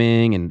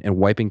vacuuming and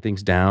wiping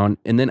things down.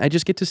 And then I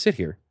just get to sit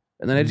here.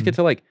 And then I just get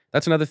to like,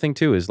 that's another thing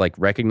too, is like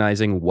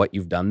recognizing what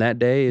you've done that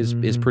day is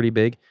pretty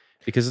big.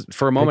 Because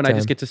for a moment I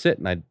just time. get to sit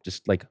and I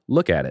just like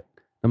look at it.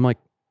 I'm like,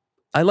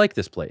 I like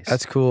this place.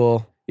 That's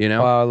cool. You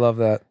know, Wow, I love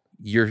that.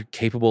 you're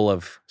capable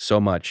of so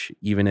much,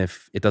 even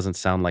if it doesn't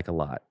sound like a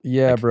lot.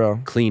 Yeah, Like, bro.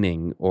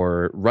 Cleaning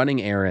or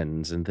running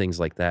errands and things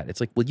like that. It's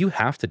like, well, you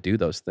have to do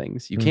those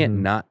things. You can't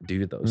Mhm. not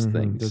do those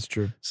things. That's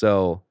true.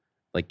 So,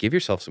 like, give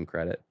yourself some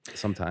credit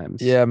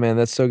sometimes. Yeah, man,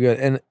 that's so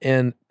good.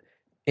 And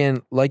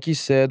like you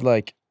said,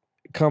 like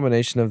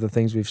combination of the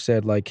things we've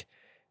said, like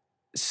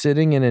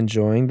sitting and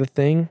enjoying the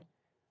thing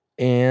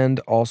and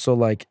also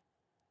like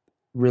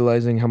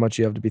realizing how much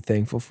you have to be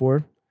thankful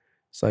for.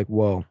 It's like,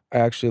 whoa, I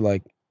actually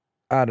like,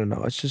 I don't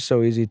know. It's just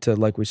so easy to,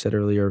 like we said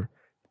earlier,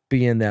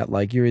 be in that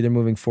like you're either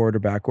moving forward or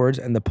backwards,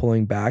 and the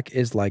pulling back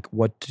is like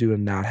what to do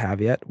and not have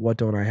yet. What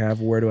don't I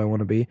have? Where do I want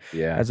to be?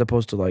 Yeah. As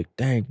opposed to like,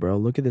 dang, bro,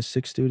 look at this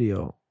sick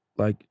studio.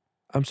 Like,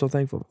 I'm so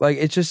thankful. Like,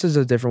 it just is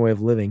a different way of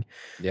living.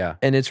 Yeah.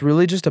 And it's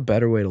really just a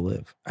better way to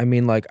live. I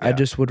mean, like, I Yeah.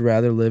 just would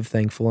rather live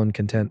thankful and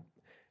content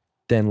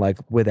than like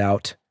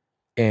without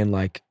and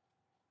like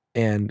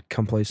and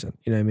complacent.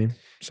 You know what I mean?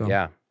 So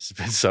Yeah, it's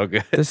been so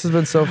good. this has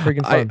been so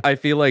freaking fun. I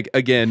feel like,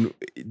 again,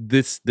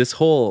 this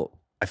whole,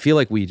 I feel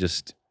like we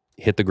just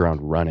hit the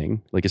ground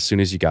running. Like as soon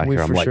as you got We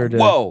here, I'm for like, sure did.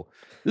 whoa,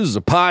 this is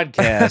a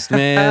podcast,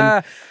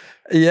 man.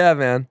 Yeah,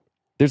 man.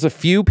 There's a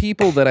few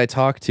people that I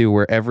talk to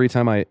where every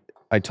time I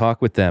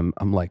talk with them,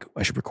 I'm like,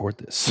 I should record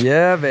this.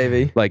 Yeah,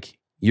 baby. Like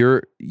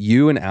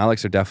you and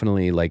Alex are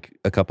definitely like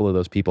a couple of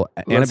those people.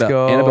 Let's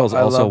go. Annabelle's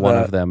I also love one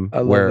that. of them I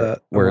love where that.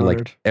 I'm where like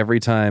honored. every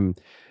time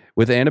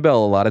with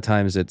Annabelle, a lot of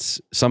times it's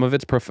some of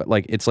it's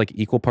like it's like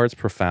equal parts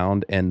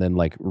profound and then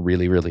like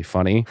really, really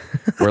funny.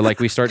 Where like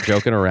we start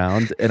joking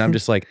around and I'm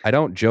just like, I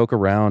don't joke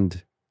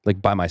around like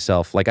by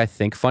myself. Like I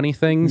think funny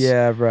things,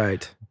 Yeah,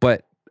 right.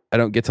 but I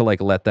don't get to like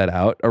let that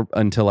out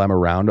until I'm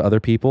around other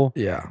people.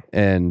 Yeah.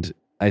 And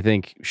I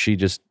think she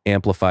just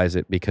amplifies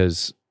it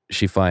because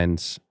she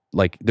finds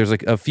like there's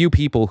like a few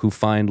people who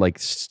find like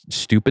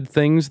stupid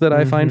things that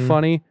I find Mhm.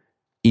 funny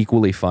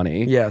equally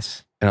funny.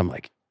 Yes. And I'm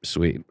like,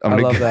 sweet. I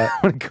love that.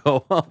 I'm gonna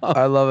go off.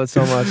 I love it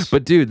so much.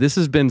 But dude, this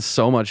has been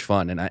so much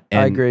fun, and I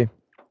agree.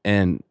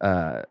 And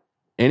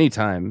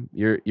anytime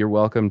you're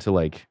welcome to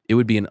like. It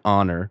would be an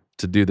honor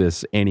to do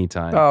this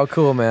anytime. Oh,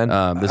 cool, man.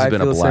 This has I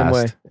been a feel the same way.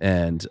 blast,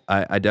 and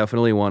I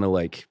definitely want to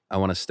like. I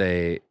want to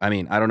stay. I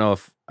mean, I don't know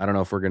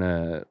if we're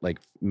gonna like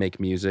make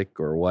music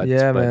or what.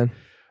 Yeah, but man.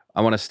 I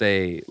want to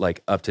stay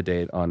like up to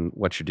date on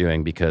what you're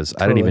doing because I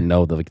don't Totally. even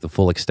know the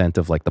full extent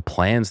of like the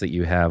plans that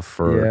you have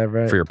for Yeah,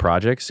 right. for your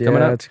projects Yeah,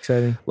 coming up. that's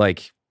exciting.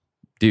 Like,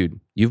 dude,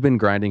 you've been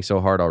grinding so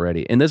hard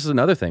already. And this is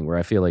another thing where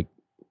I feel like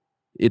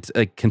it's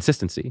a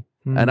consistency.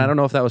 And I don't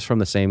know if that was from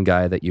the same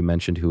guy that you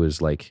mentioned who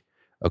was like,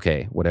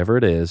 okay, whatever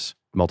it is,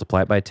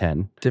 multiply it by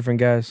 10. Different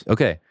guys.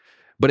 Okay.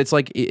 But it's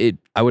like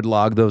I would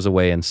log those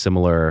away in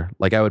similar,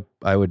 like I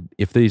would,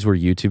 if these were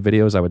YouTube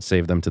videos, I would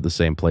save them to the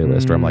same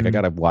playlist where I'm like, I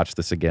got to watch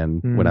this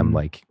again when I'm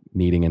like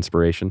needing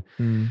inspiration.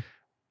 Mm.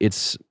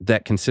 It's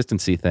that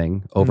consistency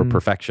thing over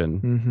perfection.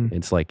 Mm-hmm.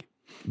 It's like,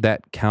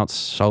 that counts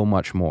so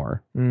much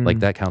more. Like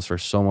that counts for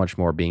so much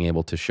more, being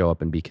able to show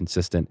up and be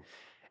consistent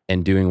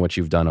and doing what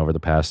you've done over the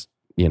past,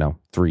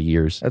 3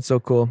 years That's so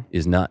cool.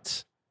 is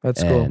nuts.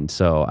 That's cool. And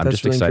so I'm That's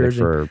just really excited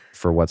encouraging.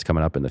 for what's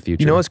coming up in the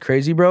future. You know what's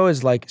crazy, bro?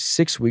 Is like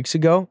 6 weeks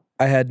ago,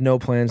 I had no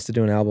plans to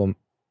do an album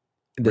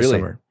this Really?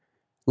 summer.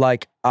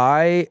 Like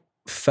I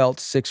felt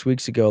 6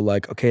 weeks ago,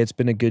 like, okay, it's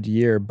been a good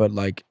year, but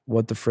like,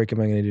 what the frick am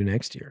I going to do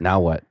next year? Now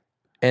what?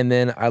 And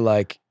then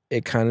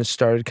it kind of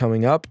started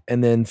coming up.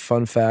 And then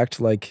fun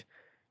fact, like,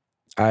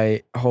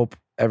 I hope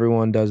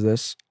everyone does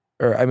this.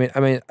 Or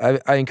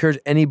I encourage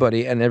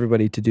anybody and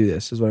everybody to do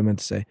this, is what I meant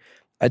to say.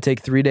 I take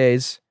 3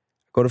 days,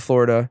 go to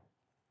Florida.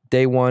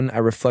 Day 1, I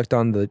reflect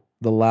on the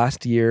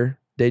last year.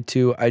 Day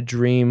 2, I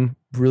dream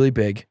really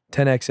big,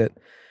 10x it.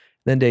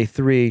 Then day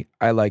 3,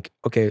 I like,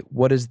 okay,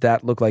 what does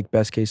that look like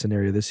best case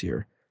scenario this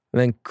year? And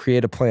then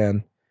create a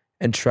plan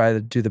and try to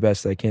do the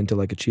best that I can to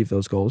like achieve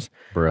those goals.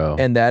 Bro.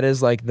 And that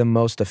is like the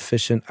most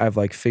efficient I've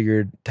like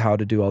figured how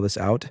to do all this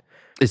out.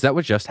 Is that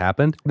what just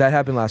happened? That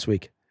happened last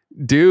week.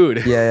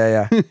 Dude.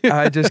 Yeah.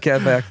 I just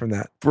got back from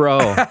that.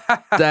 Bro.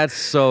 That's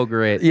so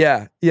great.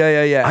 Yeah.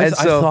 I And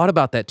so, thought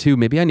about that too.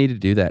 Maybe I need to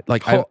do that.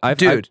 Like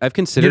dude, I've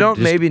considered you don't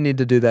just- maybe need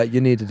to do that. You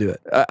need to do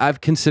it.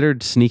 I've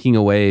considered sneaking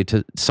away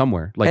to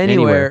somewhere, like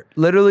Anywhere.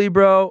 Literally,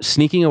 bro.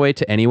 sneaking away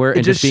to anywhere It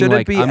and just being shouldn't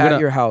like, be I'm at gonna,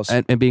 your house.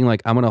 and being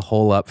like, I'm gonna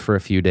hole up for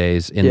a few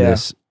days in Yeah.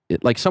 this,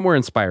 like somewhere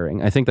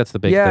inspiring. I think that's the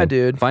big Yeah, thing.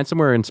 dude. Find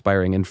somewhere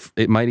inspiring, and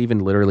it might even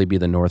literally be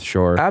the North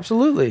Shore.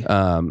 Absolutely.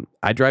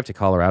 I drive to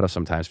Colorado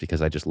sometimes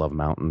because I just love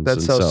mountains.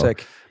 That's and so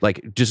sick.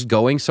 Like just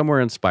going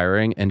somewhere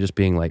inspiring and just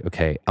being like,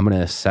 okay, I'm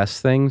gonna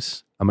assess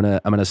things. I'm gonna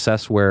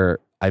assess where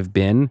I've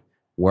been,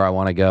 where I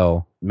want to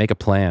go, make a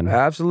plan.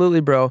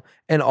 Absolutely, bro.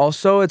 And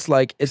also, it's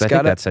like, it's 'Cause I think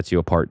got that sets you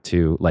apart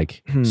too.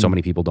 Like so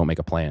many people don't make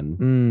a plan,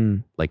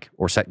 to. like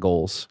or set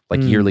goals,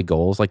 like yearly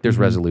goals. Like there's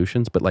Mhm.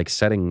 resolutions, but like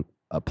setting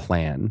a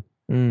plan,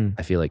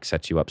 I feel like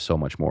sets you up so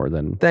much more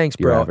than Thanks,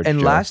 your bro. average And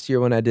Joe. last year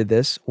when I did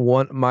this,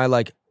 my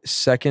like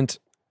second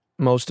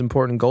most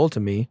important goal to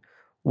me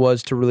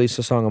was to release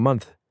a song a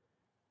month.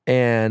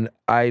 And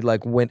I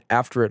like went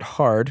after it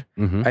hard.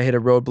 Mhm. I hit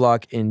a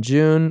roadblock in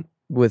June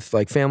with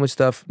like family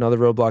stuff, another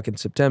roadblock in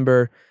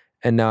September,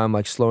 and now I'm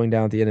like slowing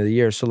down at the end of the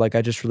year. So like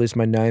I just released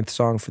my 9th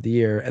song for the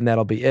year and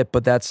that'll be it.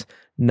 But that's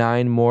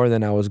 9 more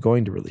than I was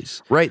going to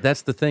release. Right,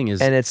 that's the thing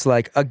is And it's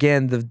like,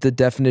 again, the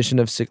definition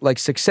of like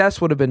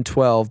success would have been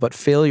 12, but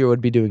failure would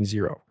be doing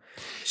 0.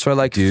 So I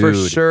like for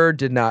Dude. sure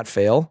did not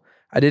fail.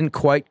 I didn't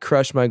quite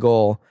crush my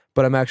goal,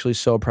 but I'm actually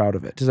so proud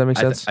of it. Does that make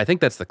sense? I think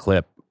that's the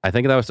clip. I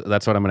think that's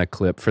what I'm gonna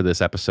clip for this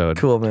episode.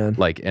 Cool, man.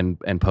 Like and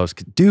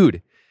post,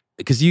 dude,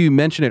 because you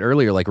mentioned it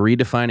earlier, like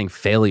redefining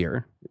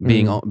failure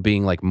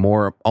being like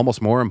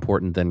almost more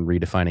important than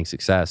redefining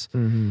success.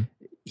 Mhm.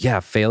 Yeah,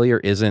 failure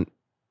isn't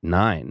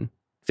 9.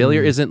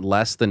 Failure isn't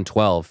less than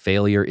 12.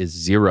 Failure is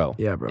 0.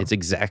 Yeah, bro. It's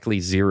exactly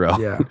 0.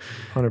 Yeah,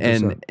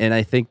 100%. and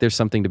I think there's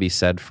something to be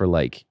said for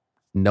like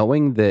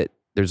knowing that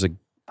there's a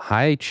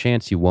high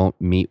chance you won't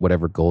meet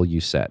whatever goal you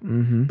set,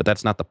 Mhm. but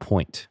that's not the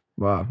point.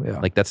 Wow. Yeah.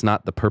 Like that's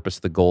not the purpose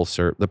the goal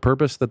the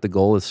purpose that the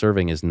goal is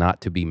serving is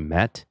not to be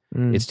met.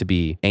 It's to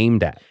be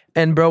aimed at.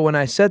 And bro, when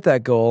I set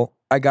that goal,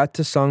 I got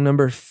to song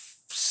number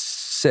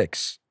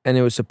 6 and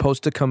it was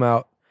supposed to come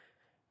out.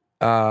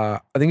 I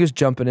think it was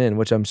Jumping In,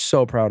 which I'm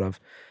so proud of.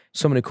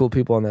 So many cool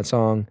people on that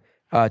song.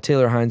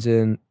 Taylor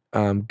Heinzen,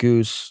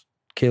 Goose,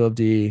 Caleb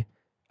D,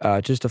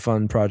 just a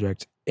fun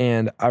project.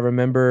 And I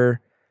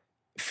remember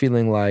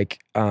feeling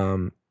like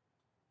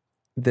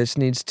this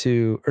needs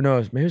to, or no,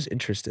 maybe it was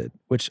Interested,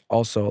 which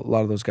also a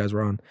lot of those guys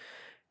were on.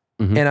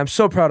 Mhm. And I'm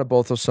so proud of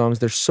both those songs.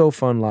 They're so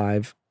fun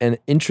live. And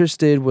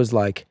Interested was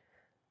like,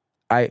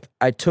 I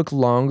took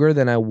longer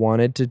than I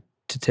wanted to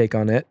take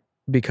on it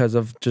because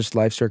of just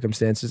life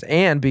circumstances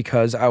and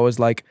because I was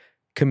like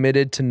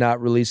committed to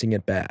not releasing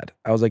it bad.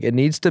 I was like, it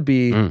needs to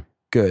be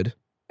good.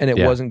 And it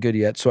wasn't good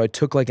yet. So I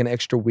took like an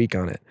extra week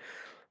on it.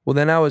 Well,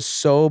 then I was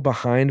so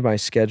behind my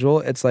schedule.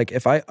 It's like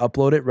if I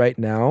upload it right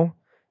now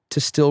to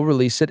still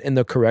release it in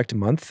the correct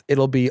month,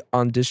 it'll be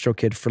on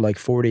DistroKid for like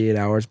 48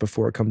 hours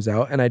before it comes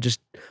out. And I just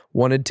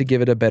wanted to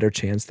give it a better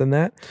chance than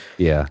that.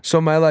 Yeah. So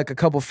my like a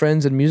couple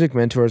friends and music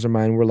mentors of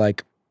mine were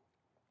like,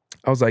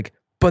 I was like,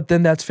 but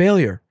then that's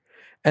failure.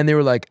 And they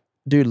were like,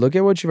 dude, look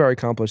at what you've already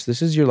accomplished.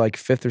 This is your like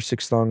 5th or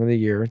 6th song of the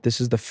year. This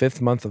is the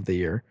 5th month of the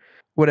year,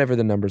 whatever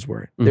the numbers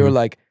were. They were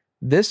like,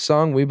 this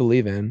song we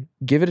believe in,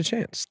 give it a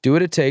chance. Do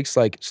what it takes,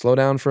 like slow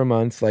down for a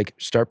month, like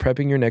start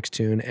prepping your next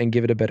tune and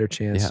give it a better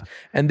chance. Yeah.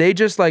 And they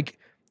just like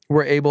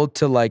were able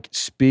to like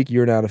speak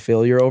you're not a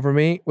failure over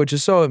me, which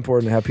is so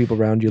important to have people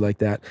around you like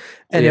that.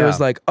 And it was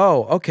like,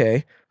 oh,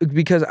 okay.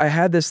 Because I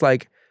had this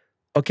like,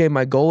 okay,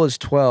 my goal is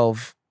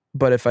 12,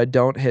 but if I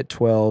don't hit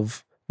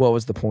 12, what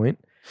was the point?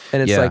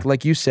 And it's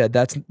like you said,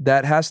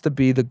 that has to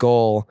be the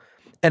goal.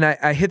 And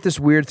I hit this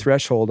weird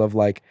threshold of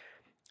like,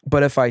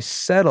 but if I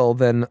settle,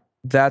 then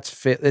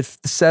that's if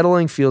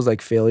settling feels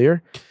like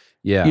failure.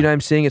 Yeah. You know what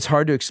I'm saying? It's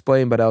hard to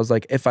explain, but I was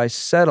like, if I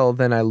settle,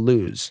 then I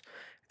lose.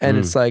 And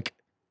it's like,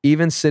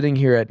 even sitting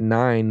here at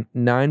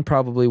 9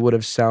 probably would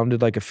have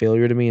sounded like a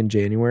failure to me in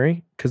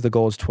January because the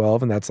goal is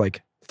 12 and that's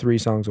like 3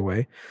 songs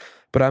away.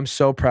 But I'm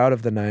so proud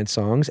of the 9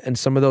 songs. And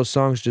some of those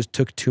songs just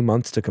took 2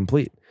 months to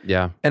complete.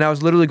 Yeah. And I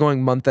was literally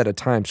going month at a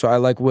time. So I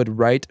like would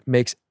write,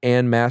 mix,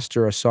 and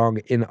master a song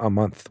in a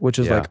month, which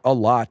is like a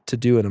lot to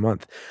do in a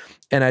month.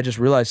 And I just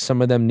realized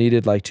some of them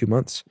needed like 2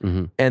 months.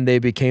 And they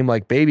became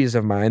like babies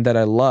of mine that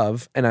I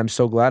love. And I'm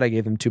so glad I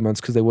gave them 2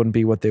 months because they wouldn't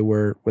be what they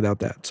were without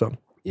that. So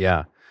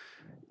yeah,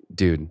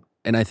 dude.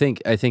 And I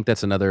think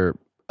that's another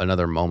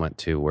moment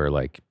too, where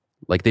like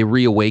they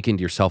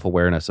reawakened your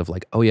self-awareness of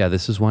like, oh yeah,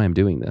 this is why I'm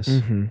doing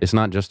this. It's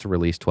not just to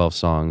release 12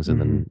 songs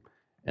and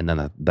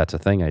then that's a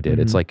thing I did.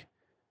 It's like,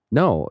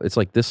 no, it's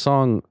like this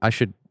song, I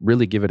should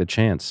really give it a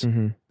chance.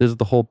 This is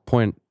the whole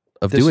point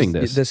of doing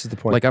this. This is the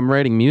point. Like I'm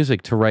writing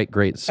music to write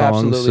great songs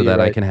Absolutely, so that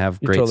you're I right. can have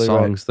You're great totally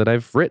songs that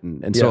I've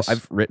written. And Yes. so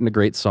I've written a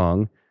great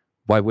song.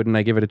 Why wouldn't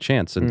I give it a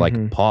chance and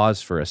like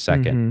pause for a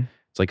second?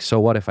 It's like, so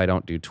what if I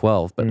don't do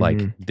 12? But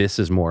like, this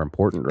is more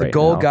important right now. the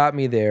goal got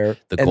me there.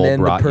 The and goal then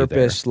the brought you there.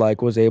 purpose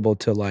like was able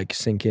to like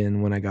sink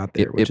in when I got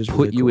there, which It is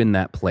put really you cool. in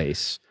that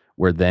place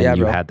where then Yeah,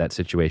 you bro. had that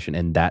situation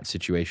and that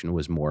situation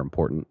was more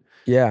important,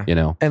 Yeah. you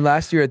know? And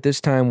last year at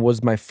this time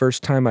was my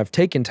first time I've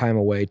taken time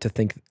away to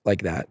think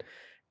like that.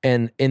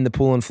 And in the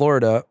pool in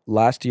Florida,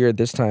 last year at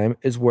this time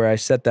is where I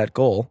set that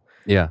goal.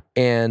 Yeah.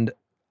 And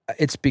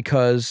it's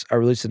because I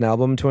released an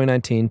album in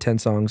 2019, 10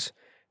 songs,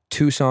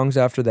 2 songs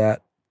after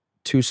that,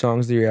 2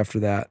 songs the year after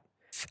that.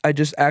 I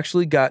just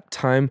actually got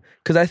time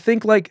because I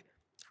think like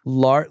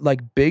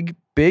big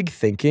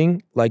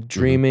thinking, like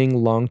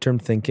dreaming, long-term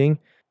thinking.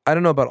 I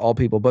don't know about all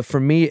people, but for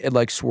me, it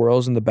like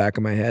swirls in the back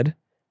of my head.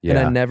 Yeah. And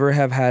I never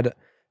have had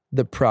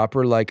the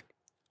proper like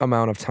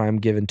amount of time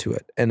given to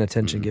it and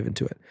attention given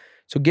to it.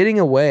 So getting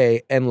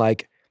away and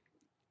like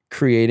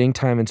creating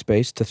time and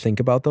space to think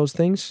about those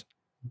things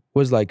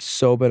was like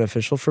so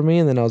beneficial for me.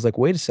 And then I was like,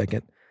 wait a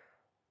second.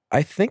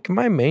 I think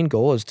my main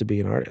goal is to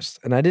be an artist.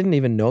 And I didn't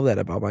even know that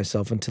about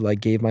myself until I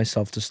gave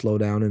myself to slow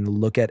down and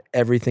look at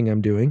everything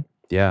I'm doing.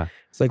 Yeah.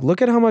 It's like,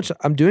 look at how much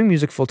I'm doing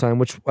music full time,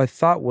 which I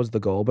thought was the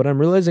goal, but I'm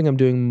realizing I'm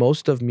doing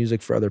most of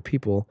music for other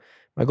people.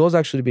 My goal is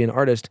actually to be an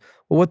artist.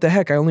 Well, what the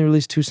heck? I only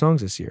released 2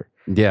 songs this year.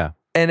 Yeah.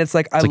 And it's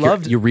like, It's I like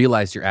loved you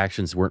realized your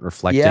actions weren't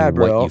reflecting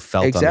bro, what you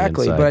felt exactly. on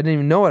the inside. But I didn't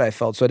even know what I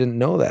felt, so I didn't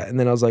know that. And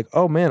then I was like,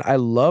 oh man, I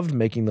loved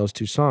making those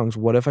 2 songs.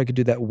 What if I could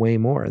do that way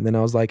more? And then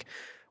I was like,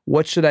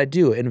 what should I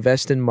do?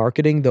 Invest in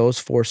marketing those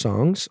 4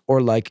 songs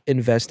or like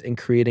invest in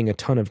creating a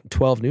ton of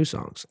 12 new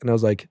songs? And I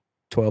was like,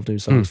 12 new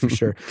songs for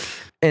sure.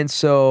 And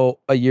so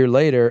a year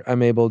later,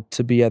 I'm able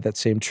to be at that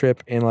same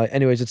trip. And like,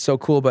 anyways, it's so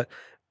cool. But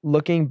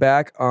looking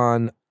back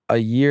on a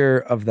year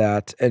of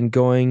that and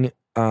going,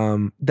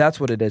 that's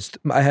what it is.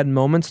 I had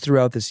moments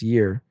throughout this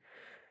year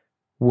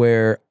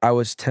where I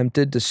was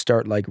tempted to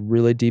start like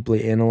really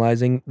deeply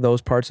analyzing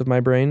those parts of my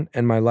brain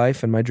and my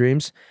life and my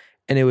dreams.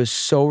 And it was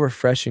so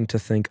refreshing to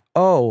think,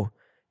 oh,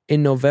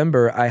 in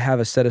November, I have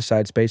a set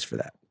aside space for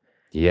that.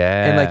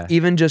 Yeah. And like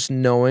even just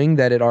knowing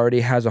that it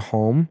already has a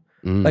home,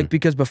 like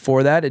because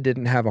before that, it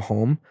didn't have a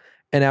home.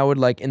 And I would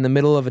like in the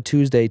middle of a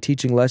Tuesday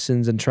teaching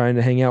lessons and trying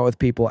to hang out with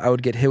people, I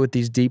would get hit with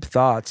these deep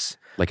thoughts.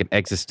 Like an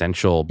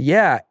existential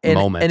moment.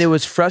 moment. And it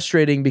was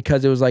frustrating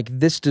because it was like,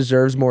 this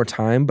deserves more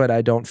time, but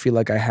I don't feel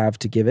like I have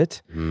to give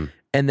it. Mm.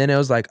 And then it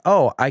was like,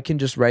 oh, I can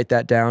just write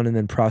that down and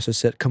then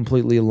process it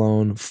completely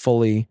alone,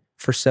 fully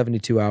for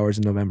 72 hours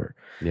in November.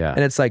 Yeah.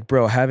 And it's like,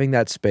 bro, having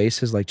that space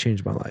has like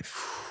changed my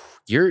life.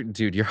 You're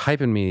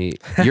hyping me.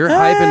 You're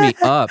hyping me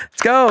up.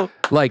 Let's go.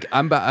 Like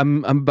I'm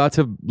about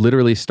to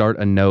literally start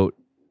a note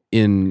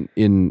in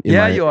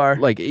Yeah, my, you are.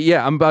 like,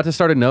 yeah, I'm about to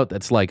start a note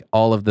that's like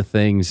all of the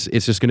things.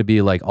 It's just going to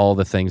be like all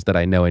the things that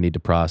I know I need to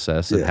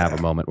process and have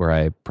a moment where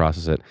I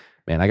process it.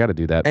 Man, I got to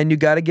do that. And you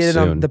got to get it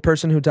on. soon. The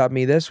person who taught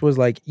me this was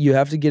like, you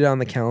have to get it on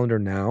the calendar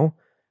now,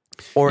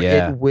 or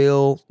Yeah. it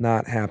will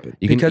not happen.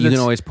 You can it's-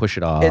 always push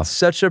it off. It's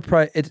such a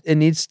it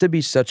needs to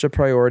be such a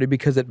priority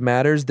because it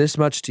matters this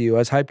much to you.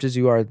 As hyped as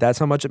you are, that's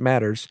how much it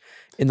matters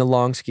in the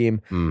long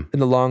scheme, in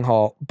the long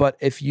haul. But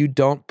if you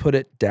don't put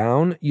it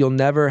down, you'll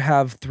never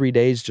have 3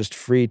 days just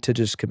free to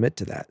just commit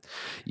to that.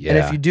 Yeah. And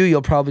if you do,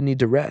 you'll probably need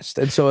to rest.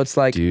 And so it's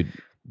like, Dude,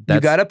 you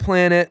got to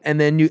plan it, and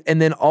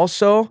then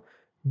also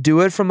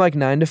do it from like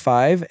 9 to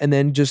 5 and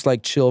then just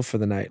like chill for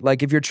the night.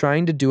 Like if you're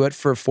trying to do it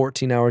for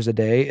 14 hours a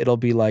day, it'll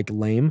be like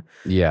lame.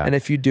 Yeah. And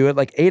if you do it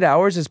like 8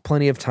 hours is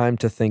plenty of time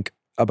to think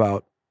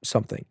about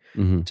something.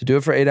 Mhm. To do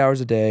it for 8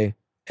 hours a day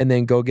and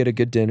then go get a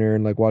good dinner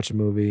and like watch a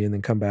movie and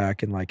then come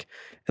back and like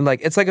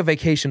it's like a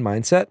vacation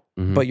mindset,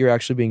 Mhm. but you're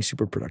actually being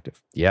super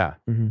productive. Yeah.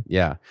 Mhm.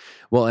 Yeah.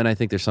 Well, and I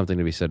think there's something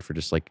to be said for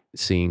just like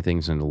seeing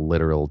things in a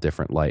literal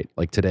different light.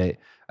 Like today,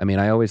 I mean,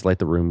 I always light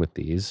the room with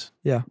these.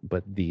 Yeah.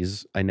 But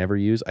these I never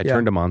use. I Yeah.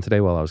 turned them on today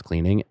while I was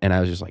cleaning, and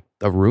I was just like,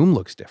 the room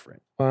looks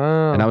different.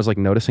 Wow. And I was like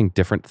noticing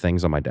different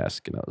things on my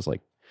desk. And I was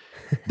like,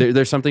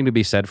 there's something to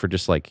be said for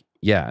just like,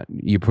 yeah,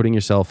 you're putting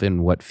yourself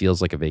in what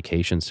feels like a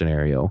vacation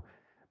scenario,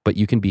 but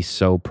you can be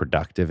so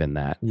productive in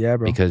that yeah,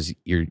 bro. because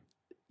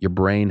your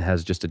brain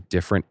has just a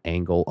different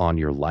angle on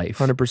your life.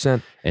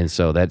 100%. And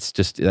so that's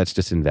just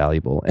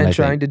invaluable. And I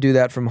trying think, to do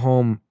that from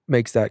home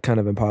makes that kind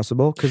of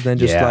impossible because then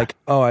just Yeah. like,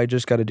 oh, I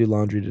just got to do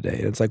laundry today.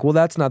 And it's like, well,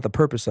 that's not the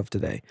purpose of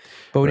today.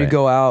 But when you Right.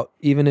 go out,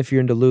 even if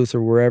you're in Duluth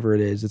or wherever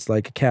it is, it's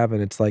like a cabin.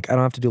 It's like, I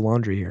don't have to do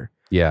laundry here.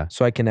 yeah,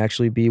 So I can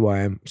actually be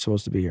why I'm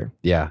supposed to be here.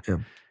 yeah, Yeah.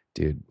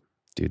 dude,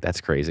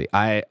 that's crazy.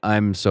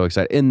 I'm so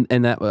excited.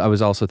 And that I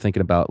was also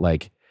thinking about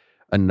like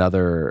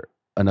another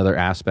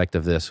aspect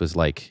of this was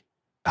like,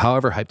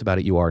 however hyped about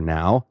it you are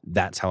now,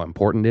 that's how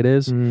important it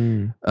is.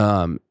 Mm.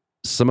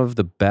 Some of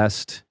the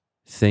best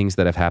things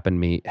that have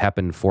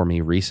happened for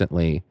me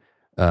recently,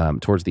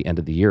 towards the end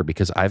of the year,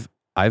 because I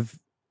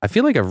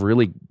feel like I've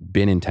really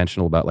been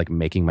intentional about like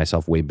making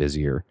myself way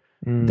busier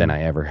than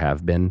I ever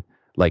have been,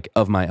 like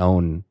of my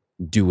own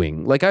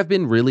doing. Like I've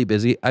been really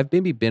busy. I've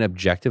maybe been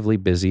objectively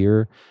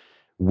busier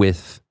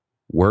with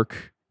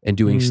work and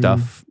doing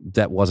stuff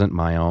that wasn't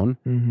my own,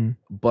 Mhm.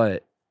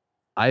 but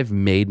I've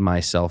made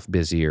myself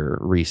busier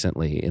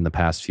recently in the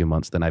past few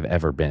months than I've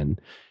ever been.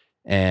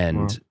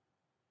 And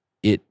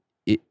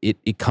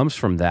it comes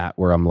from that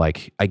where I'm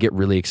like, I get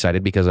really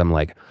excited because I'm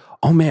like,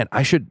 oh man,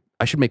 I should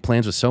make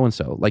plans with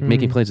so-and-so, like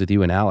making plans with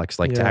you and Alex,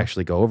 like to Yeah.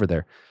 actually go over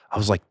there. I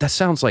was like, that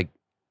sounds like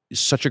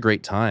such a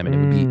great time.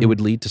 And it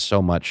would lead to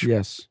so much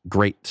Yes,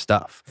 great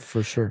stuff.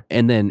 for sure.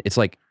 And then it's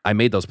like, I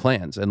made those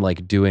plans and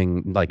like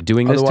doing this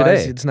Otherwise,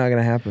 today, it's not going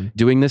to happen.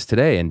 doing this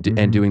today and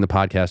Mhm. doing the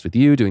podcast with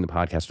you, doing the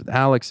podcast with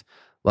Alex,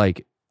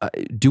 like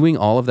doing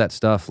all of that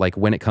stuff. Like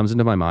when it comes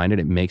into my mind and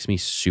it makes me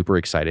super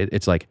excited,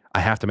 it's like, I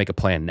have to make a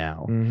plan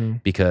now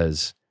Mhm.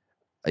 because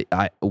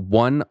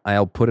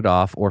I'll put it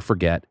off or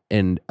forget.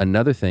 And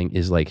another thing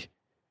is like,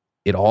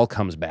 it all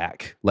comes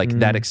back. Like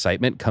that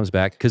excitement comes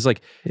back because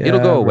like it'll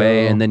Yeah, go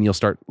away bro. and then you'll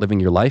start living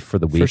your life for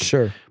the week. For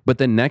sure. But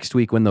then next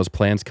week when those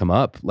plans come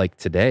up, like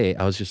today,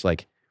 I was just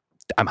like,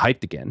 I'm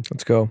hyped again,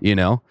 Let's go. you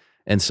know?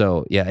 And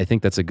so, yeah, I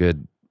think that's a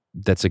good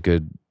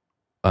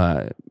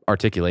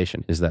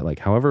articulation is that like,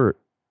 however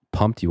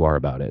pumped you are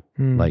about it,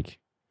 Mm. like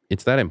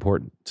it's that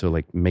important to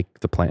like make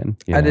the plan.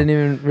 You I know? didn't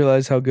even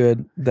realize how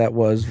good that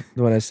was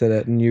when I said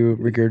it, and you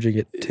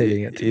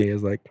regurgitating it to me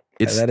is like,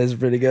 It's- that is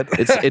pretty good.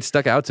 it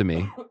stuck out to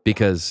me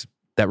because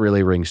that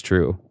really rings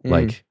true.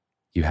 Like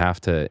you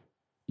have to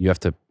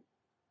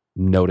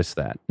notice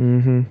that.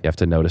 Mm-hmm. You have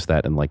to notice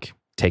that and like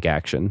take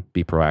action,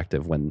 be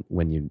proactive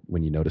when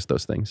you notice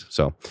those things.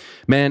 So,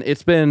 man,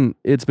 it's been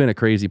a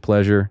crazy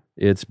pleasure.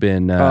 It's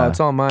been It's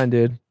all mine,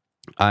 dude.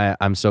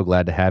 I'm so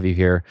glad to have you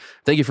here.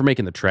 Thank you for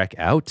making the trek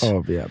out.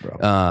 Oh yeah, bro.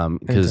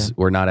 Because Anytime.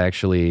 we're not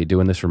actually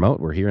doing this remote.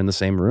 We're here in the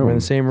same room. We're in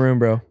the same room,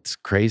 bro. It's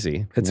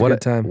crazy. It's a what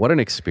good time. What an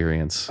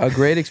experience. A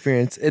great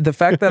experience. The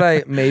fact that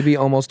I maybe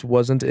almost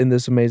wasn't in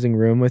this amazing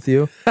room with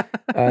you,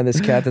 and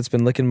this cat that's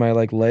been licking my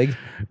like leg,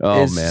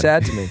 Oh is man,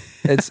 sad to me.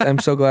 I'm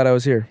so glad I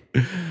was here.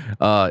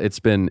 It's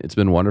been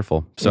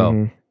wonderful. So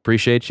Mhm.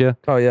 Appreciate you.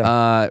 Oh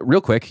yeah. Real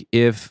quick,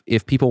 if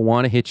people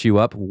want to hit you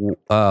up,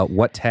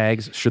 what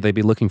tags should they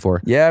be looking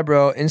for? Yeah,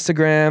 bro.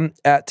 Instagram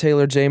at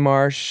Taylor J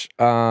Marsh.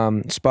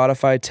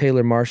 Spotify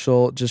Taylor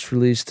Marshall just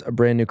released a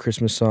brand new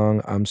Christmas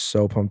song. I'm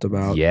so pumped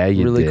about. Yeah,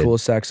 you really did. cool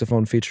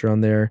saxophone feature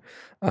on there.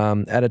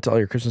 Add it to all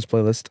your Christmas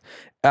playlist.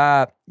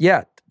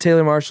 Yeah,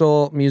 Taylor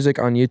Marshall music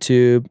on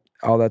YouTube,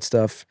 all that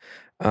stuff.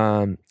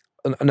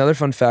 Another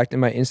fun fact in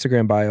my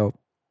Instagram bio,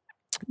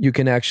 you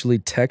can actually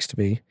text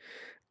me.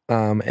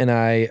 And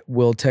I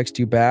will text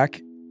you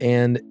back.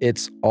 And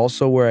it's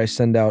also where I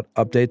send out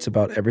updates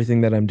about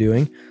everything that I'm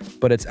doing,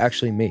 but it's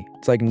actually me.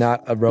 It's like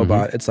not a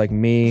robot. It's like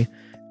me,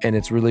 and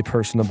it's really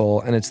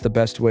personable, and it's the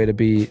best way to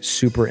be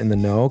super in the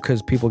know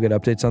because people get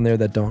updates on there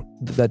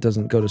that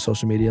doesn't go to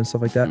social media and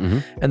stuff like that.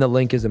 And the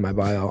link is in my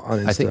bio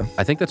on Insta.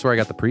 I think that's where I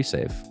got the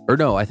pre-save. Or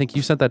no, I think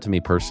you sent that to me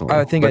personally.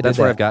 I think but I did that's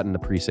where that. I've gotten the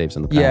pre-saves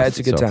in the past. Yeah, it's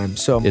a good time.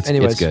 So it's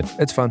anyways, good.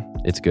 It's fun.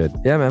 It's good.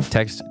 Yeah, man.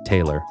 Text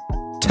Taylor.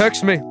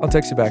 Text me. I'll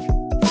text you back.